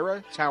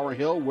 Palmyra, Tower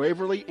Hill,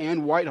 Waverly,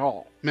 and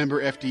Whitehall.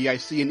 Member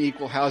FDIC and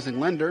equal housing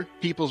lender,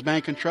 People's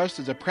Bank and Trust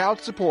is a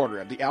proud supporter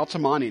of the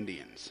Altamont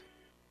Indians.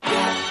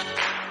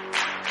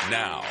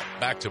 Now,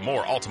 back to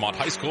more Altamont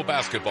High School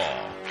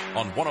basketball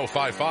on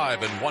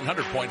 105.5 and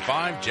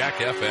 100.5 Jack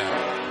FM.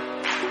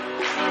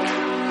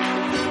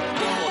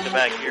 Welcome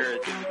back here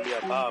to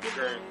the Bob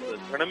Kearns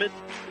tournament.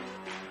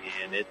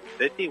 And it's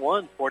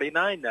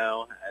 51-49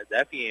 now as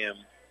Effingham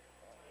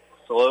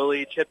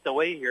slowly chipped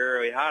away here.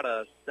 We had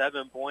a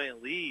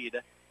 7-point lead.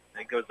 I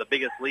think it was the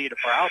biggest lead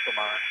for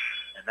Altamont.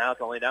 And now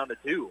it's only down to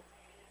 2.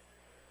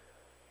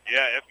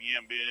 Yeah,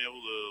 Effingham being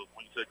able to,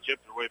 when you said chip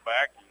their way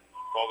back and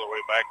claw their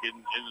way back in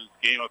this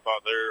game, I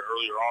thought there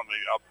earlier on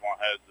maybe Altamont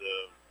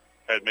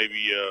had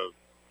maybe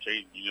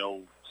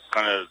changed,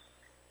 kind of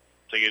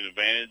taking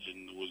advantage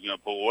and was going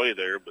to pull away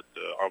there, but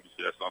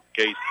obviously that's not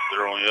the case.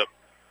 They're only up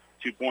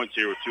 2 points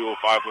here with 2:05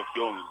 left to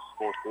go in the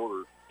fourth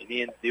quarter.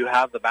 Indians do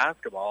have the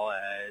basketball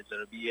as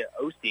it'll be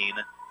Osteen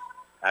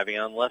having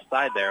on the left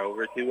side there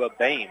over to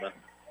Bame.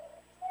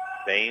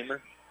 Bame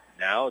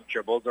now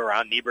dribbles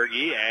around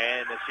Nieberge,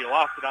 and she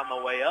lost it on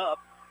the way up.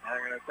 And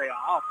they're going to say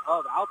off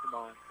of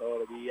Altamont, so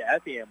it'll be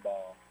Effingham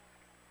ball.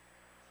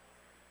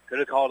 Could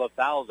have called a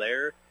foul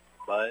there,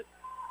 but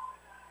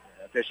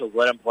the officials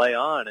let him play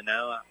on, and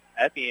now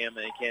Effingham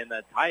can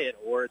tie it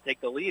or take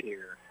the lead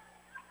here.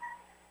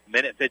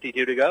 Minute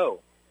 52 to go.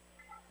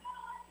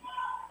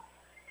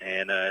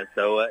 And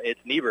so it's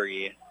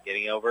Nieberge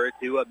getting over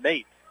to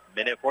Mate.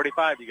 Minute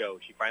 45 to go.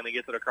 She finally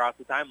gets it across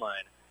the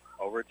timeline.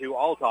 Over to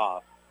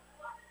Altoff.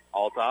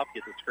 Altoff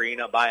gets a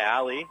screen up by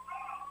Alley.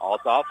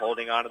 Altoff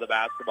holding on to the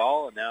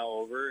basketball, and now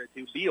over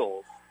to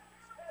Beals.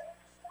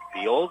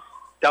 Beals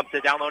dumps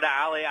it down low to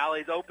Alley.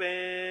 Alley's open.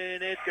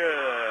 It's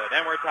good.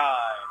 And we're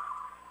tied.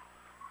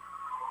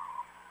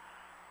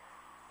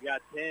 We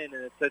got 10,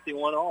 and it's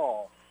 51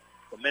 all.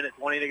 A minute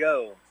 20 to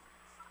go.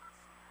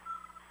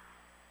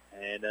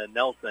 And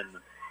Nelson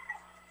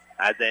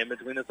has it in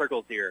between the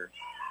circles here.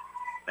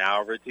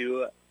 Now over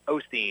to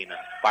Osteen.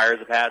 Fires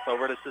a pass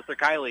over to Sister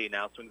Kylie.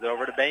 Now swings it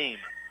over to Bame.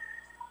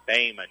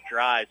 Bame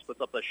drives,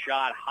 puts up the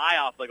shot high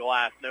off the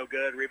glass. No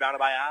good. Rebounded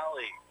by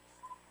Alley.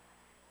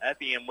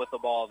 Effingham with the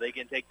ball. They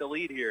can take the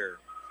lead here.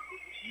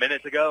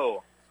 Minute to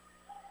go.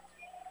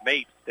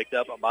 Mate picked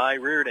up by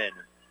Reardon.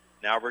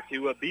 Now over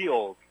to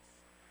Beals.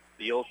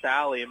 Beals to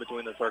Alley in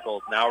between the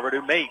circles. Now over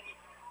to Mate.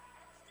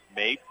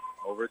 Mate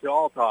over to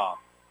Altoff.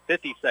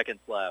 50 seconds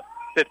left.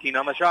 15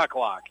 on the shot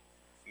clock.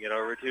 Get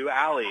over to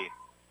Alley.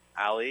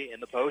 Alley in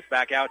the post.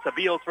 Back out to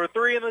Beals for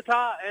 3 in the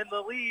top. And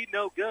the lead,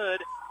 no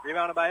good.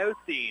 Rebounded by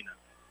Osteen.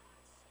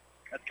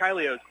 That's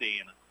Kylie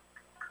Osteen.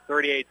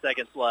 38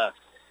 seconds left.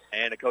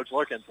 And Coach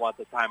Lurkins wants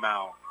a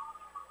timeout.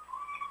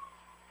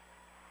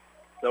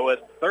 So with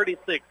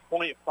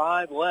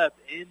 36.5 left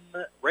in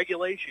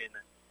regulation,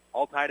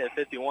 all tied at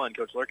 51,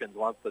 Coach Lurkins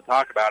wants to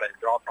talk about it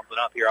and draw something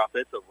up here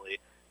offensively.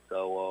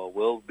 So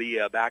we'll be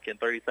back in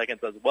 30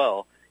 seconds as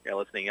well. You're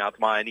listening out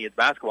to my Indians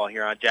basketball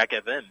here on Jack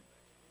FM.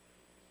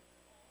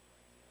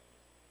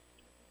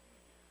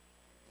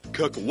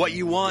 Cook what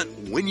you want,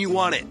 when you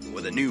want it,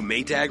 with a new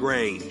Maytag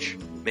range.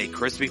 Make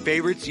crispy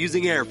favorites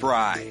using air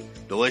fry.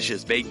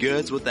 Delicious baked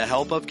goods with the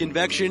help of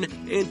convection,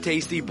 and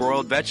tasty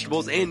broiled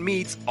vegetables and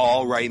meats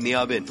all right in the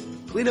oven.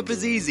 Cleanup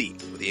is easy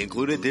with the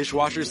included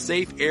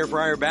dishwasher-safe air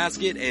fryer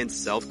basket and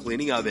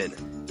self-cleaning oven.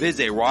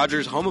 Visit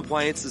Rogers Home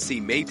Appliance to see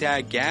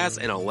Maytag gas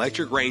and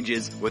electric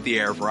ranges with the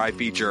air fry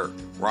feature.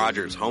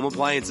 Rogers Home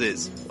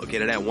Appliances,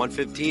 located at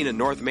 115 and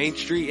North Main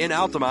Street in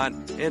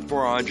Altamont and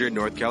 400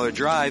 North Keller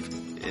Drive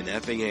in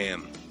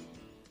Effingham.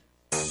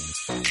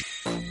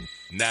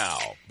 Now,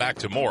 back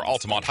to more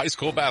Altamont High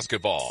School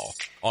basketball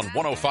on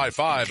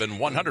 105.5 and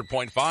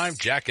 100.5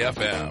 Jack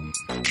FM.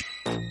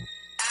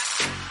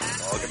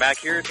 Welcome back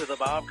here to the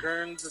Bob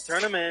Kearns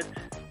Tournament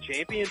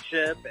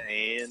Championship,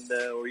 and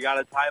we got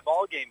a tie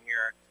ball game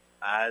here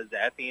as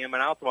Effingham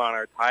and Altamont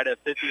are tied at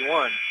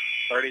 51.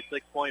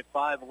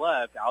 36.5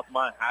 left.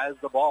 Altamont has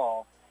the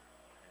ball,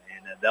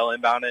 and they'll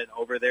inbound it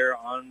over there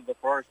on the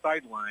far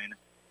sideline.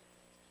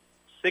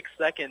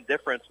 6-second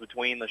difference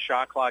between the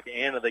shot clock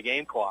and the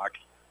game clock.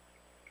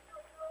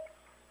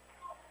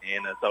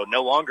 And so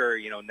no longer,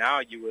 now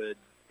you would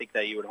think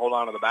that you would hold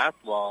on to the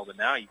basketball, but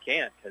now you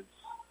can't because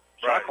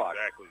shot clock.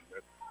 Exactly.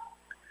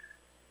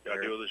 Got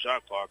to deal with the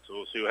shot clock, so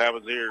we'll see what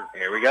happens here.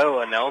 Here we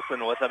go.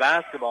 Nelson with the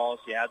basketball.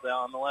 She has it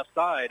on the left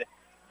side.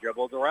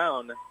 Dribbles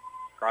around.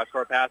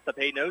 Cross-court pass to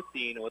Peyton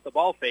Osteen with the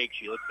ball fake.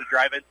 She looks to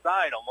drive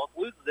inside. Almost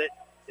loses it.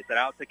 Gets it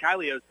out to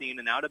Kylie Osteen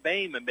and now to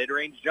Bame. A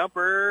mid-range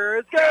jumper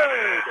is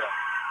good.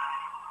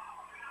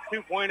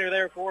 two-pointer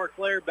there for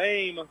Claire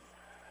Bame.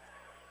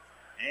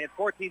 And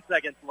 14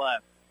 seconds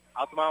left.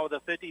 Altamont with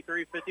a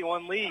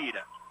 53-51 lead.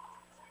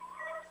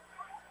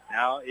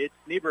 Now it's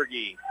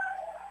Nieberge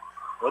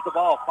with the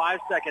ball. 5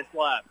 seconds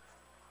left.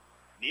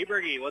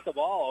 Nieberge with the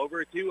ball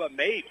over to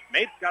Mapes.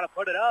 Mapes got to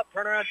put it up.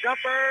 Turnaround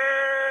jumper.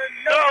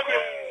 No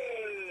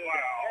good. Wow.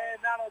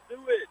 And that'll do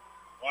it.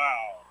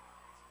 Wow.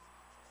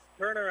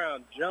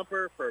 Turnaround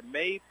jumper for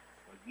Mapes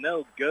was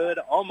no good.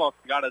 Almost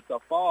got it to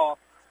fall.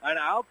 And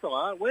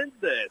Altamont wins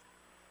this.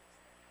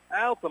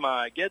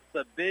 Altamont gets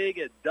the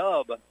big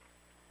dub.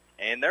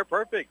 And they're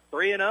perfect.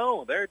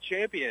 3-0. They're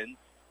champions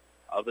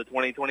of the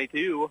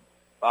 2022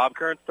 Bob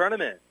Kearns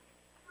tournament.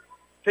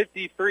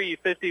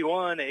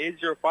 53-51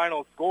 is your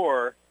final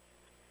score.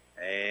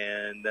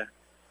 And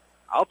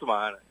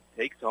Altamont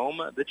takes home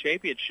the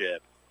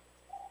championship.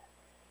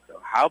 So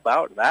how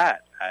about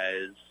that?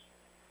 As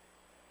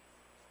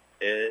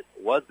it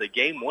was the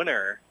game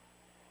winner,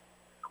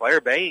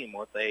 Claire Bame,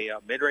 with a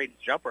mid-range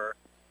jumper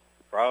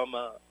from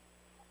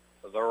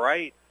the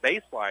right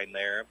baseline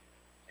there.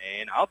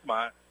 And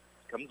Altamont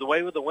comes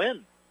away with the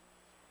win.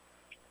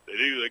 They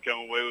do. They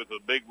come away with a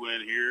big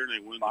win here. They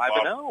win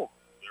 5-0. They're 5-0. They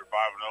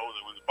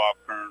win the Bob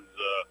Kearns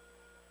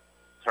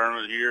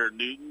tournament here at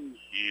Newton,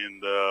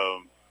 and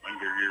I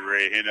think they're getting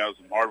ready to hand out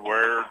some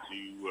hardware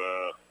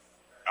to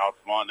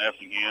Altamont and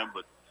Effingham.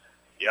 But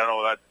yeah, I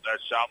know that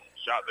shot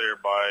there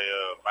by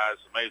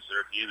Madison Mace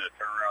there at the end of the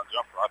turnaround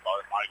jumper. I thought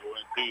it might go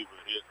in too, but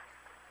it hit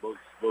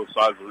both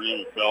sides of the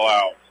rim and fell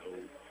out.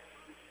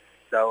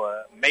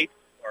 So Mace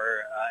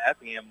or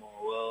Effingham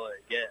will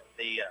get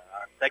the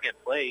second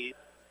place,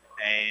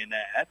 and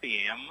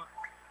Effingham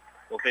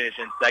will finish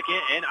in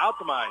second, and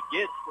Altamont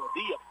gets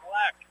the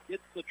plaque,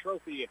 gets the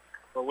trophy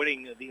for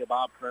winning the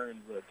Bob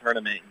Kearns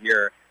tournament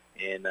here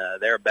in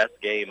their best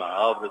game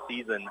of the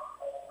season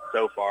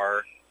so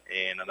far.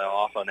 And they'll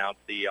also announce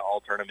the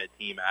all-tournament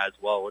team as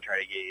well. We'll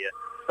try to get you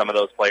some of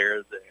those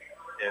players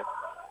if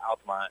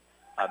Altamont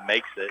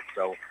makes it.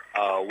 So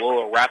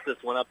we'll wrap this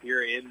one up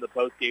here in the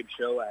post-game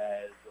show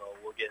as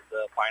we'll get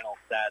the final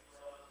stats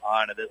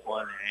on this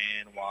one,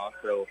 and we'll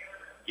also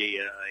get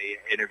you an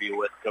interview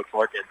with Coach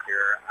Lorkins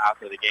here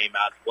after the game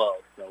as well.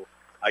 So,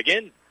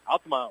 again,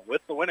 Altamont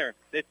with the winner,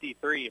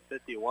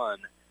 53-51,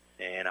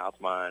 and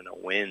Altamont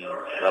wins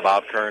the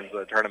Bob Kearns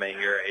tournament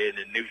here in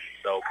Newton.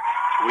 So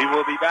we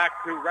will be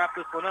back to wrap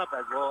this one up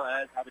as well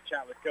as have a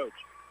chat with Coach.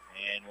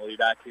 And we'll be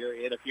back here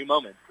in a few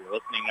moments. You're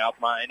listening to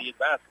Altamont Indians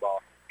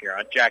basketball here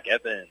on Jack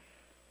FM.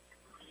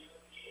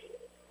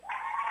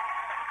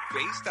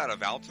 Based out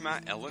of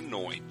Altamont,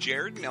 Illinois,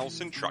 Jared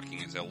Nelson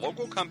Trucking is a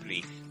local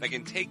company that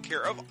can take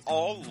care of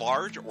all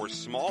large or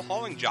small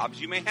hauling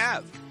jobs you may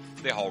have.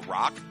 They haul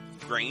rock,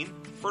 grain,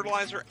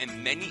 fertilizer,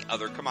 and many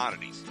other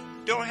commodities.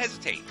 Don't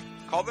hesitate.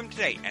 Call them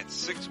today at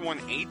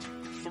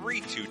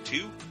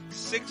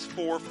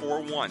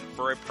 618-322-6441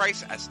 for a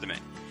price estimate.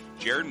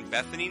 Jared and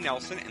Bethany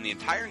Nelson and the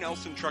entire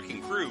Nelson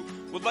Trucking crew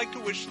would like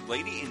to wish the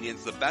Lady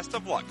Indians the best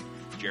of luck.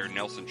 Jared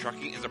Nelson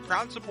Trucking is a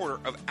proud supporter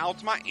of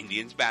Altamont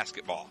Indians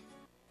basketball.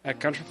 At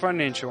Country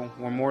Financial,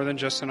 we're more than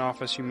just an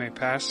office you may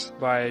pass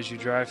by as you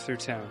drive through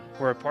town.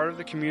 We're a part of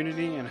the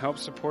community and help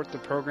support the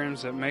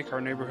programs that make our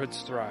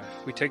neighborhoods thrive.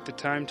 We take the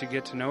time to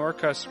get to know our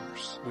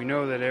customers. We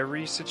know that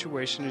every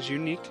situation is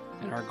unique,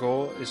 and our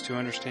goal is to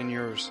understand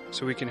yours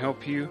so we can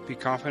help you be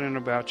confident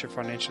about your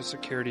financial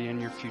security and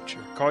your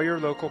future. Call your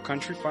local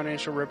Country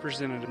Financial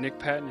representative, Nick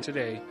Patton,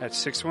 today at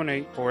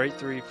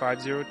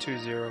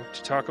 618-483-5020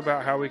 to talk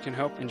about how we can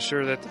help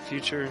ensure that the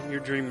future you're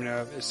dreaming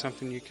of is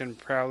something you can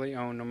proudly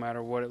own no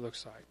matter what it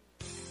looks like.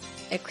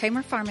 At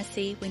Kramer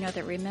Pharmacy, we know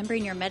that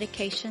remembering your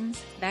medications,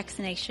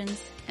 vaccinations,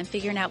 and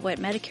figuring out what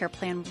Medicare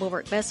plan will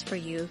work best for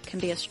you can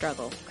be a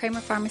struggle.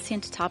 Kramer Pharmacy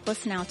in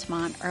Teutopolis and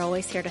Altamont are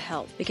always here to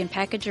help. We can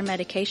package your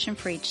medication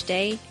for each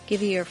day,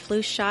 give you your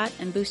flu shot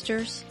and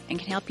boosters, and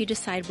can help you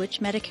decide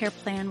which Medicare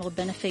plan will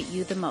benefit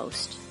you the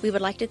most. We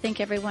would like to thank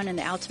everyone in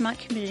the Altamont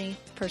community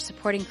for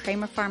supporting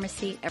Kramer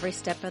Pharmacy every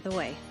step of the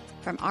way.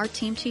 From our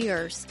team to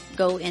yours,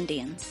 go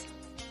Indians.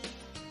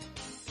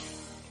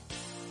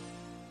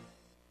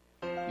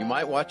 You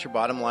might watch your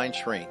bottom line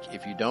shrink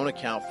if you don't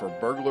account for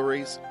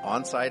burglaries,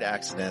 on-site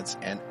accidents,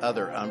 and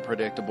other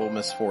unpredictable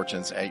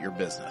misfortunes at your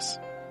business.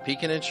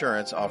 Pekin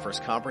Insurance offers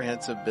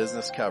comprehensive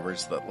business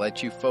coverage that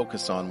lets you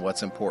focus on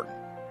what's important: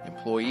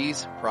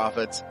 employees,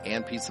 profits,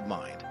 and peace of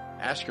mind.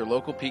 Ask your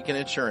local Pekin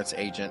Insurance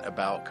agent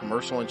about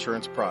commercial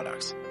insurance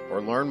products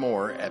or learn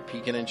more at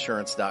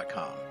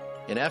pekininsurance.com.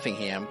 In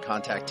Effingham,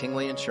 contact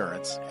Tingley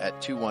Insurance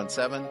at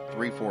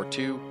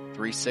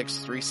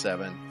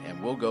 217-342-3637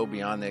 and we'll go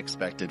beyond the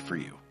expected for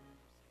you.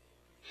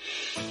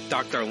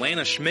 Dr.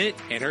 Lana Schmidt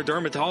and her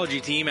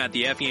dermatology team at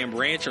the Effingham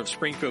branch of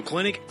Springfield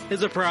Clinic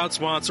is a proud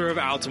sponsor of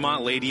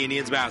Altamont Lady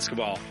Indians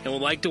basketball and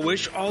would like to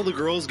wish all the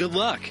girls good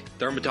luck.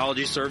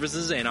 Dermatology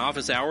services and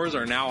office hours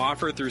are now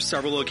offered through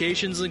several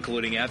locations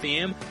including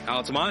Effingham,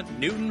 Altamont,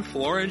 Newton,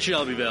 Flora, and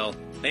Shelbyville.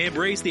 They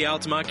embrace the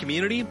Altamont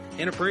community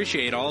and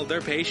appreciate all of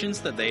their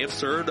patients that they have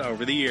served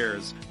over the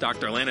years.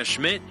 Dr. Lana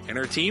Schmidt and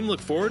her team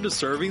look forward to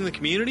serving the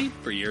community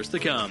for years to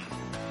come.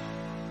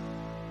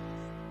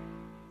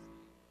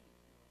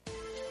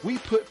 We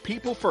put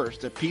people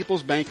first at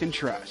People's Bank and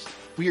Trust.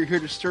 We are here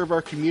to serve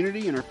our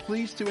community and are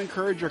pleased to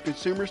encourage our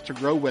consumers to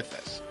grow with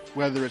us.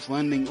 Whether it's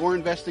lending or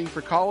investing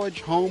for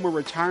college, home, or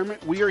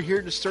retirement, we are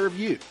here to serve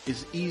you.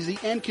 It's easy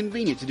and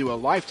convenient to do a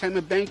lifetime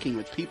of banking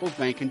with People's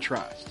Bank and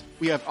Trust.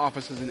 We have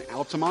offices in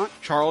Altamont,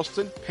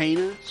 Charleston,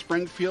 Pana,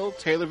 Springfield,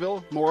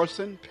 Taylorville,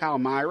 Morrison,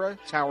 Palmyra,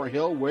 Tower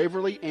Hill,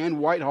 Waverly, and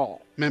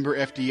Whitehall. Member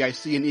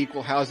FDIC and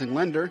equal housing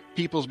lender,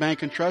 People's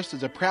Bank and Trust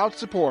is a proud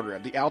supporter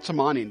of the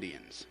Altamont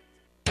Indians.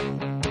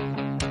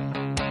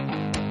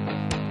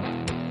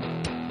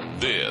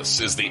 This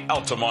is the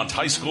Altamont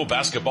High School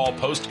Basketball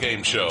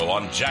Post-Game Show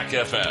on Jack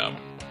FM.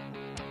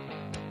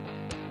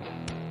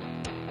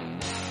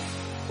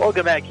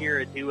 Welcome back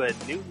here to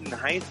Newton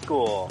High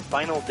School.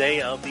 Final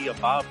day of the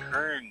Bob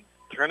Kearns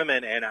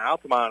tournament, and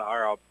Altamont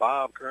are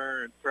Bob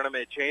Kearns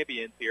tournament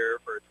champions here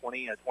for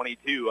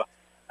 2022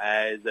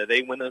 as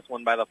they win this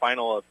one by the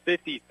final of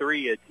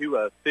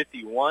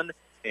 53-51.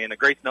 And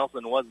Grace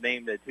Nelson was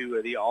named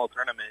to the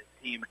all-tournament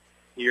team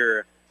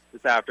here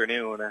this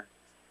afternoon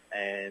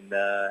and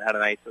had a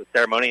nice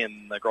ceremony,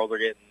 and the girls are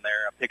getting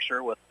their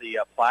picture with the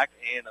plaque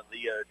and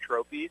the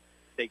trophy,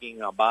 taken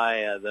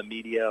by the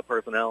media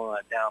personnel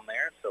down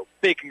there. So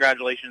big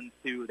congratulations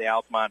to the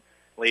Altamont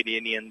Lady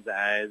Indians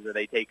as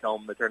they take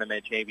home the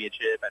tournament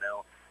championship. I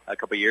know a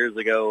couple of years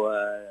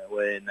ago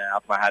when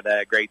Altamont had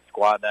that great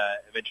squad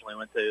that eventually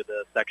went to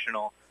the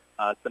sectional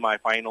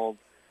semifinals,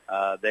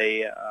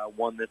 they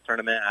won this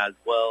tournament as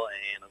well,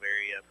 and a very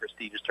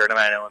prestigious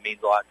tournament. I know it means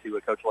a lot to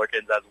Coach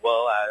Lurkins as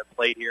well. I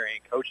played here and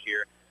coached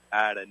here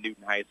at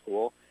Newton High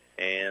School,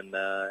 and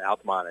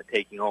Altamont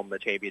taking home the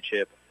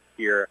championship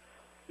here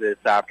this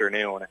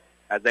afternoon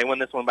as they win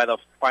this one by the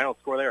final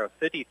score there of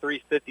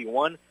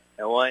 53-51.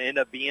 And what ended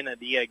up being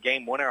the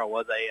game winner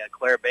was a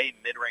Claire Bay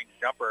mid-range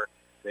jumper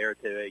there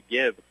to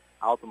give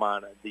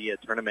Altamont the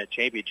tournament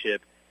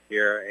championship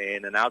here,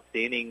 in an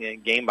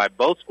outstanding game by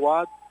both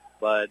squads.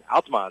 But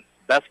Altamont's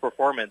best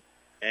performance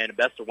and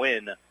best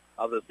win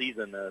of the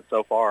season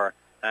so far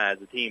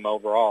as a team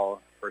overall,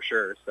 for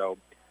sure. So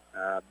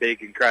big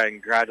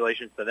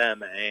congratulations to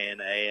them, and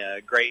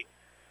a great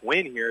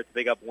win here to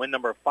pick up win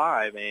number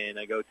 5 and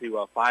go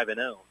to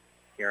 5-0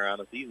 here on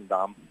the season,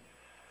 Dom.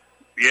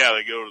 Yeah,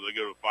 they go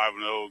to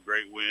 5-0,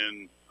 great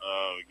win.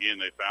 Again,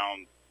 they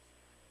found,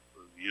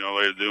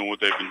 they're doing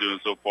what they've been doing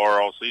so far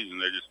all season.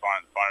 They're just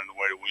finding a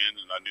way to win,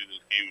 and I knew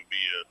this game would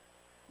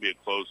be a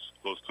close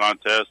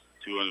contest.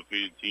 2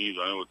 undefeated teams.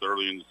 I know it's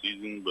early in the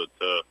season, but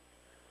it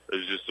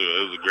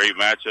was a great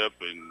matchup,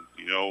 and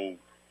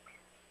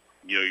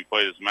you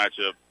play this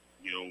matchup,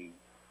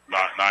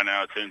 not 9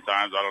 out of 10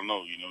 times. I don't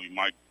know. You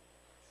might,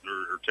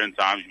 or 10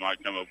 times, you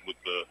might come up with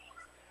the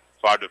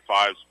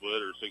 5-5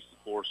 split or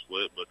 6-4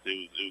 split. But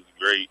it was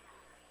great.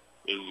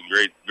 It was a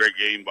great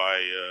game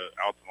by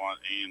Altamont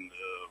and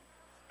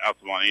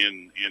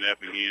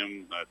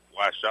Effingham. That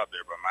last shot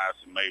there by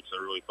Madison Mapes, I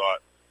really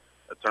thought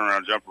a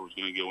turnaround jumper was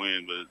going to go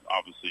in, but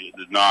obviously it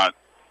did not.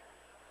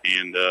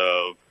 And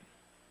it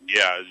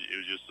was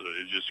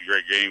just a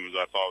great game as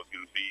I thought it was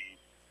going to be.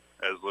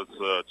 As let's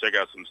check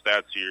out some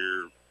stats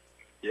here.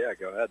 Yeah,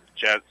 go ahead.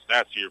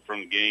 Stats here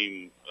from the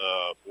game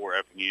for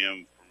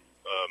Effingham.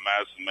 From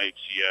Madison Mapes,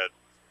 she had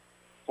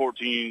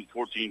 14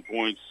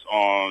 points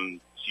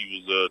on.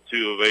 She was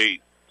 2 of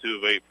 8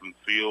 from the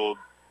field,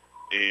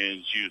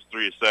 and she was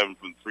 3 of 7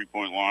 from the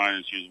 3-point line,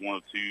 and she was 1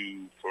 of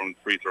 2 from the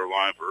free throw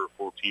line for her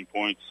 14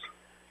 points.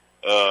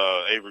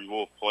 Avery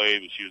Wolf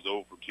played, but she was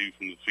 0 for 2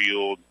 from the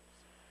field.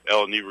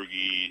 Ella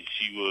Nieberge,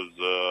 she was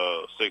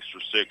 6 for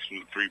 6 from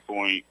the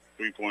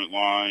three-point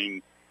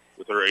line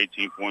with her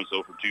 18 points,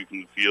 0 for 2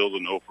 from the field,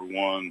 and 0 for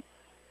 1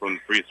 from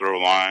the free throw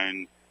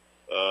line.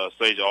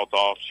 Sage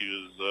Altoff, she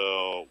was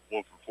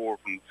 1 for 4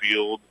 from the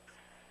field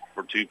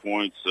for 2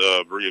 points.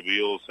 Bria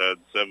Beals had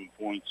 7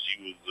 points.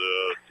 She was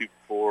 2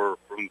 for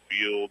 4 from the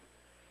field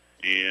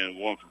and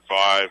 1 for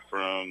 5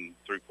 from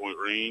 3-point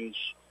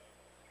range.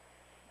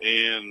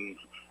 And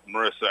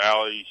Marissa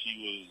Alley,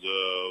 she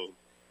was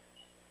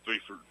 3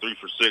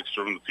 for 6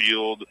 from the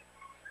field,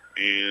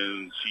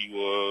 and she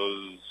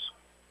was,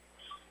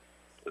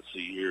 let's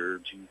see here,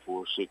 2,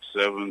 4, 6,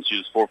 7. She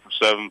was 4 for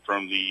 7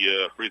 from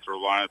the free throw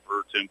line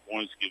for 10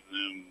 points, giving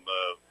them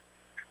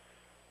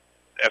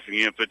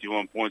Effingham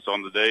 51 points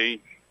on the day.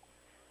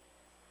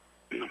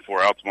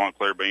 For Altamont,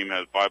 Claire Bain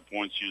had 5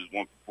 points. She was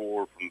 1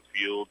 for 4 from the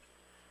field,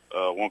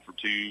 1 for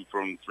 2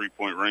 from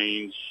 3-point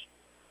range.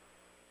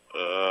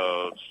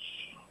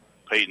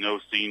 Peyton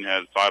Osteen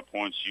had 5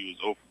 points. She was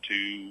 0 for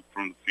 2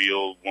 from the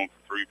field, 1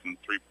 for 3 from the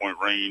 3-point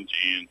range,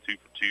 and 2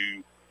 for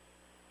 2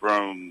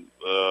 from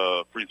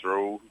free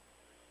throw.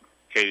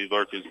 Katie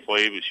Larkins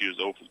played, but she was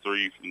 0 for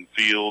 3 from the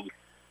field.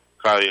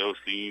 Kylie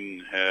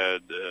Osteen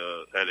had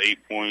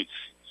 8 points.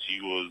 She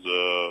was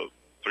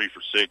 3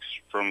 for 6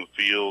 from the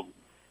field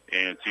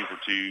and 2 for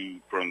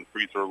 2 from the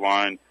free throw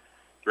line.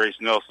 Grace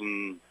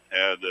Nelson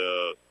had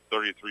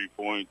 33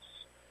 points.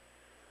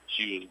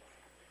 She was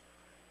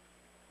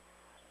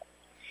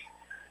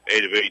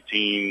 8 of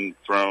 18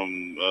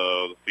 from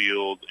the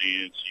field,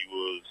 and she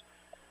was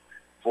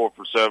 4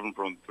 for 7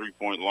 from the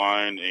three-point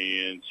line,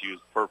 and she was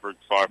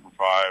perfect 5 for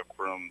 5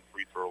 from the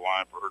free throw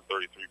line for her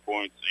 33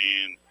 points.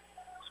 And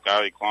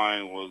Skylie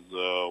Klein was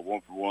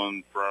 1 for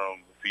 1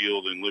 from the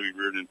field, and Libby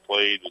Reardon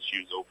played, but she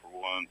was 0 for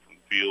 1 from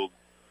the field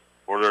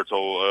for their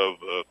total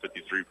of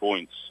 53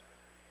 points.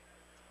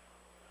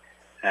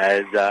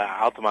 As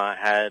Altamont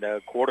had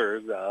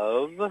quarters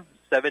of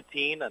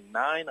 17, a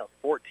 9, a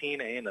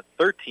 14, and a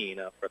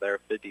 13 for their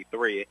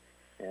 53.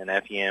 And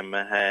Effingham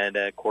had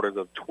quarters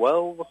of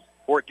 12,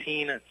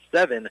 14,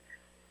 7,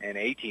 and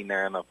 18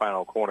 there in the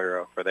final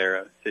quarter for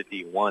their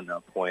 51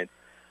 points.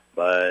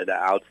 But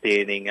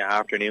outstanding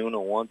afternoon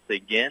once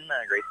again.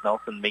 Grace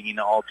Nelson making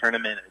the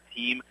all-tournament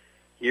team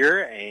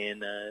here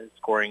and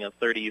scoring a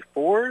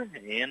 34.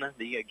 And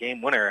the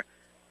game winner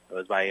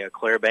was by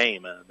Claire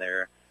Bame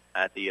there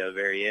at the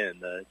very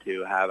end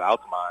to have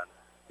Altamont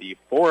be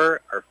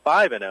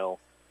 5-0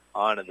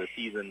 on the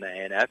season,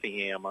 and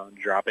Effingham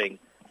dropping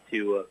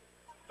to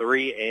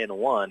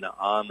 3-1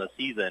 on the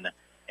season.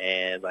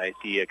 And I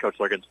see Coach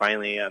Lurkins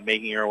finally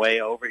making her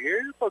way over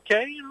here. It's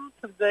okay,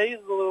 today is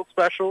a little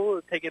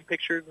special, taking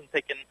pictures and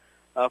taking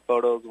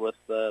photos with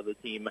the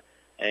team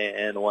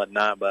and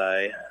whatnot. But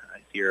I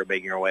see her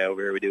making her way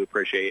over here. We do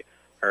appreciate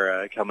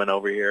her coming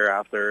over here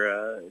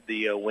after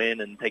the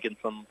win and taking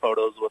some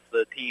photos with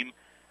the team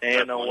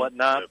and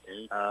whatnot.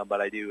 But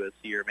I do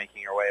see her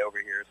making her way over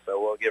here, so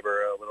we'll give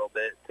her a little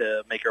bit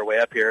to make her way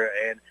up here.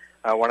 And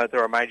I wanted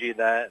to remind you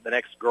that the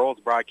next girls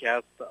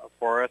broadcast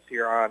for us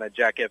here on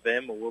Jack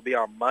FM will be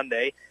on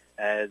Monday,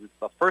 as it's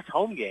the first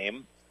home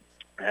game,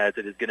 as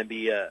it is going to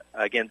be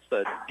against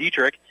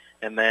Dietrich,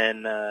 and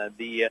then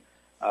the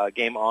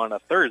game on a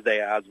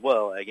Thursday as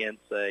well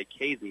against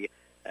Casey,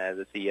 as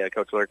I see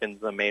Coach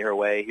Lurkins made her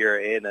way here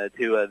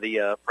into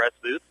the press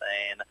booth.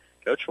 And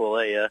Coach will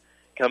let you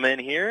come in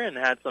here and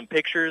had some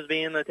pictures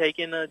being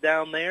taken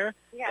down there.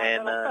 Yeah,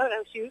 and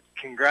photo shoot.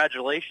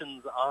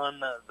 Congratulations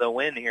on the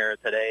win here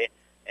today.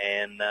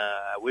 And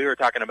we were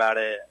talking about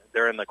it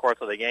during the course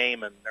of the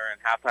game and during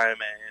halftime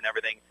and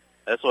everything.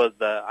 This was,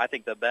 I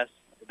think, the best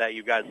that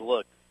you guys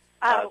looked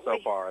so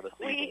far this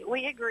season.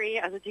 We agree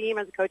as a team,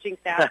 as a coaching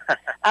staff.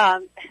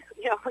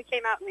 We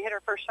came out and we hit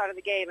our first shot of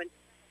the game, and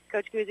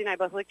Coach Guzzi and I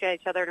both looked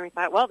at each other and we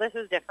thought, well, this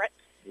is different.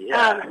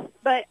 Yeah.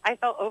 But I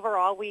felt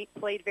overall we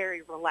played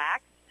very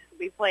relaxed.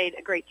 We played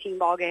a great team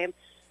ball game.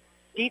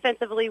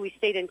 Defensively, we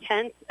stayed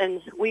intense,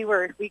 and we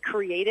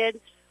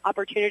created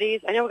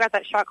opportunities. I know we got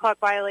that shot clock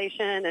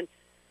violation, and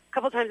a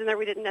couple times in there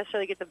we didn't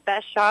necessarily get the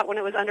best shot when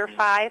it was under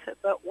 5,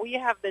 but we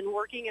have been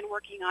working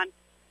on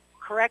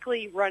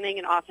correctly running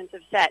an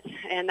offensive set,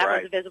 and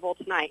that was visible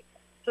tonight.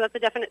 So that's a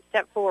definite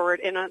step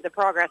forward in the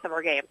progress of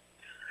our game.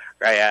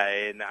 Right, yeah,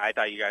 and I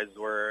thought you guys it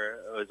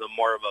was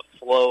more of a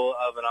flow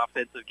of an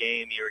offensive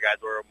game. You guys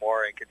were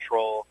more in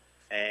control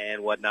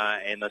and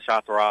whatnot, and the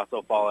shots were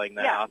also falling.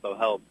 That also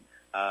helped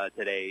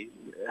today,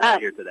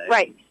 here today.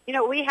 Right.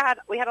 We had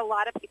a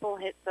lot of people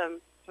hit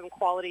some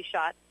quality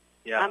shots.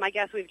 Yeah. I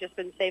guess we've just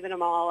been saving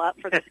them all up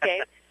for this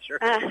game. Sure.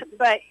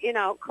 But,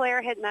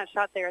 Claire hitting that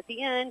shot there at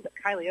the end.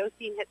 Kylie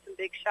Osteen hit some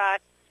big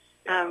shots.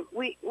 Yeah.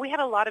 We had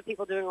a lot of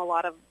people doing a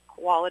lot of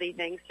quality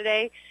things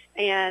today,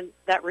 and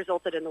that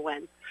resulted in the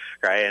win.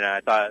 Right, and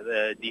I thought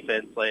the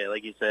defense,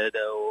 like you said,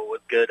 was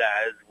good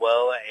as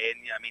well. And,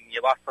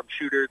 you lost some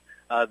shooters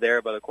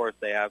there, but, of course,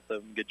 they have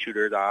some good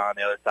shooters on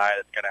the other side.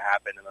 It's going to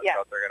happen, and the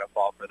shots are going to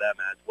fall for them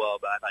as well.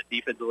 But I thought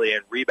defensively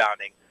and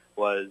rebounding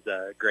was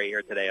great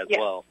here today as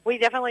well. We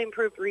definitely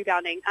improved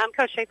rebounding.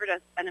 Coach Schaefer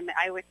does, and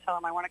I always tell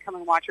him I want to come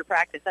and watch her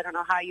practice. I don't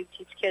know how you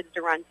teach kids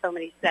to run so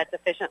many sets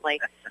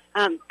efficiently.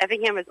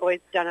 Effingham has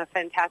always done a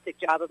fantastic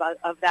job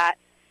of that,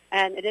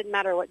 and it didn't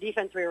matter what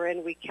defense we were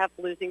in. We kept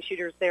losing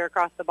shooters there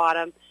across the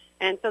bottom.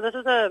 And so this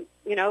was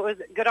it was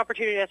a good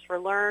opportunity for us to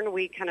learn.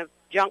 We kind of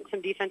junked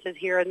some defenses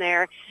here and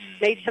there,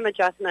 made some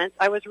adjustments.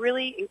 I was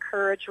really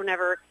encouraged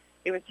whenever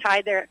it was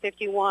tied there at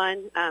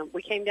 51.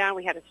 We came down.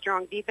 We had a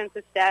strong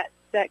defensive set,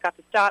 got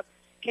the stop,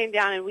 came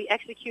down, and we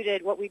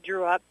executed what we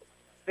drew up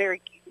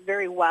very,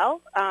 very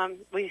well.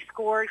 We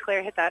scored.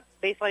 Claire hit that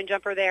baseline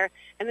jumper there.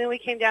 And then we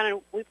came down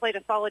and we played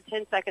a solid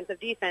 10 seconds of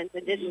defense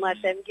and didn't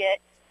let them get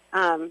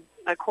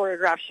a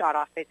choreographed shot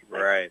off, basically.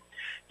 Right.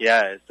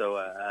 Yeah, so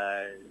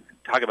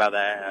talk about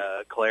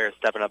that. Claire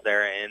stepping up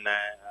there in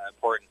that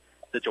important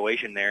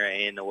situation there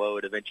and what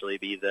would eventually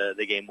be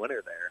the game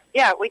winner there.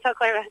 Yeah, we tell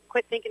Claire to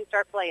quit thinking,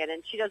 start playing,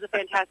 and she does a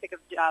fantastic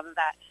job of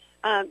that.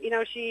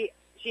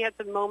 She had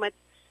some moments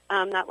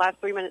that last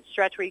 3-minute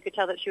stretch where you could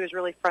tell that she was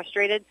really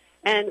frustrated,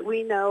 and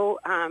we know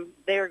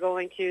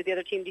the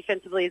other team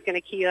defensively is going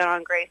to key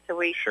on Grace, so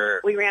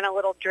we ran a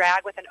little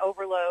drag with an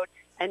overload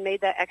and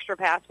made that extra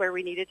pass where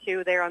we needed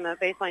to there on the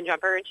baseline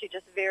jumper, and she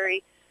just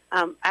very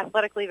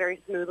athletically,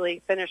 very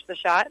smoothly finished the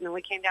shot, and then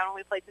we came down and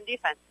we played some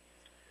defense.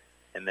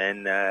 And then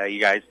you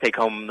guys take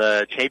home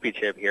the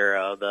championship here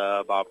of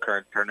the Bob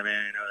Kearns tournament.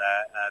 I know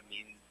that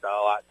means a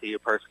lot to you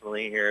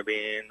personally here,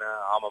 being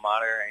alma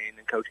mater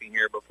and coaching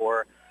here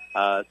before.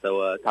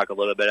 So talk a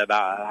little bit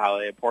about how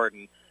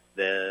important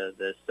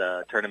this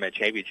tournament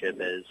championship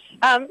is.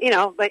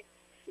 But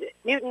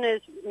Newton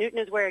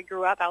is where I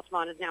grew up.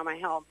 Altamont is now my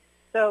home.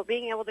 So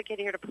being able to get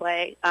here to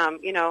play,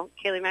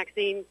 Kaylee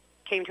Maxine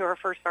came to her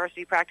first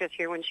varsity practice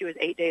here when she was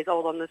 8 days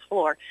old on this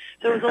floor.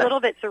 So it was a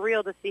little bit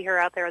surreal to see her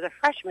out there as a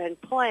freshman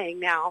playing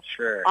now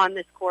on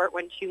this court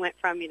when she went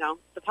from,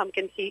 the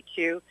pumpkin seat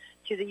to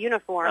the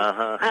uniform.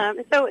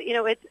 So,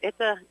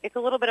 it's a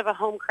little bit of a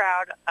home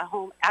crowd, a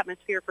home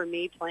atmosphere for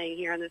me playing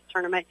here in this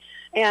tournament,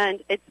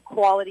 and it's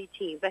quality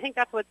teams. I think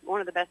that's what's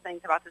one of the best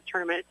things about this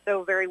tournament. It's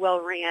so very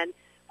well ran,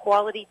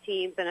 quality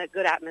teams, and a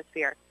good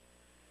atmosphere.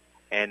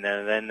 And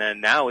then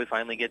now we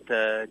finally get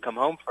to come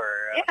home for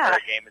a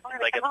game. It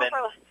seems like it's been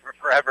for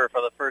forever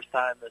for the first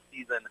time this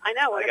season. I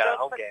know. I got a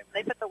home game.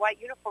 They put the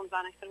white uniforms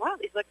on. I said, wow,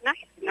 these look nice.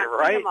 You're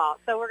right. Them all.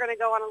 So we're going to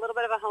go on a little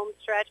bit of a home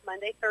stretch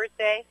Monday,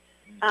 Thursday.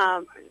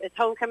 It's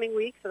homecoming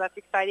week, so that's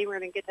exciting. We're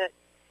going to get to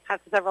have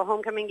several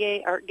homecoming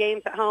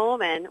games at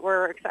home, and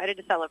we're excited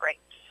to celebrate.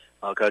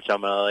 Well, Coach,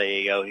 I'm going to let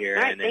you go here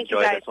and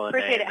enjoy this one.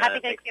 Appreciate it. Happy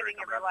Thanksgiving,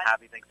 everyone.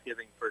 Happy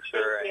Thanksgiving for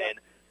sure, and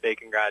big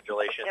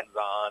congratulations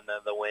on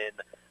the win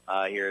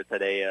here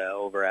today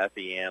over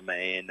Effingham,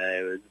 and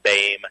it was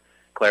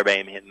Claire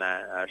Bame hitting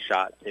that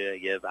shot to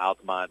give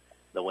Altamont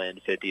the win,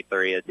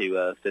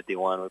 53-51. We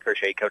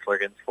appreciate Coach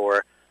Lurkins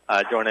for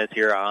joining us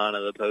here on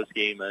the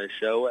post-game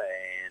show,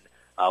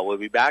 and we'll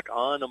be back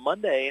on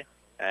Monday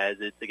as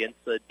it's against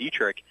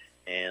Dietrich.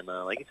 And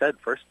like you said,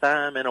 first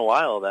time in a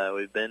while that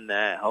we've been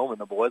at home,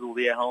 and the boys will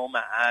be at home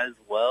as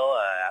well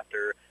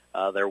after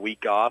their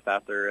week off,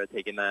 after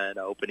taking that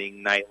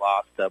opening night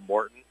loss to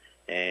Morton.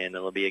 And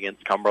it'll be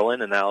against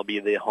Cumberland, and that'll be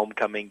the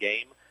homecoming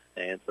game.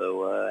 And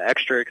so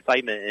extra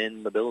excitement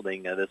in the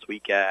building this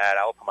week at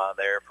Altamont.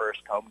 Their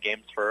first home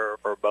games for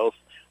both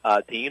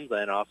teams,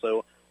 and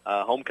also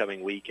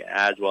homecoming week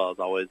as well is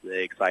always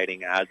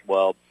exciting as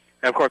well.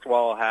 And, of course,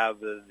 we'll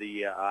have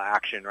the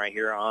action right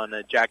here on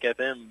Jack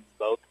FM,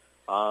 both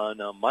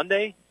on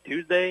Monday,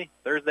 Tuesday,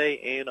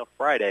 Thursday, and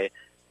Friday.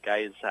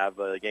 Guys have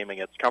a game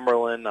against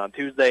Cumberland on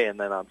Tuesday, and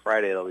then on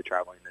Friday they'll be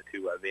traveling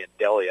to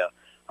Vandalia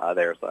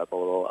there. So that's a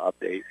little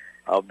update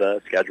of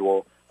the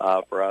schedule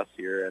for us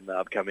here in the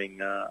upcoming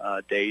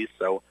days.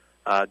 So,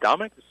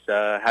 Dominic,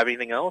 have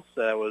anything else?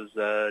 That was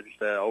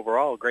just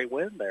overall a great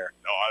win there.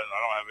 No, I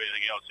don't have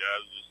anything else. Yeah,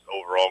 it was just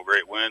overall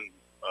great win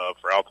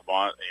for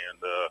Altamont,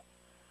 and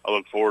I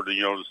look forward to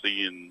to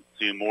seeing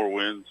more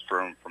wins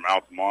from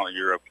Altamont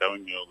here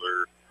upcoming.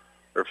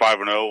 They're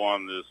 5-0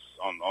 on this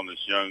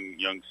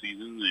young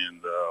season,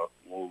 and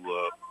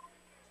we'll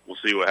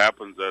see what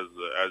happens as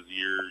the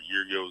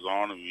year goes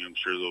on. I mean, I'm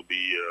sure there'll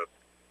be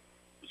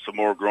some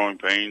more growing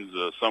pains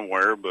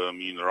somewhere, but I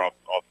mean they're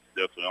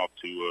definitely off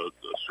to a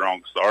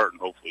strong start,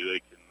 and hopefully they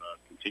can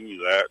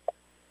continue that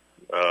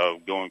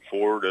going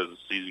forward as the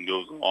season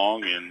goes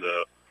along, and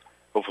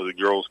hopefully the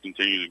girls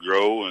continue to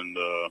grow and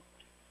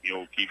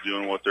keep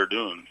doing what they're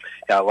doing.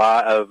 Yeah, a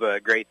lot of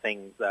great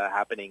things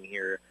happening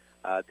here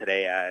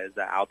today as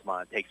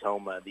Altamont takes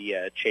home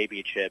the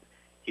championship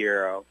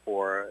here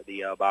for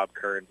the Bob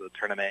Kearns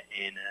tournament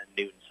in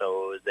Newton.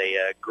 So it was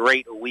a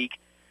great week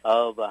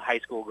of high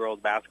school girls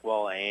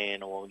basketball,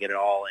 and we'll get it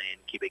all and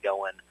keep it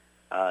going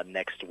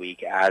next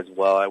week as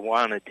well. I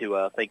wanted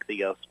to thank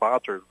the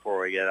sponsors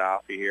before we get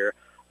off of here.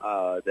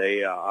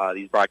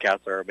 These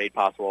broadcasts are made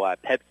possible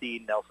at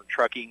Pepsi, Nelson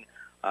Trucking,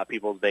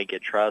 People's Bank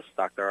and Trust,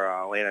 Dr.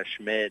 Alana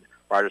Schmidt,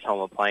 Rogers Home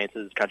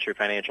Appliances, Country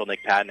Financial,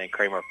 Nick Patton, and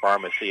Kramer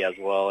Pharmacy as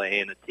well,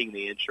 and Ting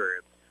the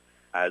Insurance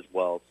as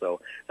well.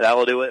 So that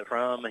will do it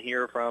from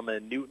here from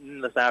Newton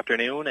this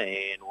afternoon,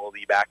 and we'll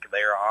be back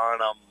there on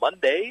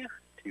Monday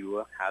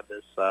to have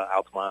this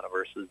Altamont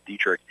versus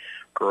Dietrich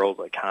girls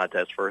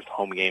contest, first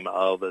home game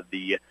of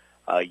the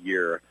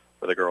year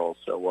for the girls.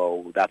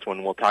 So that's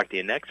when we'll talk to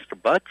you next.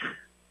 But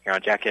here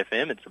on Jack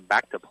FM, it's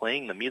back to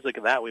playing the music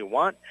that we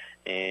want,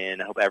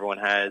 and I hope everyone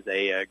has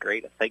a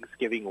great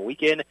Thanksgiving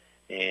weekend.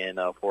 And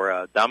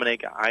for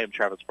Dominic, I am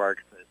Travis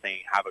Sparks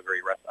saying have a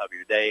great rest of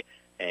your day,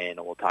 and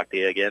we'll talk to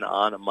you again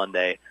on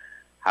Monday.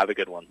 Have a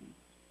good one.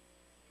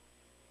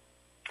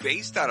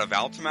 Based out of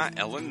Altamont,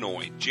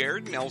 Illinois,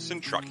 Jared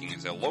Nelson Trucking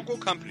is a local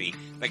company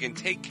that can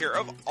take care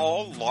of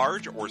all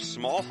large or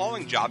small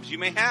hauling jobs you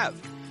may have.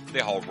 They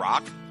haul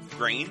rock,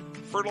 grain,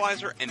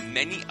 fertilizer, and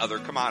many other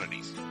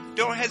commodities.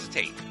 Don't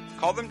hesitate.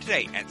 Call them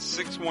today at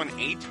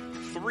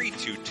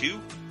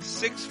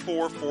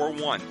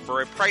 618-322-6441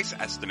 for a price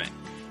estimate.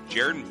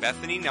 Jared and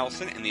Bethany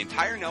Nelson and the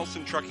entire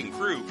Nelson Trucking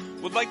crew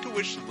would like to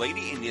wish the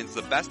Lady Indians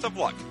the best of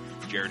luck.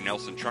 Jared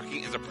Nelson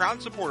Trucking is a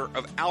proud supporter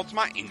of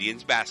Altamont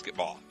Indians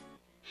basketball.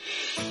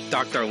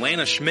 Dr.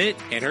 Lana Schmidt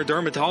and her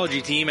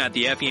dermatology team at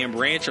the Effingham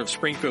branch of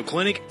Springfield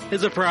Clinic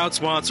is a proud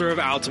sponsor of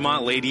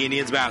Altamont Lady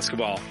Indians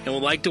basketball and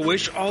would like to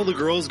wish all the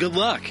girls good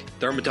luck.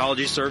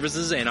 Dermatology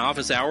services and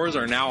office hours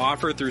are now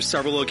offered through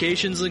several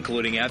locations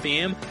including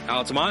Effingham,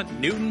 Altamont,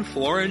 Newton,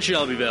 Flora, and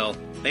Shelbyville.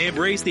 They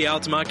embrace the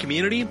Altamont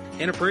community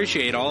and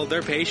appreciate all of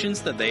their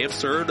patients that they have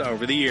served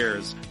over the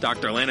years.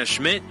 Dr. Lana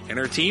Schmidt and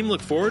her team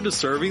look forward to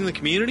serving the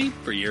community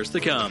for years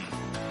to come.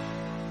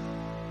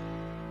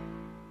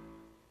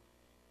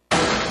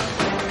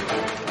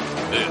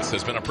 This This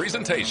has been a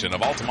presentation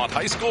of Altamont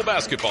High School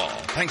basketball.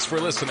 Thanks for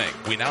listening.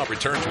 We now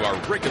return to our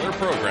regular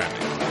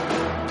programming.